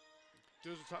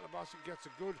 Does attack the basket, gets a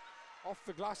good off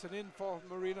the glass and in for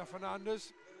Marina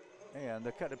Fernandez. Yeah, and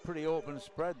they kept a pretty open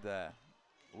spread there,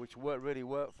 which really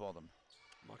worked for them.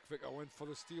 McVicker went for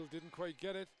the steal, didn't quite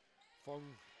get it. From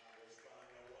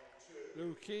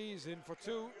Lou Keys in for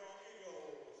 2.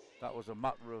 That was a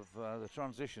matter of the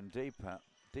transition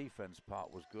defense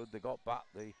part was good. They got back,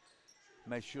 they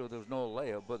made sure there was no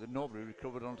layup, but nobody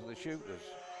recovered onto the shooters.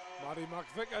 Maddie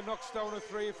McVicker knocks down a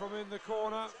 3 from in the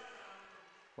corner.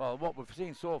 Well, what we've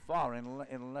seen so far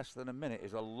in less than a minute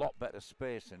is a lot better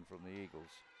spacing from the Eagles.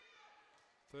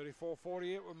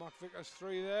 34-48 with McVicker's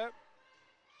 3 there.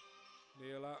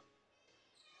 Naylor,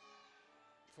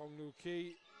 Fonglu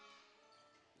Key.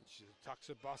 She attacks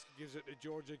the basket, gives it to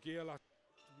Georgia Gale. A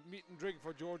meat and drink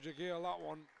for Georgia Gale, that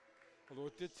one. Although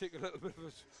it did take a little bit of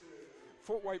a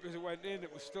foot wipe as it went in,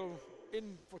 it was still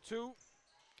in for 2.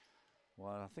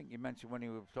 Well, I think you mentioned when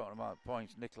you were talking about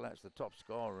points, Nicolette's the top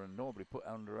scorer and nobody put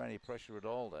under any pressure at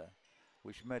all there,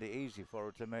 which made it easy for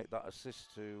her to make that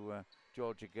assist to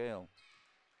Georgia Gale.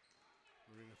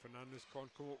 Marina Fernandez can't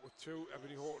come up with 2.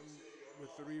 Ebony Horton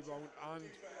with the rebound and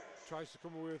tries to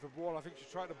come away with the ball. I think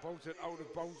she tried to bounce it out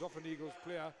of bounds off an Eagles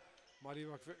player. Maddie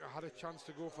McVicker had a chance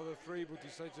to go for the 3 but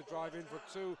decides to drive in for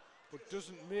 2 but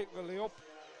doesn't make the layup.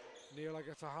 Naylor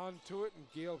gets a hand to it and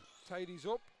Gale tidies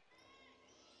up.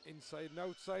 Inside and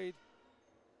outside.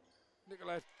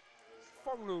 Nicolette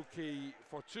Fonglu Key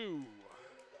for 2.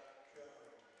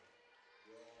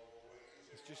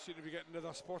 It's just seem to be getting to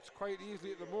their spots quite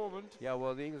easily at the moment. Yeah,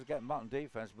 well, the Eagles are getting back in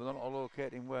defence, but they're not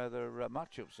locating where their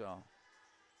matchups are.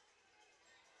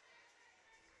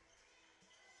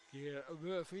 Yeah,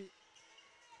 Murphy.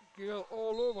 Gale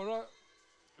all over her.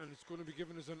 And it's going to be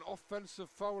given as an offensive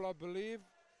foul, I believe.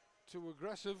 Too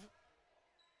aggressive.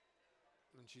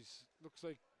 And she's looks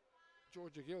like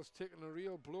Georgia Gale's taking a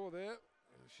real blow there.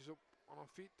 She's up on her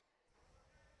feet.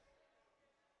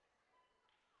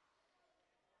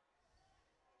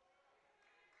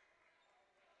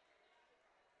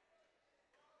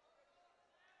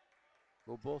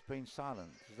 We're both being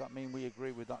silent. Does that mean we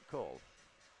agree with that call?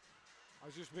 I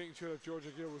was just making sure that Georgia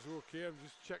Gale was okay. I'm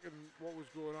just checking what was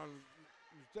going on.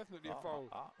 It was definitely a foul.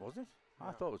 Was it? Yeah.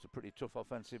 I thought it was a pretty tough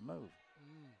offensive move.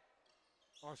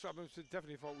 Oh, so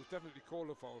definitely a foul. It was definitely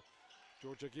called a foul.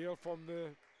 Georgia Gale from the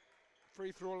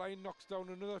free throw line knocks down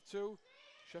another 2.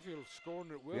 Sheffield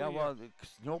scoring it well. Yeah, well,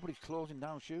 nobody's closing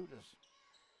down shooters.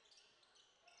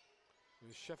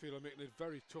 And Sheffield are making it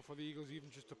very tough for the Eagles even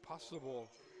just to pass the ball.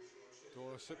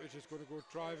 Dora Sipic is going to go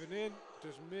driving in,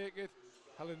 doesn't make it.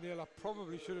 Helen Naylor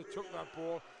probably should have took that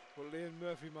ball, but Lane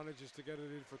Murphy manages to get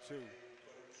it in for 2.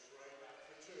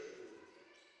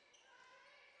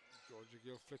 Georgia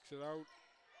Gale flicks it out.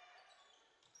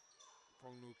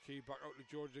 Pongnu Key back out to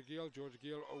Georgia Gale. Georgia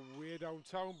Gale away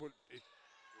downtown, but it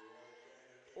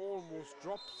almost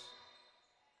drops.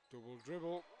 Double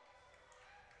dribble.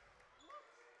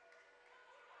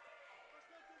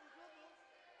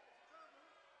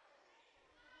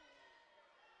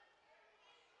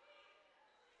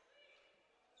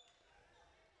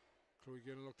 Chloe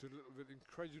Gale looked a little bit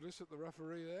incredulous at the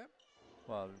referee there.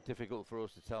 Well, difficult for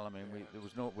us to tell. I mean,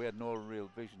 we had no real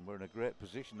vision. We're in a great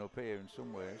position up here in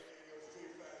some ways.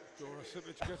 Dora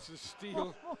Sipic gets the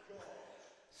steal.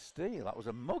 Steal? That was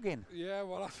a mugging. Yeah,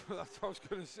 well, that's what I was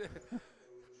going to say.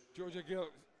 Georgia Gale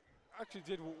actually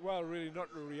did well, really,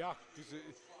 not to react, because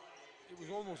it was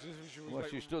almost as if she was well,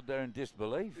 like... she stood there in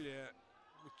disbelief. Yeah,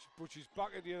 but she's back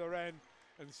at the other end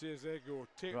and says, there you go,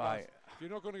 take right. that. If you're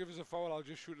not going to give us a foul, I'll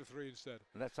just shoot a 3 instead.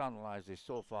 Let's analyse this.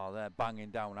 So far, they're banging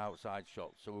down outside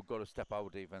shots, so we've got to step our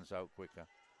defence out quicker.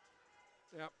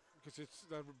 Yeah, because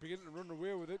they're beginning to run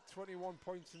away with it. 21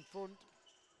 points in front.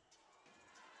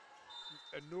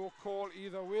 And no call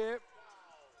either way.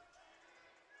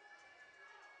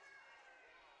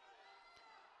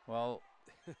 Well,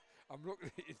 I'm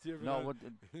looking at you, David. No,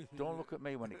 don't look at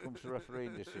me when it comes to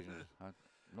refereeing decisions. I'm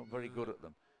not very good at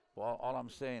them. But all I'm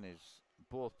saying is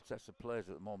both sets of players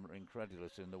at the moment are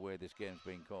incredulous in the way this game's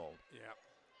being called.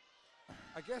 Yeah.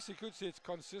 I guess you could say it's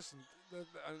consistent. And,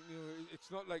 you know,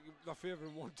 it's not like they're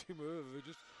favouring one team or other. They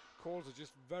just calls are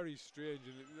just very strange,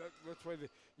 and that's why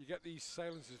you get these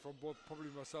silences from both probably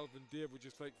myself and Dave. We're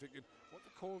just like thinking, what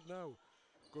they called now?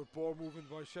 Good ball moving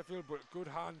by Sheffield, but good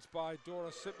hands by Dora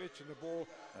Sipic, and the ball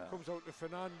comes out to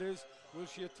Fernandez. Will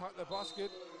she attack the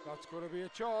basket? That's going to be a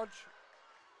charge.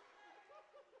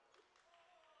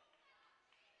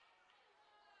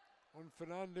 On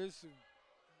Fernandez,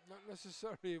 not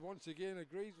necessarily once again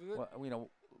agrees with it. Well, you know,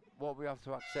 what we have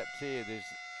to accept here is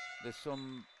there's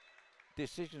some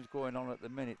decisions going on at the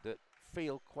minute that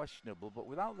feel questionable, but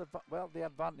without the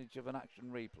advantage of an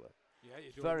action replay. Yeah, you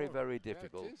it's don't very, know. very Yeah,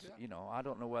 difficult. it is, yeah. You know, I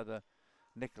don't know whether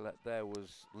Nicolette there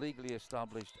was legally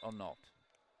established or not.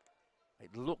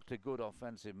 It looked a good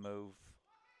offensive move.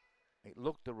 It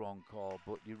looked the wrong call,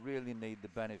 but you really need the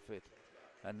benefit.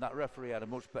 And that referee had a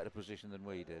much better position than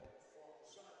we did.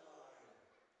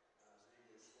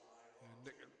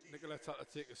 Nicolette's had to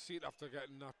take a seat after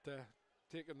getting that,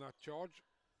 taking that charge.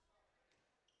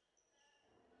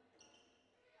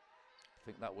 I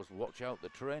think that was watch out, the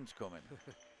train's coming.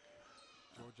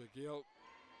 Georgia Gale,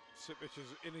 Sipic is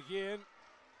in again.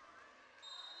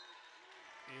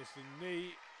 Ace the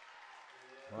knee.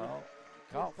 Well,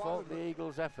 can't fault the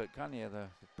Eagles' effort, can you? They're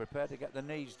prepared to get the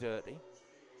knees dirty.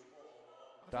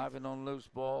 Diving on loose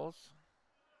balls.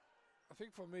 I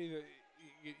think for me, that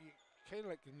you kind of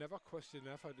like never question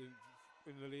effort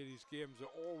in the ladies' games.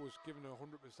 They're always giving 100%.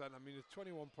 I mean, it's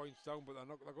 21 points down, but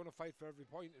they're going to fight for every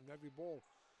point and every ball.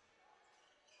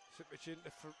 Sipic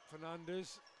into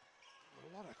Fernandez.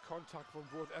 A lot of contact from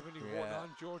both Ebony Wharton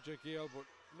and Georgia Gale, but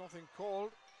nothing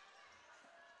called.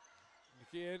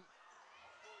 Again.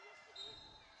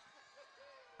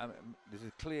 I mean, there's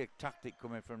a clear tactic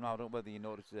coming from now. I don't know whether you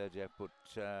noticed there, Jeff, but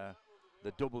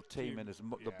the double teaming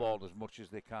the ball as much as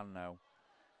they can now.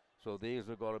 So the Eagles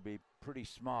have got to be pretty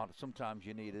smart. Sometimes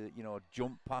you need a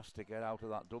jump pass to get out of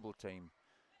that double team,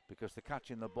 because they're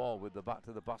catching the ball with the back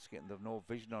to the basket and they've no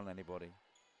vision on anybody.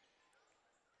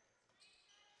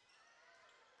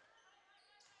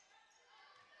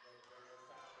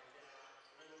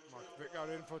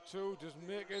 Vicar in for 2, doesn't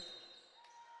make it.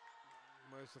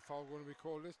 Where's the foul going to be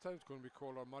called this time? It's going to be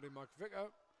called on Maddie McVicker.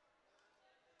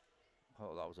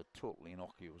 Oh, that was a totally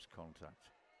innocuous contact.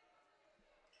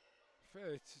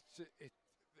 Fair, at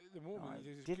the moment,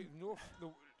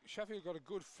 Sheffield got a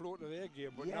good flow to their game,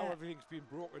 but now everything's been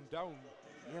broken down.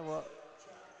 Yeah, well,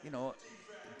 you know,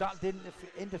 that didn't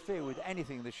interfere with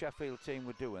anything the Sheffield team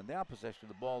were doing. They had possession of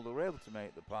the ball, they were able to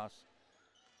make the pass.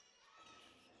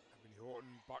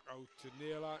 Horton back out to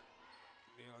Naylor.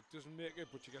 Naylor doesn't make it,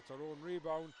 but she gets her own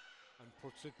rebound and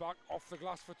puts it back off the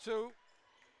glass for 2. There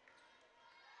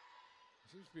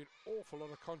seems to be an awful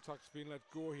lot of contacts being let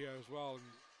go here as well.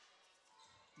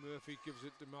 And Murphy gives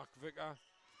it to McVicker.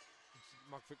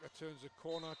 McVicker turns the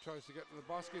corner, tries to get to the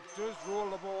basket, does roll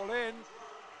the ball in,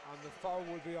 and the foul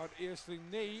will be on Aisling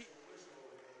Knee.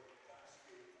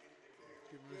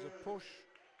 Giving us a push.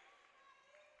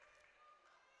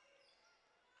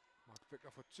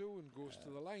 McVicker for 2 and goes to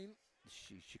the line.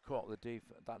 she caught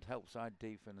that help side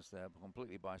defence there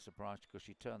completely by surprise because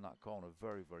she turned that corner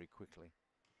very, very quickly.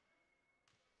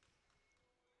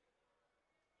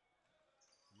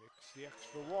 Makes the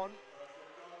extra one.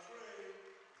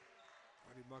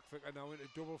 Maddie McVicker now into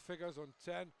double figures on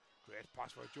 10. Great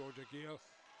pass by Georgia Gale.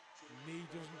 Nee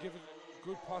doesn't give it a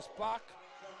good pass back.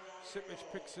 Sipich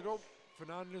picks it up.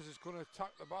 Fernandez is going to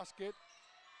attack the basket,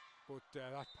 but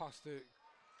that pass to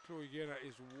Chloe Gaynor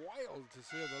is wild, to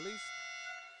say the least.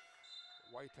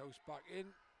 Whitehouse back in.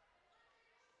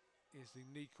 As the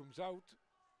knee comes out.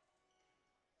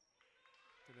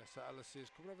 Vanessa Ellis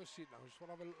says, come and have a seat now, I just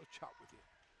want to have a little chat with you.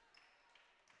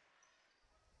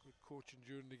 Good coaching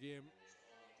during the game.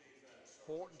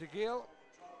 Horton to Gale.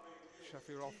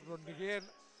 Sheffield off and run again.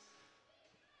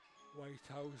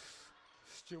 Whitehouse,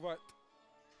 Stewart.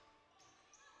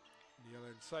 Neil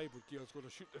inside, but Gale's going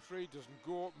to shoot the three, doesn't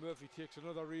go. Murphy takes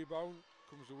another rebound,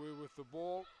 comes away with the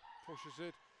ball, pushes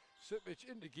it. Sipich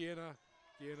into Gaynor.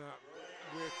 Gaynor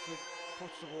waits it,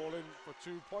 puts the ball in for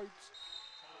 2 points.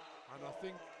 And I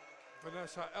think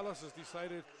Vanessa Ellis has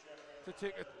decided to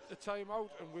take a timeout,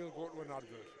 and we'll go to an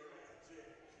advert.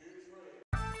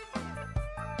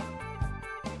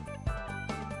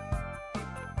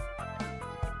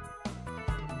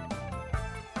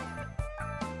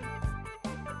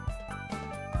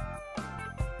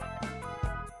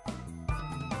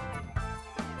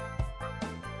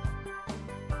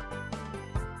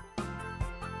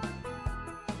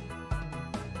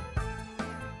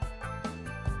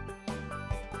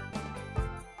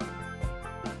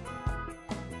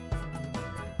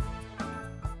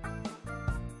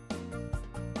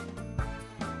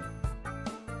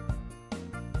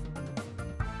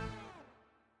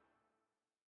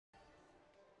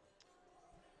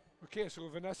 Okay, so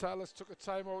Vanessa Ellis took a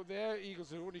timeout there. Eagles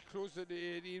have only closed it to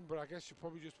 18, but I guess she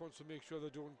probably just wants to make sure they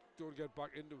don't get back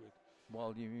into it.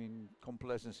 Well, you mean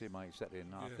complacency might set in.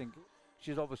 Yeah. I think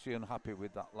she's obviously unhappy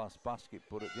with that last basket,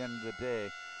 but at the end of the day,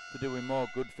 they're doing more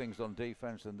good things on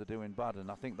defence than they're doing bad,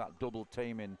 and I think that double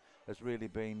teaming has really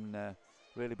been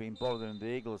bothering the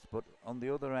Eagles. But on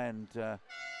the other end, I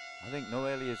think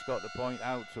Noelia's got to point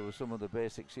out to some of the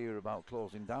basics here about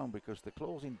closing down, because they're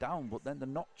closing down, but then they're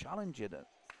not challenging it.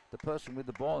 The person with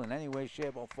the ball in any way,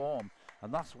 shape or form,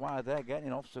 and that's why they're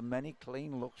getting off so many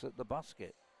clean looks at the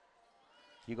basket.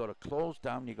 You got to close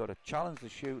down, you got to challenge the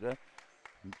shooter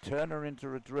and turn her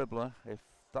into a dribbler if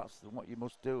that's what you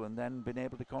must do, and then being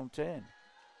able to contain.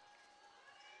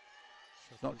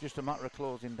 It's not just a matter of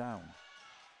closing down.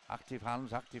 Active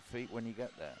hands, active feet when you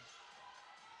get there.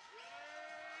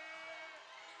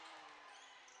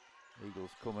 Eagles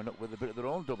coming up with a bit of their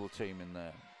own double team in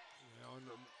there. Yeah, on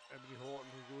Emily Horton,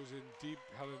 who goes in deep.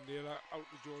 Helen Naylor out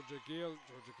to Georgia Gale.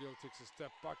 Georgia Gale takes a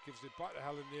step back, gives it back to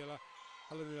Helen Naylor.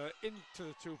 Helen Naylor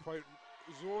into the 2-point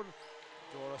zone.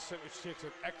 Dora Sipich takes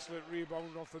an excellent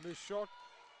rebound off the missed shot.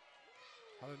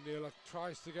 Helen Naylor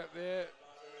tries to get there.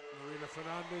 Marina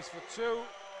Fernandez for 2.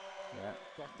 Yeah.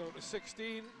 Back down to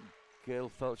 16. Gale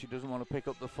felt she doesn't want to pick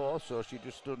up the 4, so she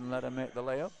just stood and let her make the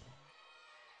layup.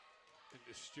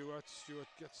 Into Stewart. Stewart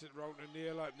gets it round to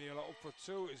Naylor. Naylor up for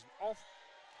 2 is off.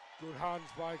 Good hands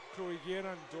by Chloe Gaynor,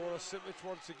 and Dora Sipich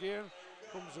once again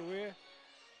comes away.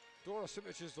 Dora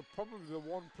Sipich is probably the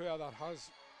one player that has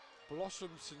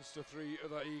blossomed since the 3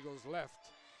 other Eagles left.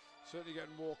 Certainly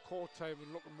getting more court time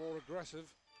and looking more aggressive.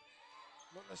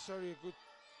 Not necessarily a good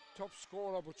top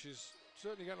scorer, but she's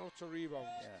certainly getting lots of rebounds.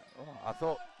 Yeah. Oh, I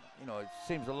thought, it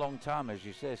seems a long time, as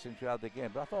you say, since we had the game,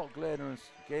 but I thought Gaynor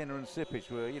and Sipich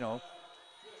were,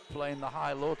 playing the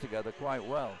high-low together quite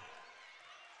well.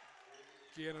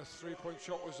 Gaynor's 3-point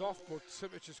shot was off, but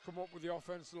Sipich has come up with the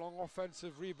long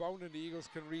offensive rebound, and the Eagles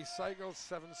can recycle.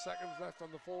 7 seconds left on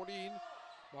the 14.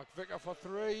 McVicker for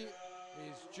 3 is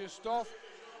just off.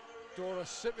 Dora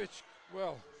Sipich,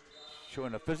 well,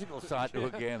 showing a physical side to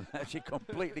her game. She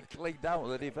completely cleaned out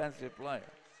the defensive player.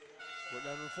 But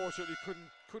then unfortunately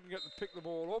couldn't get to pick the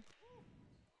ball up.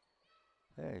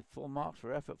 Hey, full marks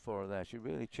for effort for her there. She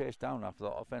really chased down after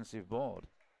that offensive board.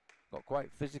 Got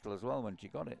quite physical as well when she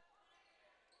got it.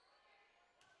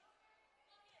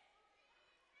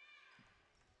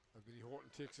 Billy Horton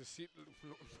takes a seat,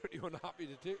 looking pretty unhappy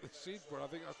to take the seat, but I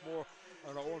think that's more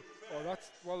on our own.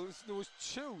 There was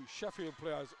 2 Sheffield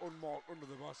players unmarked under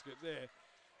the basket there,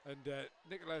 and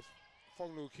Nicolette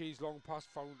Fonglu-Key's long pass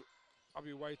found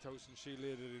Abby Whitehouse, and she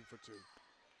laid it in for 2.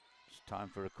 It's time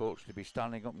for a coach to be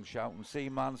standing up and shouting, "See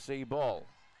man, see ball."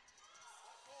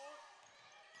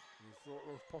 You thought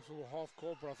it was possible half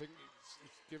court, but I think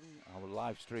it's given. Our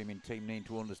live streaming team need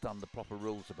to understand the proper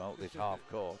rules about this half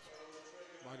court.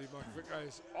 Maddie McVicker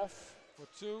is off for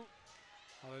 2.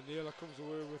 Helen Naylor comes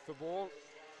away with the ball.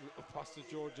 Little pass to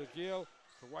Georgia Gale.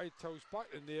 To Whitehouse, back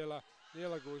to Naylor.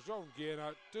 Naylor goes round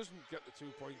Gaynor. Doesn't get the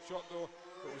 2-point shot though.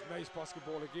 It was nice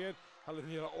basketball again. Helen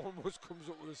Naylor almost comes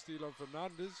up with a steal on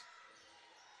Fernandez.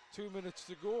 2 minutes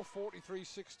to go,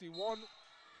 43-61.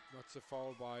 That's a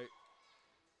foul by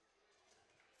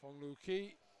Fong Lu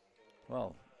Ki.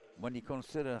 Well, when you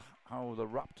consider how they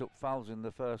wrapped up fouls in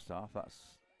the first half,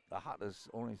 that's the Hatters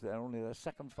only their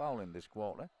second foul in this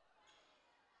quarter.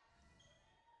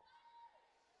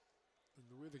 And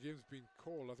the way the game's been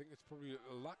called, I think it's probably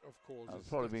a lack of calls. It's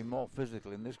probably been more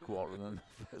physical in this quarter than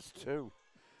the first two.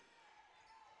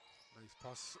 Nice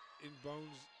pass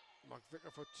inbounds.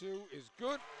 McVicker for two is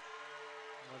good.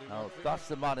 Now that's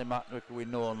the Maddie McVicker we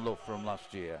know and love from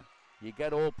last year. You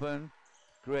get open,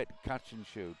 great catch and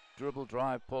shoot. Dribble,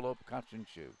 drive, pull up, catch and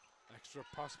shoot. Extra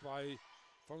pass by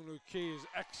Fong Lu Ki is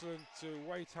excellent to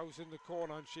Whitehouse in the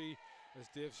corner, and she, as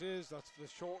Dave says, that's the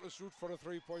shortest route for a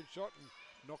 3-point shot and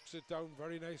knocks it down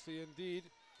very nicely indeed.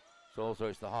 So also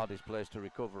it's the hardest place to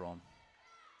recover on.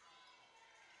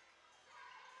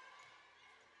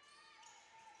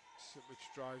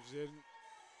 Sipich drives in,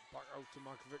 back out to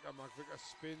McVicker. McVicker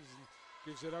spins and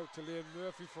gives it out to Lane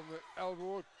Murphy from the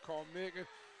elbow. Can't make it.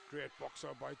 Great box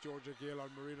out by Georgia Gale on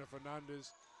Marina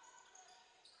Fernandez.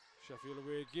 Sheffield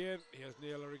away again. Here's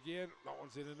Naylor again. That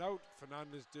one's in and out.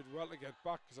 Fernandez did well to get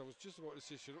back, because I was just about to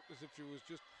say she looked as if she was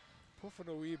just puffing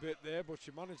a wee bit there, but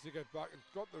she managed to get back and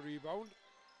got the rebound.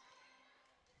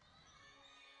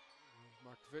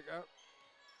 McVicker.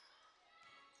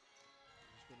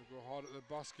 He's going to go hard at the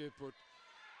basket, but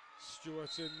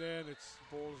Stewart's in there, and it's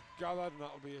ball's gathered, and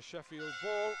that'll be a Sheffield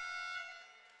ball.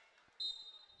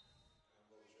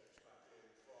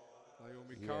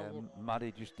 Naomi Campbell.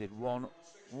 Maddie just did one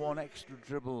extra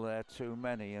dribble there too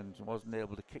many and wasn't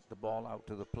able to kick the ball out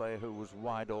to the player who was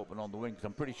wide open on the wing, 'cause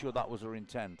I'm pretty sure that was her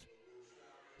intent.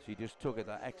 She just took it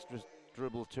that extra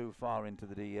dribble too far into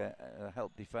the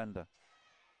help defender.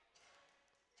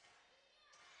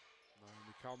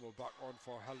 Naomi Campbell back on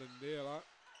for Helen Naylor.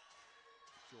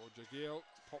 Georgia Gale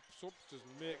pops up,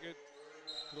 doesn't make it.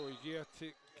 Chloe Gale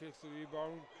takes the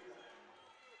rebound.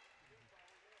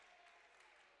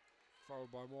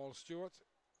 Fouled by Maul Stewart.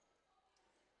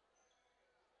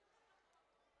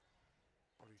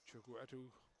 Ori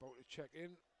Chukwuetu about to check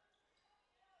in.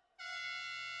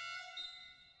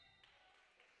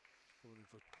 Coming in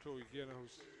for Chloe Gaynor,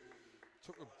 who's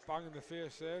took a bang in the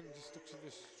face there and just looks at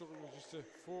this struggling just to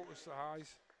focus the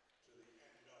eyes.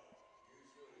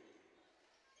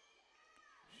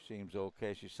 She seems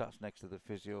okay. She sat next to the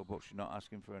physio, but she's not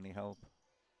asking for any help.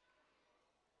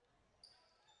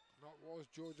 That was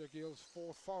Georgia Gale's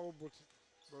fourth foul, but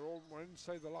we're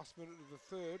inside the last minute of the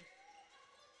third.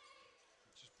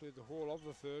 Just played the whole of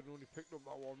the third and only picked up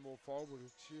that one more foul, but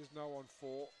she is now on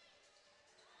 4.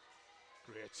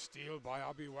 Great steal by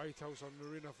Abby Whitehouse on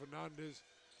Marina Fernandez.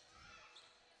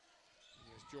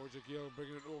 Here's Georgia Gale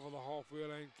bringing it over the halfway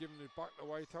line, giving it back to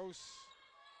Whitehouse.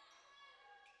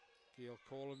 Gale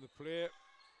calling the play.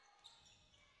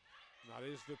 And that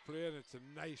is the play, and it's a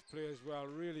nice play as well.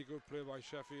 Really good play by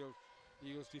Sheffield.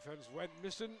 Eagles defence went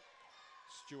missing.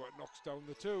 Stewart knocks down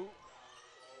the 2.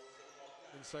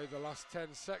 Inside the last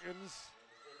 10 seconds.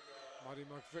 Maddie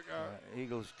McVicker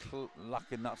Eagles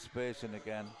lacking that spacing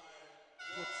again.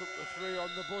 puts up the 3 on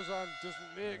the buzzer and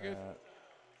doesn't make it.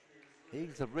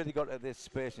 Eagles have really got this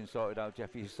spacing sorted out,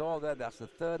 Jeff. You saw there, that's the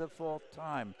 3rd or 4th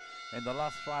time in the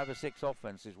last 5 or 6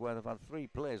 offences where they've had 3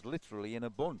 players literally in a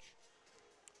bunch.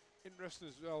 Interesting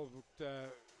as well,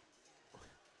 but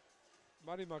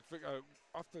Maddie McVicker,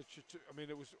 after she took, I mean,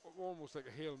 it was almost like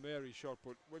a Hail Mary shot,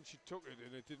 but when she took it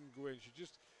and it didn't go in, she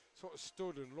just sort of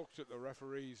stood and looked at the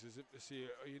referees as if to say,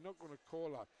 are you not going to call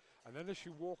that? And then as she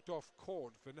walked off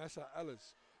court, Vanessa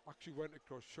Ellis actually went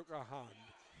across, shook her hand,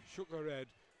 shook her head,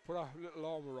 put her little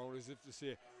arm around as if to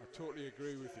say, I totally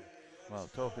agree with you. Well,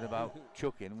 talking about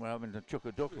chucking, we're having to chuck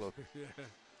a duck, look. Yeah.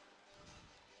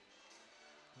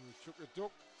 Chuck a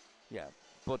duck. Yeah,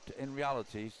 but in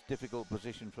reality, it's a difficult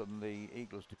position for the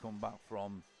Eagles to come back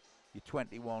from. You're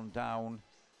 21 down.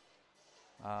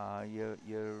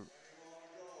 You're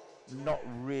not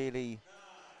really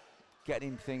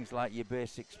getting things like your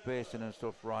basic spacing and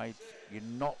stuff right. You're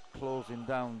not closing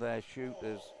down their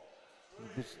shooters.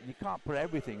 You can't put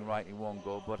everything right in one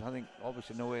go, but I think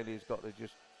obviously Noelia's got to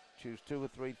just choose 2 or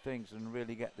 3 things and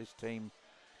really get this team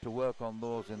to work on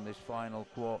those in this final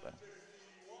quarter.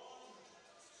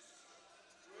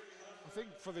 I think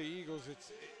for the Eagles,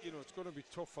 it's going to be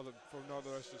tough for them for now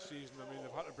the rest of the season. I mean,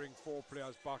 they've had to bring 4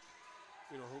 players back,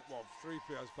 3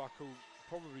 players back who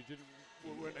probably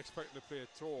weren't expecting to play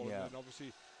at all. Yeah. And then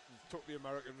obviously took the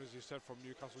American, as you said, from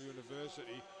Newcastle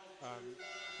University,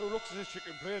 who looks as if she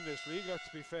can play in this league, let's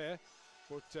be fair.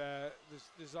 But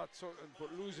there's that sort of, but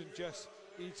losing Jess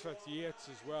Eadsworth-Yates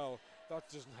as well, that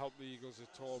doesn't help the Eagles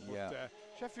at all. But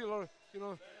Sheffield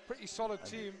are, pretty solid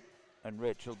team. And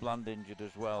Rachel Bland injured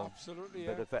as well. Absolutely,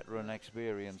 Bit of veteran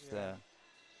experience there.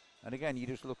 And again, you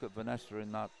just look at Vanessa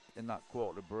in that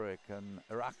quarter break, and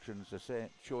her actions are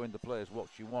showing the players what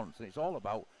she wants, and it's all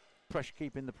about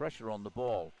keeping the pressure on the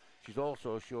ball. She's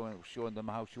also showing them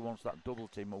how she wants that double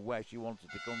team and where she wants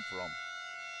it to come from.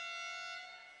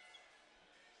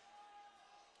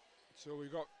 So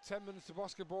we've got 10 minutes of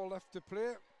basketball left to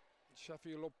play.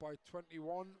 Sheffield up by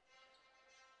 21.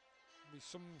 Be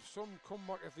some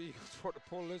comeback if the Eagles want to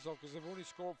pull this off, because they've only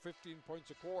scored 15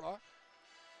 points a quarter.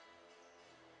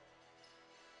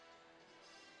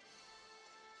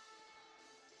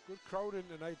 Good crowd in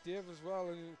tonight, Dave, as well,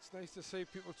 and it's nice to see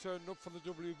people turning up for the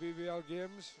WBBL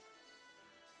games.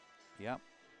 Yeah.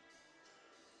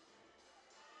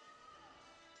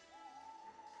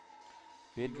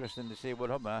 Be interesting to see what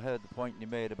happens. I heard the point you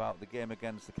made about the game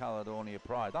against the Caledonia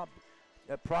Pride.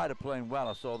 Pride are playing well.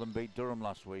 I saw them beat Durham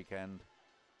last weekend.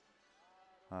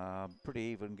 Pretty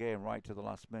even game right to the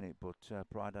last minute, but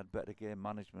Pride had better game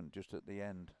management just at the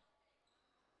end.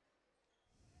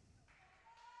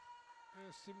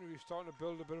 Yeah, seem to be starting to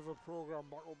build a bit of a program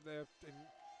back up there.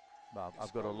 Well,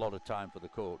 I've got a lot of time for the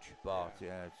coach, Bart.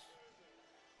 Yeah,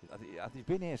 he's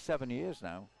been here 7 years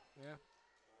now. Yeah.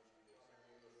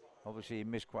 Obviously, he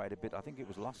missed quite a bit. I think it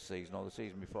was last season or the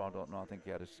season before. I don't know. I think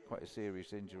he had quite a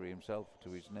serious injury himself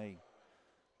to his knee,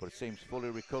 but it seems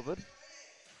fully recovered.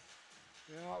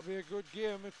 Yeah, that'll be a good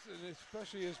game.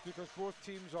 Especially is because both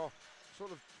teams are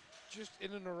sort of just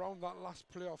in and around that last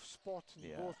playoff spot,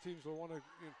 and both teams will want to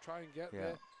try and get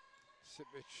there.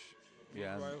 Sipich,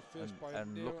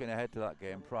 and looking ahead to that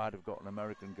game, Pride have got an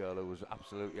American girl who was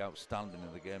absolutely outstanding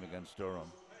in the game against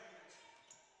Durham.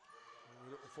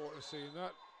 We're looking forward to seeing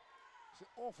that. There's an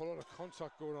awful lot of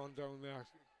contact going on down there.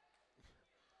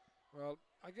 Well,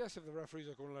 I guess if the referees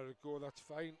are going to let it go, that's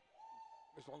fine,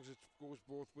 as long as it goes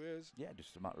both ways. Yeah,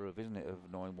 just a matter of, isn't it,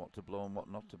 of knowing what to blow and what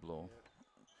not to blow.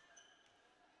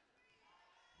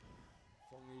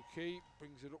 Fong Key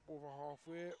brings it up over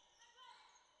halfway.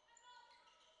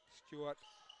 Stewart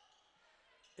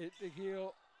hit the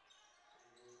heel.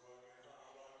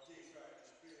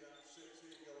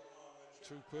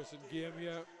 Two-person game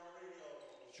here.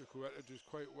 Chukwuetta does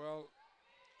quite well.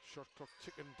 Shot clock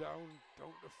ticking down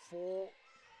to 4.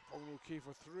 Fong Key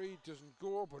for 3, doesn't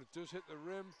go, but it does hit the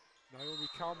rim. Naomi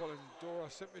Campbell and Dora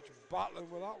Sipich battling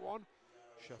with that one.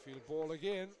 Sheffield ball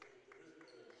again.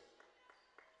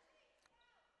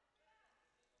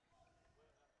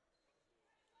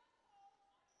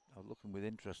 I was looking with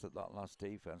interest at that last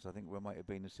defence. I think we might have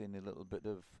been seeing a little bit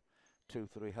of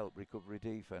 2-3 help recovery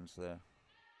defence there.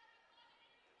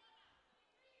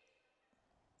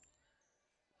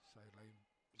 Sideline,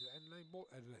 is it end line ball?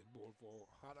 End line ball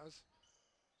for Hatters.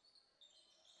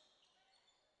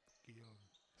 Gill,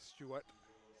 Stewart,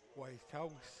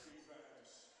 Whitehouse.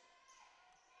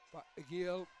 Back to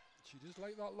Gill. She does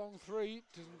like that long three,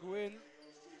 doesn't go in.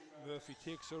 Murphy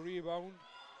takes a rebound.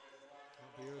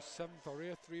 It'll be her 7th or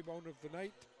 8th rebound of the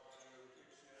night.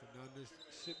 Fernandez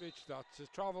Sipich, that's a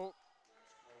travel.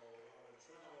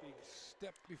 Big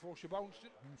step before she bounced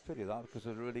it. Pity that, because it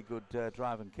was a really good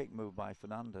drive and kick move by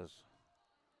Fernandez.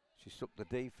 She sucked the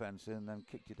defence in and then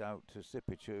kicked it out to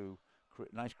Sipich, who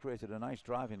created a nice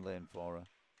driving lane for her.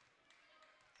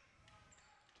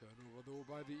 Turnover though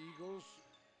by the Eagles.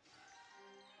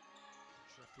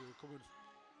 Sheffield coming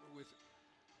with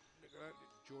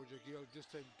Georgia Gill this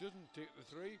time doesn't take the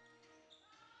 3.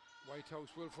 Whitehouse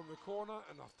will from the corner,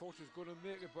 and I thought she was going to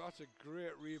make it, but that's a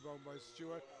great rebound by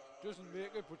Stewart. Doesn't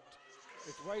make it, but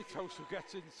it's Whitehouse who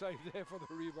gets inside there for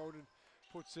the rebound and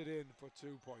puts it in for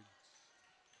 2 points.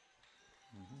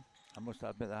 I must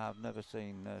admit that I've never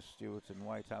seen Stewart and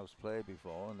Whitehouse play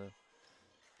before, and to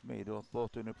me they're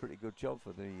both doing a pretty good job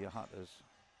for the Hatters.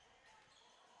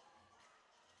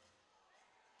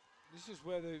 This is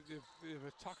where they've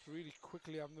attacked really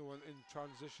quickly, haven't they, in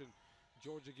transition.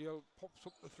 Georgia Gill pops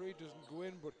up the 3, doesn't go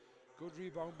in, but good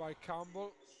rebound by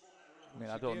Campbell. I mean,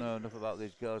 I don't know enough about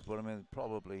these girls, but I mean,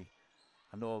 probably,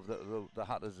 I know that the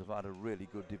Hatters have had a really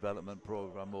good development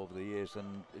program over the years,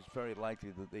 and it's very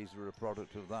likely that these are a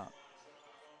product of that.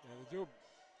 Yeah, they do.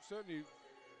 Certainly,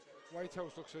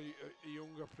 Whitehouse looks a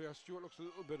younger player. Stewart looks a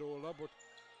little bit older, but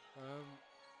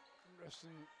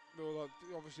interesting. Know that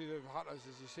obviously the Hatters,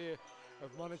 as you say,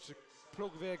 have managed to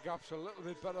plug their gaps a little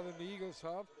bit better than the Eagles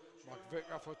have.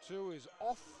 McVicker for 2 is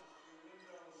off.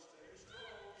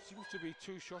 seems to be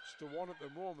 2 shots to 1 at the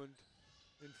moment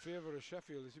in favour of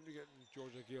Sheffield. They seem to get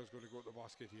Georgia Gale's going to go to the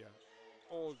basket here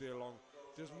all day long.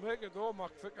 Doesn't make it though.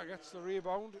 McVicker gets the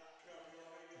rebound.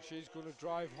 And she's going to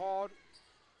drive hard.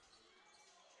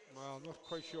 Well, I'm not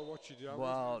quite sure what she did.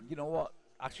 Well, you know what?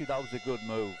 Actually, that was a good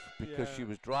move because she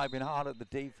was driving hard at the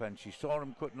defence. She saw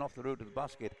him cutting off the route of the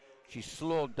basket. She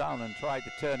slowed down and tried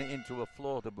to turn it into a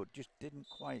floater, but just didn't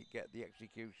quite get the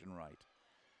execution right.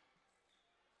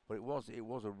 But it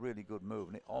was a really good move,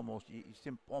 and it's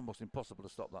almost impossible to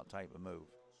stop that type of move.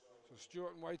 So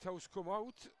Stewart and Whitehouse come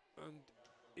out, and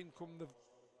in come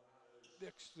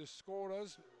the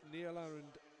scorers, Naylor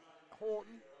and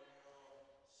Horton.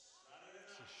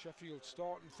 So Sheffield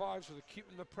starting 5, so they're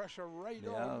keeping the pressure right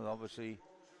on. Yeah, obviously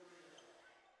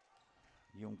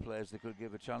young players they could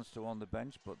give a chance to on the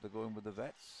bench, but they're going with the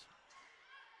vets.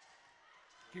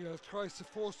 Gale tries to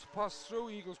force the pass through.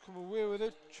 Eagles come away with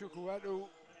it. Chukwuetu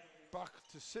back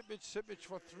to Sipic. Sipic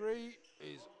for 3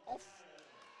 is off.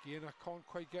 Gainer can't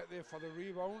quite get there for the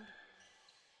rebound.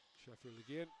 Sheffield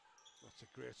again. That's a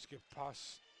great skip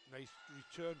pass. Nice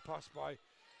return pass by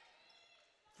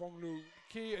Fonglu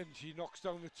Ki, and she knocks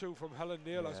down the 2 from Helen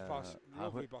Naylor's pass.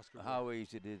 Lovely basketball. How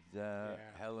easy did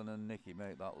Helen and Nikki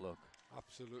make that look?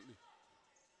 Absolutely.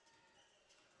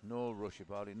 No rush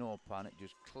about it, no panic,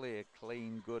 just clear,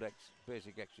 clean, good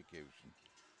basic execution.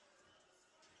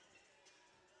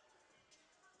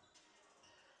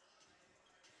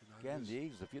 Again, the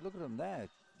Eagles, if you look at them there,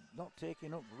 not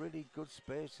taking up really good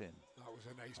spacing. That was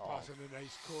a nice pass and a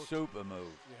nice cut. Super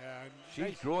move. Yeah, and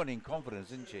she's growing in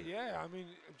confidence, isn't she? Yeah, I mean,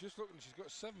 just looking, she's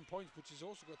got 7 points, but she's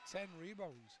also got 10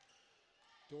 rebounds.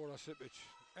 Dora Sipic,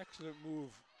 excellent move.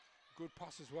 Good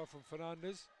pass as well from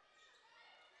Fernandez.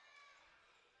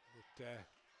 But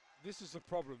this is the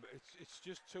problem. It's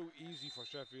just too easy for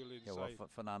Sheffield inside. Yeah, well,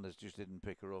 Fernandez just didn't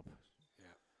pick her up. Yeah.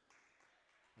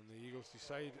 And the Eagles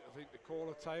decide, I think, to call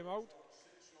a timeout.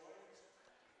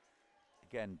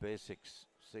 Again, basics.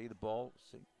 See the ball.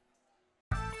 See.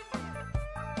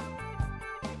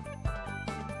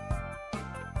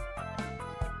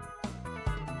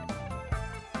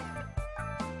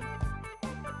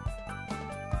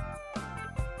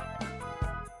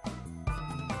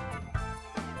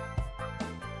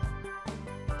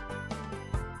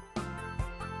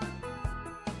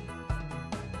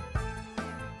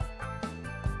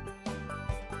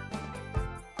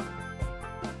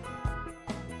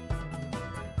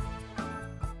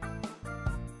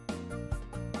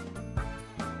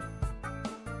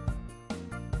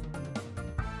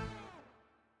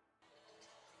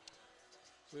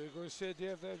 So you're going to say,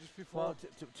 Dave, there just before? Well,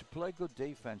 to play good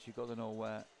defence, you've got to know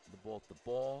where both the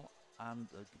ball and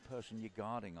the person you're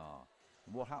guarding are.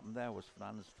 And what happened there was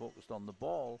Fernandez focused on the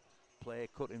ball, player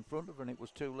cut in front of her, and it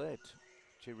was too late.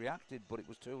 She reacted, but it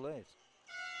was too late.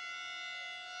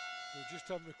 We're just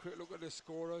having a quick look at the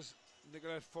scorers.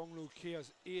 Nicolette Fonglu Ki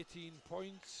has 18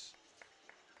 points.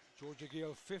 Georgia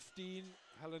Gale 15.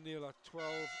 Helen Naylor 12.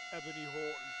 Ebony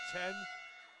Horton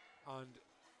 10. And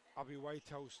Abby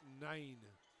Whitehouse 9.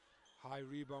 High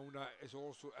rebounder is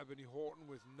also Ebony Horton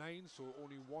with 9, so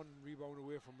only 1 rebound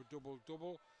away from a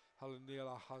double-double. Helen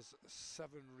Naylor has 7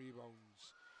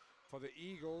 rebounds. For the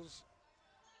Eagles,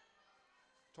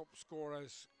 top scorer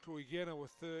is Chloe Gaynor with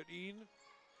 13.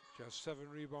 She has 7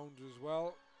 rebounds as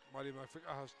well. Miley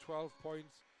McVicker has 12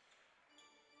 points.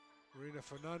 Marina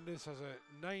Fernandez has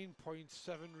a 9.7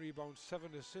 rebounds, 7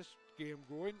 assists game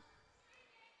going.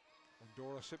 And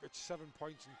Dora Sipic 7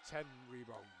 points and 10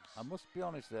 rebounds. I must be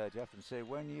honest there, Jeff, and say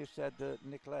when you said that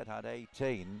Nicolette had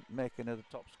 18, making her the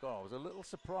top scorer, I was a little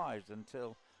surprised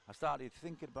until I started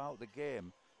thinking about the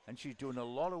game. And she's doing a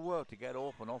lot of work to get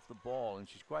open off the ball, and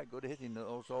she's quite good at hitting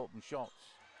those open shots.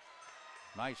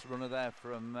 Nice runner there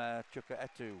from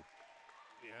Chukwuetu.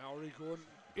 Yeah, Ori going.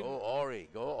 Go Ori,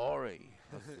 go Ori.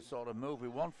 That's the sort of move we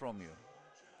want from you.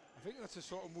 I think that's the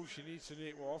sort of move she needs to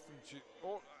make more often.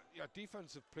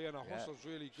 Defensive play and her hustle's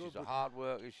really good. She's a hard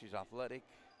worker, she's athletic.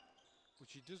 But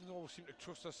she doesn't always seem to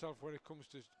trust herself when it comes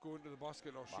to going to the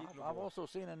basket or shooting. I've also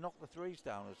seen her knock the threes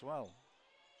down as well.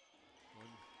 And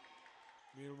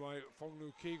meanwhile,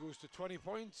 Fonglu Ki goes to 20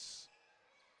 points.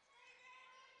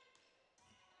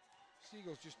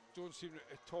 Seagulls just don't seem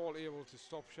at all able to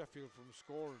stop Sheffield from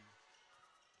scoring.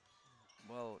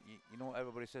 Well, you know what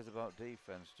everybody says about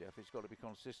defence, Jeff? It's got to be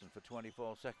consistent for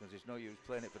 24 seconds. It's no use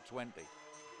playing it for 20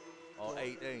 or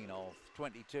 18 or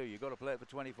 22. You've got to play it for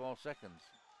 24 seconds.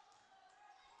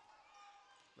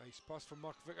 Nice pass from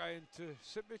McVicker into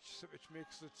Sipic. Sipic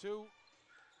makes the 2.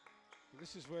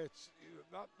 This is where it's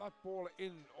that ball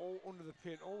in all under the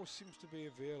paint always seems to be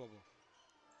available.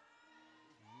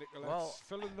 Nicolette's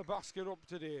filling the basket up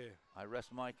today. I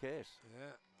rest my case.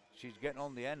 Yeah. She's getting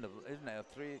on the end of, isn't it?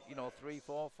 Three,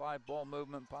 4, 5 ball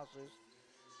movement passes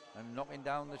and knocking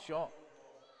down the shot.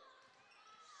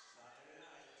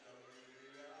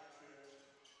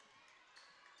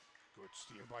 Good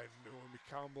steal by Naomi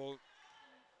Campbell.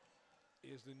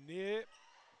 Here's the near.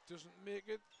 Doesn't make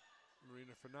it.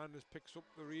 Marina Fernandez picks up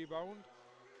the rebound.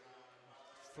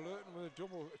 Flirting with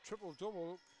a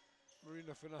triple-double.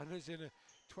 Marina Fernandez in a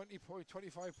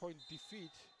 25-point defeat.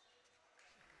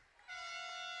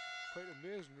 Quite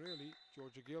amazing, really.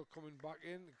 Georgia Gale coming back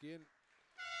in. Again,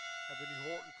 Ebony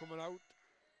Horton coming out.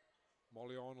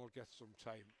 Molly Arnold gets some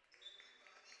time.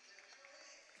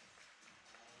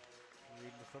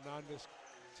 Marina Fernandez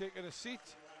taking a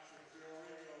seat.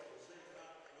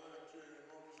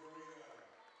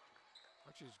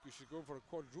 Actually, she's going for a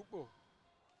quadruple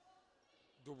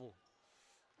double.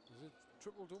 Is it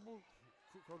triple double?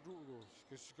 Quadruple goals,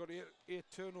 because she's got eight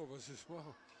turnovers as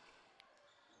well.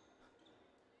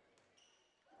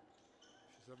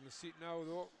 She's having a seat now,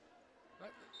 though.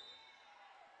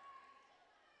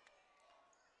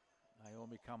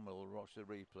 Naomi Campbell will watch the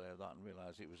replay of that and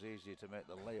realise it was easier to make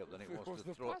the layup than it was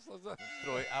to throw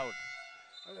it out.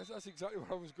 That's exactly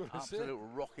what I was going to say. Absolute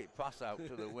rocket pass out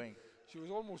to the wing. She was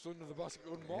almost under the basket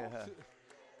unmarked. Yeah.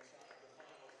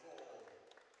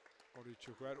 Ori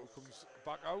Chukwueto comes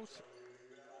back out.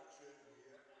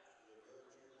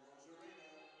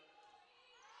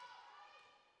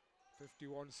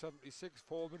 (51-76),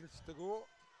 4 minutes to go.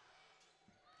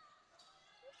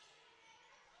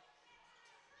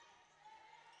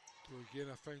 So again,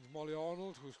 I find Molly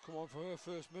Arnold, who's come on for her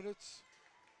first minutes.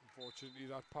 Unfortunately,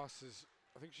 that pass is,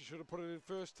 I think she should have put it in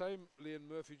first time. Lane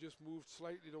Murphy just moved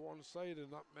slightly to one side,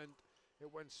 and that meant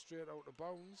it went straight out of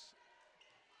bounds.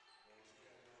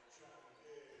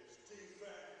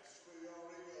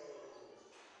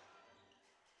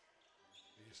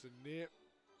 Here's the Nate.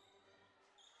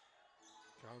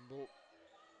 Campbell.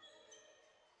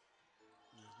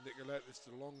 There's Nicolette, it's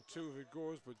the long two if it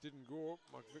goes, but didn't go.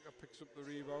 McVicker picks up the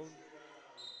rebound.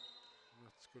 And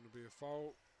that's going to be a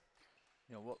foul.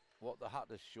 You know what the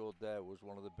Hatters showed there was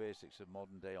one of the basics of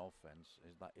modern day offense,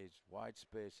 is that is wide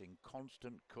spacing,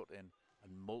 constant cutting,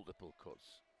 and multiple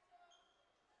cuts.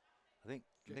 I think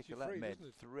Nicolette made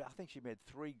three. I think she made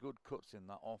 3 good cuts in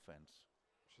that offense.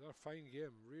 She's had a fine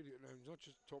game, really. Now, I'm not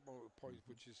just talking about the points,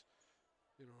 but she's,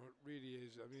 you know, it really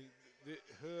is. I mean,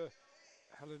 her,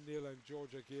 Helen Naylor, and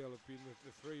Georgia Gale have been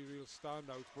the 3 real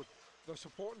standouts, but the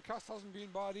supporting cast hasn't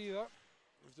been bad either.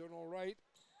 They've done all right.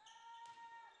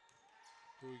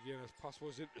 So again, as pass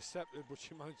was intercepted, but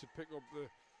she managed to pick up the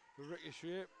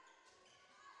ricochet.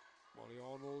 Molly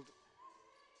Arnold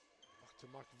back to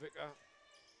McVicker.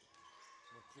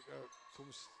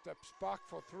 McVicker steps back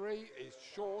for 3, is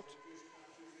short.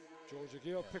 Georgia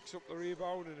Gale picks up the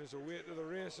rebound and is away to the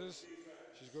races.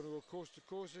 She's going to go coast to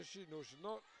coast, is she? No, she's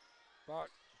not. Back,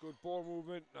 good ball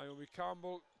movement. Naomi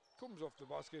Campbell comes off the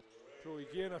basket. Chloe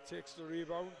Gaynor takes the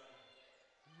rebound.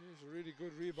 It's a really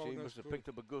good rebound. She must have picked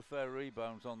up a good fair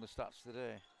rebounds on the stats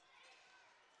today.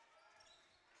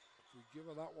 If we give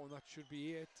her that one, that should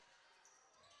be 8.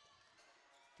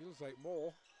 Feels like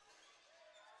more.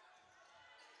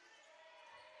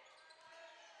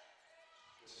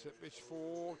 Sipich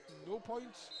for no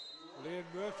points. Lane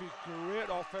Murphy, great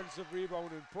offensive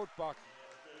rebound and put back.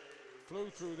 Flew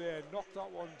through there, knocked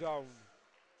that one down.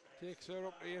 Takes her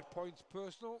up to 8 points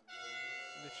personal.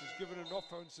 And if she's given an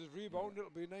offensive rebound, it'll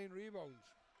be 9 rebounds.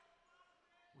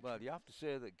 Well, you have to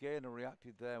say that Gaynor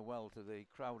reacted there well to the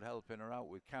crowd helping her out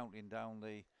with counting down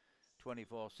the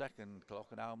 24-second clock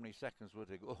and how many seconds were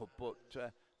to go.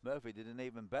 But Murphy did an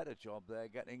even better job there,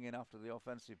 getting in after the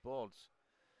offensive boards.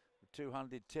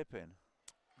 Two-handed tip in.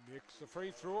 Makes the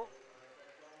free throw.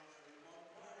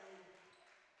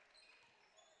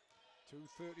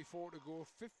 2:34 to go,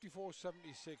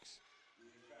 54-76.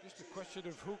 Just a question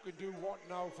of who can do what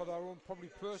now for their own probably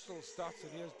personal stats.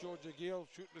 And here's Georgia Gale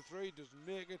shooting the 3, doesn't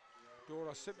make it.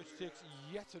 Dora Sipich takes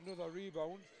yet another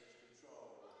rebound.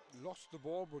 Lost the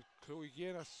ball, but Chloe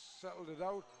Gaynor settled it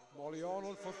out. Molly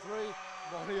Arnold for 3.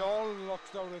 Molly Arnold knocks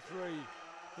down a 3.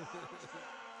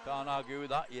 Can't argue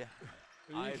with that, yeah.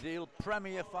 Ideal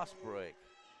premier fast break.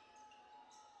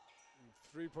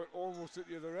 3-point almost at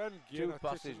the other end. 2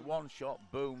 passes, 1 shot,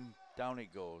 boom, down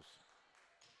it goes.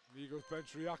 The Eagles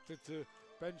bench reacted to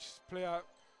bench player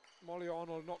Molly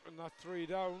Arnold knocking that 3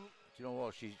 down. Do you know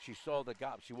what? She saw the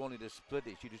gap. She wanted to split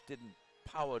it. She just didn't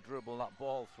power dribble that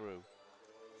ball through.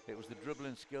 It was the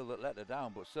dribbling skill that let her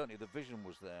down, but certainly the vision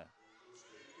was there.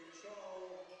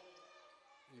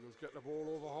 Eagles get the ball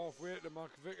over halfway to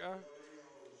McVicker.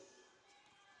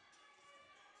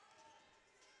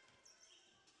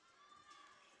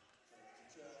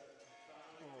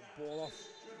 ball off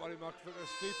Molly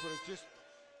McVicker's feet, but it just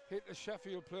hit the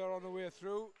Sheffield player on the way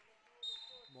through.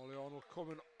 Molly Arnold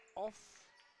coming off.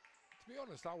 To be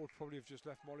honest, I would probably have just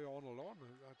left Molly Arnold on.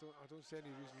 I don't see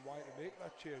any reason why to make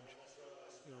that change.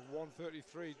 You know,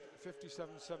 133,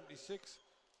 57-76.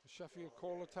 Sheffield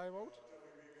call a timeout.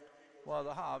 Well,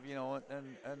 they have, you know,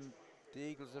 and the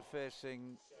Eagles are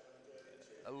facing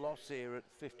a loss here at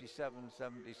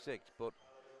 57-76. But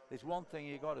there's one thing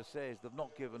you got to say is they've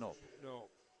not given up. No.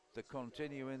 They're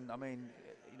continuing. I mean,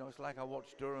 you know, it's like I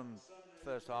watched Durham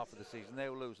first half of the season. They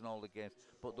were losing all the games,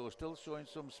 but they were still showing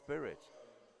some spirit.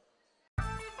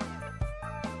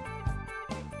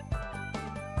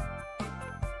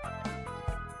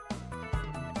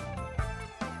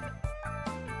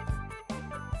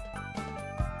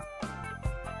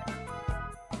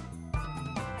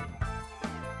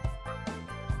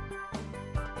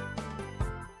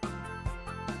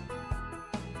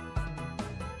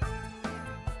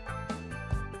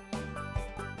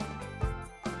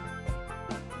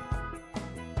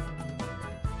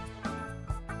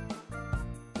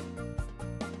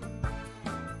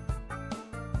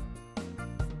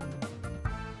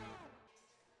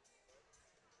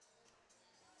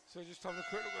 So just having a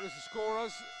quick look at the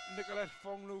scorers. Nicolette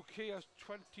Fong-Lu Key has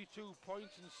 22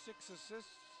 points and 6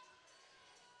 assists.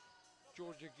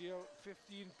 Georgia Gale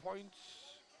 15 points.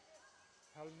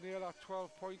 Helen Naylor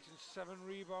 12 points and 7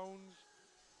 rebounds.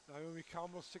 Naomi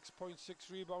Campbell 6.6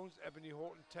 rebounds. Ebony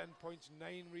Horton 10 points,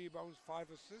 9 rebounds, 5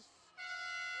 assists.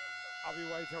 Abby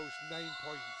Whitehouse 9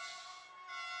 points.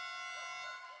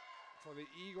 For the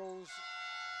Eagles,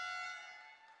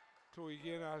 Chloe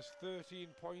Gaynor has 13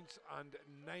 points and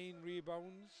 9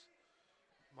 rebounds.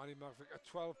 Manny McVicker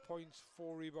 12 points,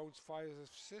 4 rebounds, 5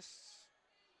 assists.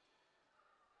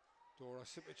 Dora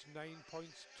Sipich 9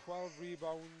 points, 12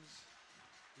 rebounds.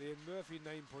 Leanne Murphy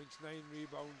 9 points, 9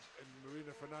 rebounds. And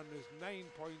Marina Fernandez 9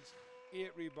 points,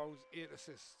 8 rebounds, 8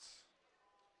 assists.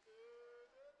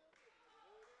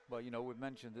 Well, you know, we've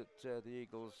mentioned that the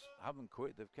Eagles haven't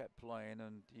quit. They've kept playing,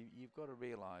 and you've got to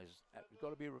realise, you've got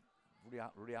to be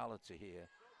reality here.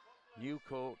 New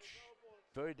coach,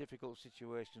 very difficult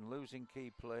situation, losing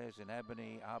key players in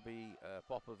Ebony, Abby,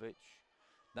 Popovich.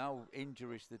 Now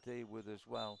injuries to deal with as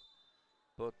well.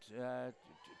 But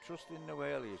trusting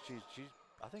Noelia,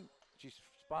 I think she's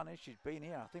Spanish. She's been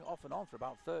here, I think, off and on for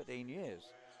about 13 years.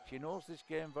 She knows this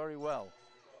game very well.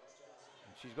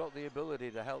 And she's got the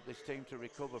ability to help this team to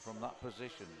recover from that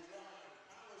position.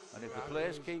 And if the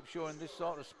players keep showing this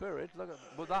sort of spirit, look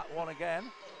at that one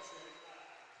again.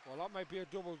 Well, that might be a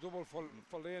double-double for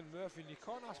Leanne Murphy, and you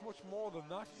can't ask much more than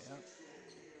that. Yeah.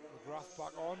 McGrath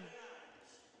back on.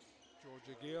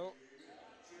 Georgia Gale.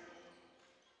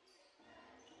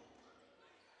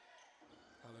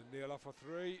 Helen Naylor for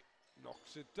 3.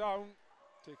 Knocks it down.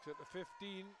 Takes it to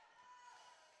 15.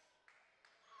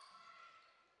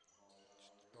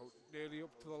 Just about nearly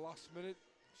up to the last minute.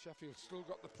 Sheffield still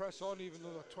got the press on, even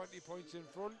though they're 20 points in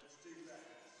front.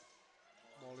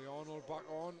 Molly Arnold back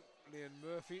on. Leanne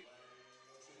Murphy.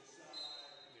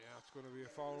 Yeah, it's going to be a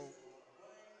foul.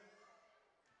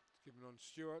 It's given on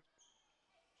Stewart.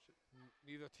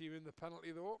 Neither team in the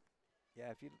penalty though.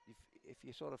 Yeah, if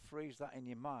you sort of freeze that in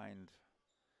your mind,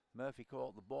 Murphy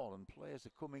caught the ball and players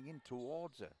are coming in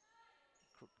towards her.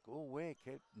 Go away,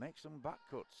 kid. Make some back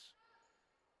cuts.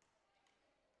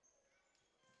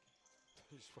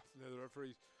 He's the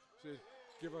referee said,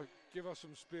 give her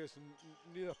some space, and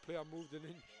neither player moved an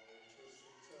inch.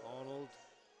 Arnold,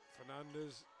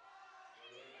 Fernandez.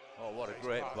 Oh, what nice a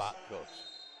great pass. back cut.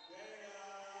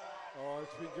 Oh,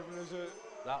 it's been given as a...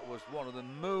 That was one of the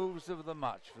moves of the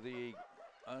match for the Eagles.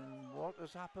 And what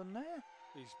has happened there?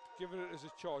 He's given it as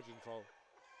a charging foul.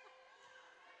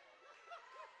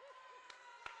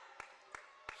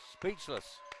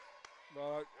 Speechless.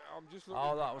 Well, I'm just looking...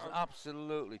 Oh, that was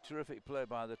absolutely terrific play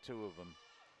by the two of them.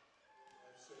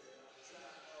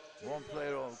 One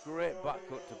player, oh, great back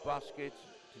cut to basket.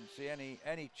 Didn't see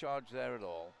any charge there at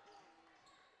all.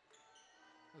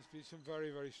 There's been some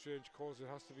very, very strange calls, it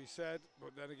has to be said.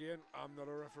 But then again, I'm not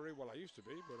a referee. Well, I used to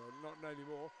be, but I'm not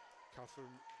anymore.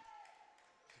 Catherine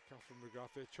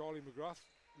McGrath there. Charlie McGrath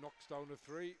knocks down a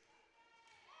 3.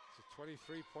 It's a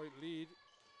 23-point lead.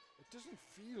 It doesn't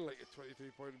feel like a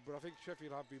 23-point, but I think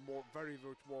Sheffield have been very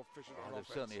much more efficient on They've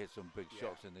offense. certainly hit some big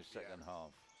shots in this second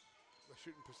half. The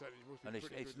shooting percentage must be And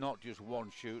pretty it's good. not just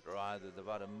one shooter either. They've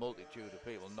had a multitude of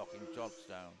people knocking shots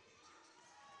down.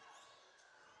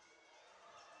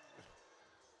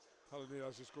 Helen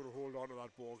Naylor's just going to hold on to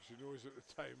that ball because she knows at the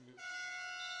time.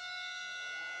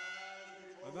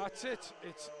 And that's it.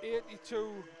 It's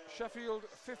 82 Sheffield,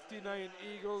 59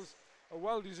 Eagles. A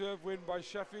well-deserved win by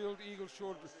Sheffield. Eagles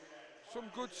showed some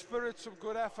good spirit, some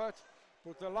good effort,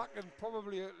 but they're lacking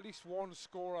probably at least one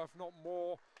scorer, if not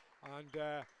more.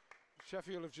 And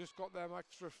Sheffield have just got them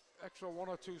extra one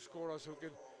or two scorers who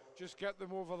can just get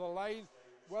them over the line.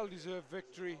 Well-deserved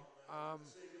victory.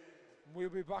 We'll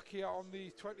be back here on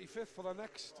the 25th for the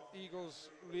next Eagles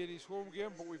ladies home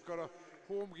game, but we've got a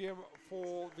home game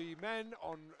for the men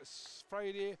on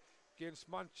Friday against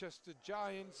Manchester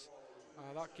Giants.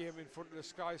 That game in front of the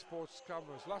Sky Sports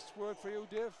cameras. Last word for you,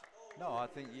 Dave? No, I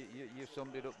think you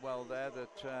summed it up well there,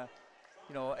 that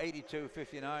you know,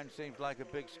 82-59 seems like a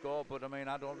big score, but I mean,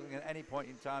 I don't think at any point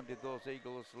in time did those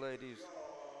Eagles ladies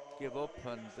give up,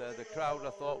 and the crowd,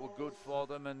 I thought, were good for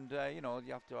them, and you know,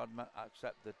 you have to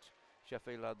accept that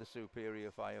Sheffield had the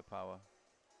superior firepower.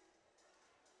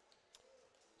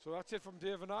 So that's it from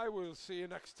Dave and I. We'll see you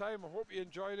next time. I hope you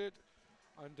enjoyed it,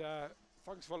 and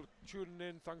thanks for tuning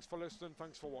in, thanks for listening,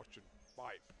 thanks for watching.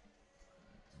 Bye.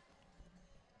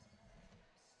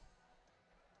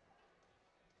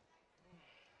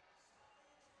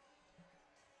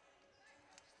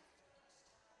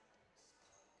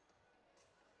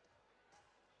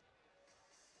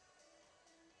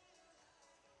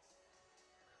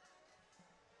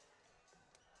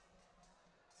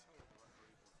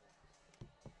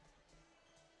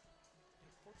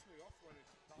 Puts me off when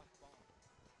it's that bad.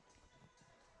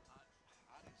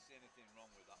 I didn't see anything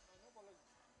wrong with that.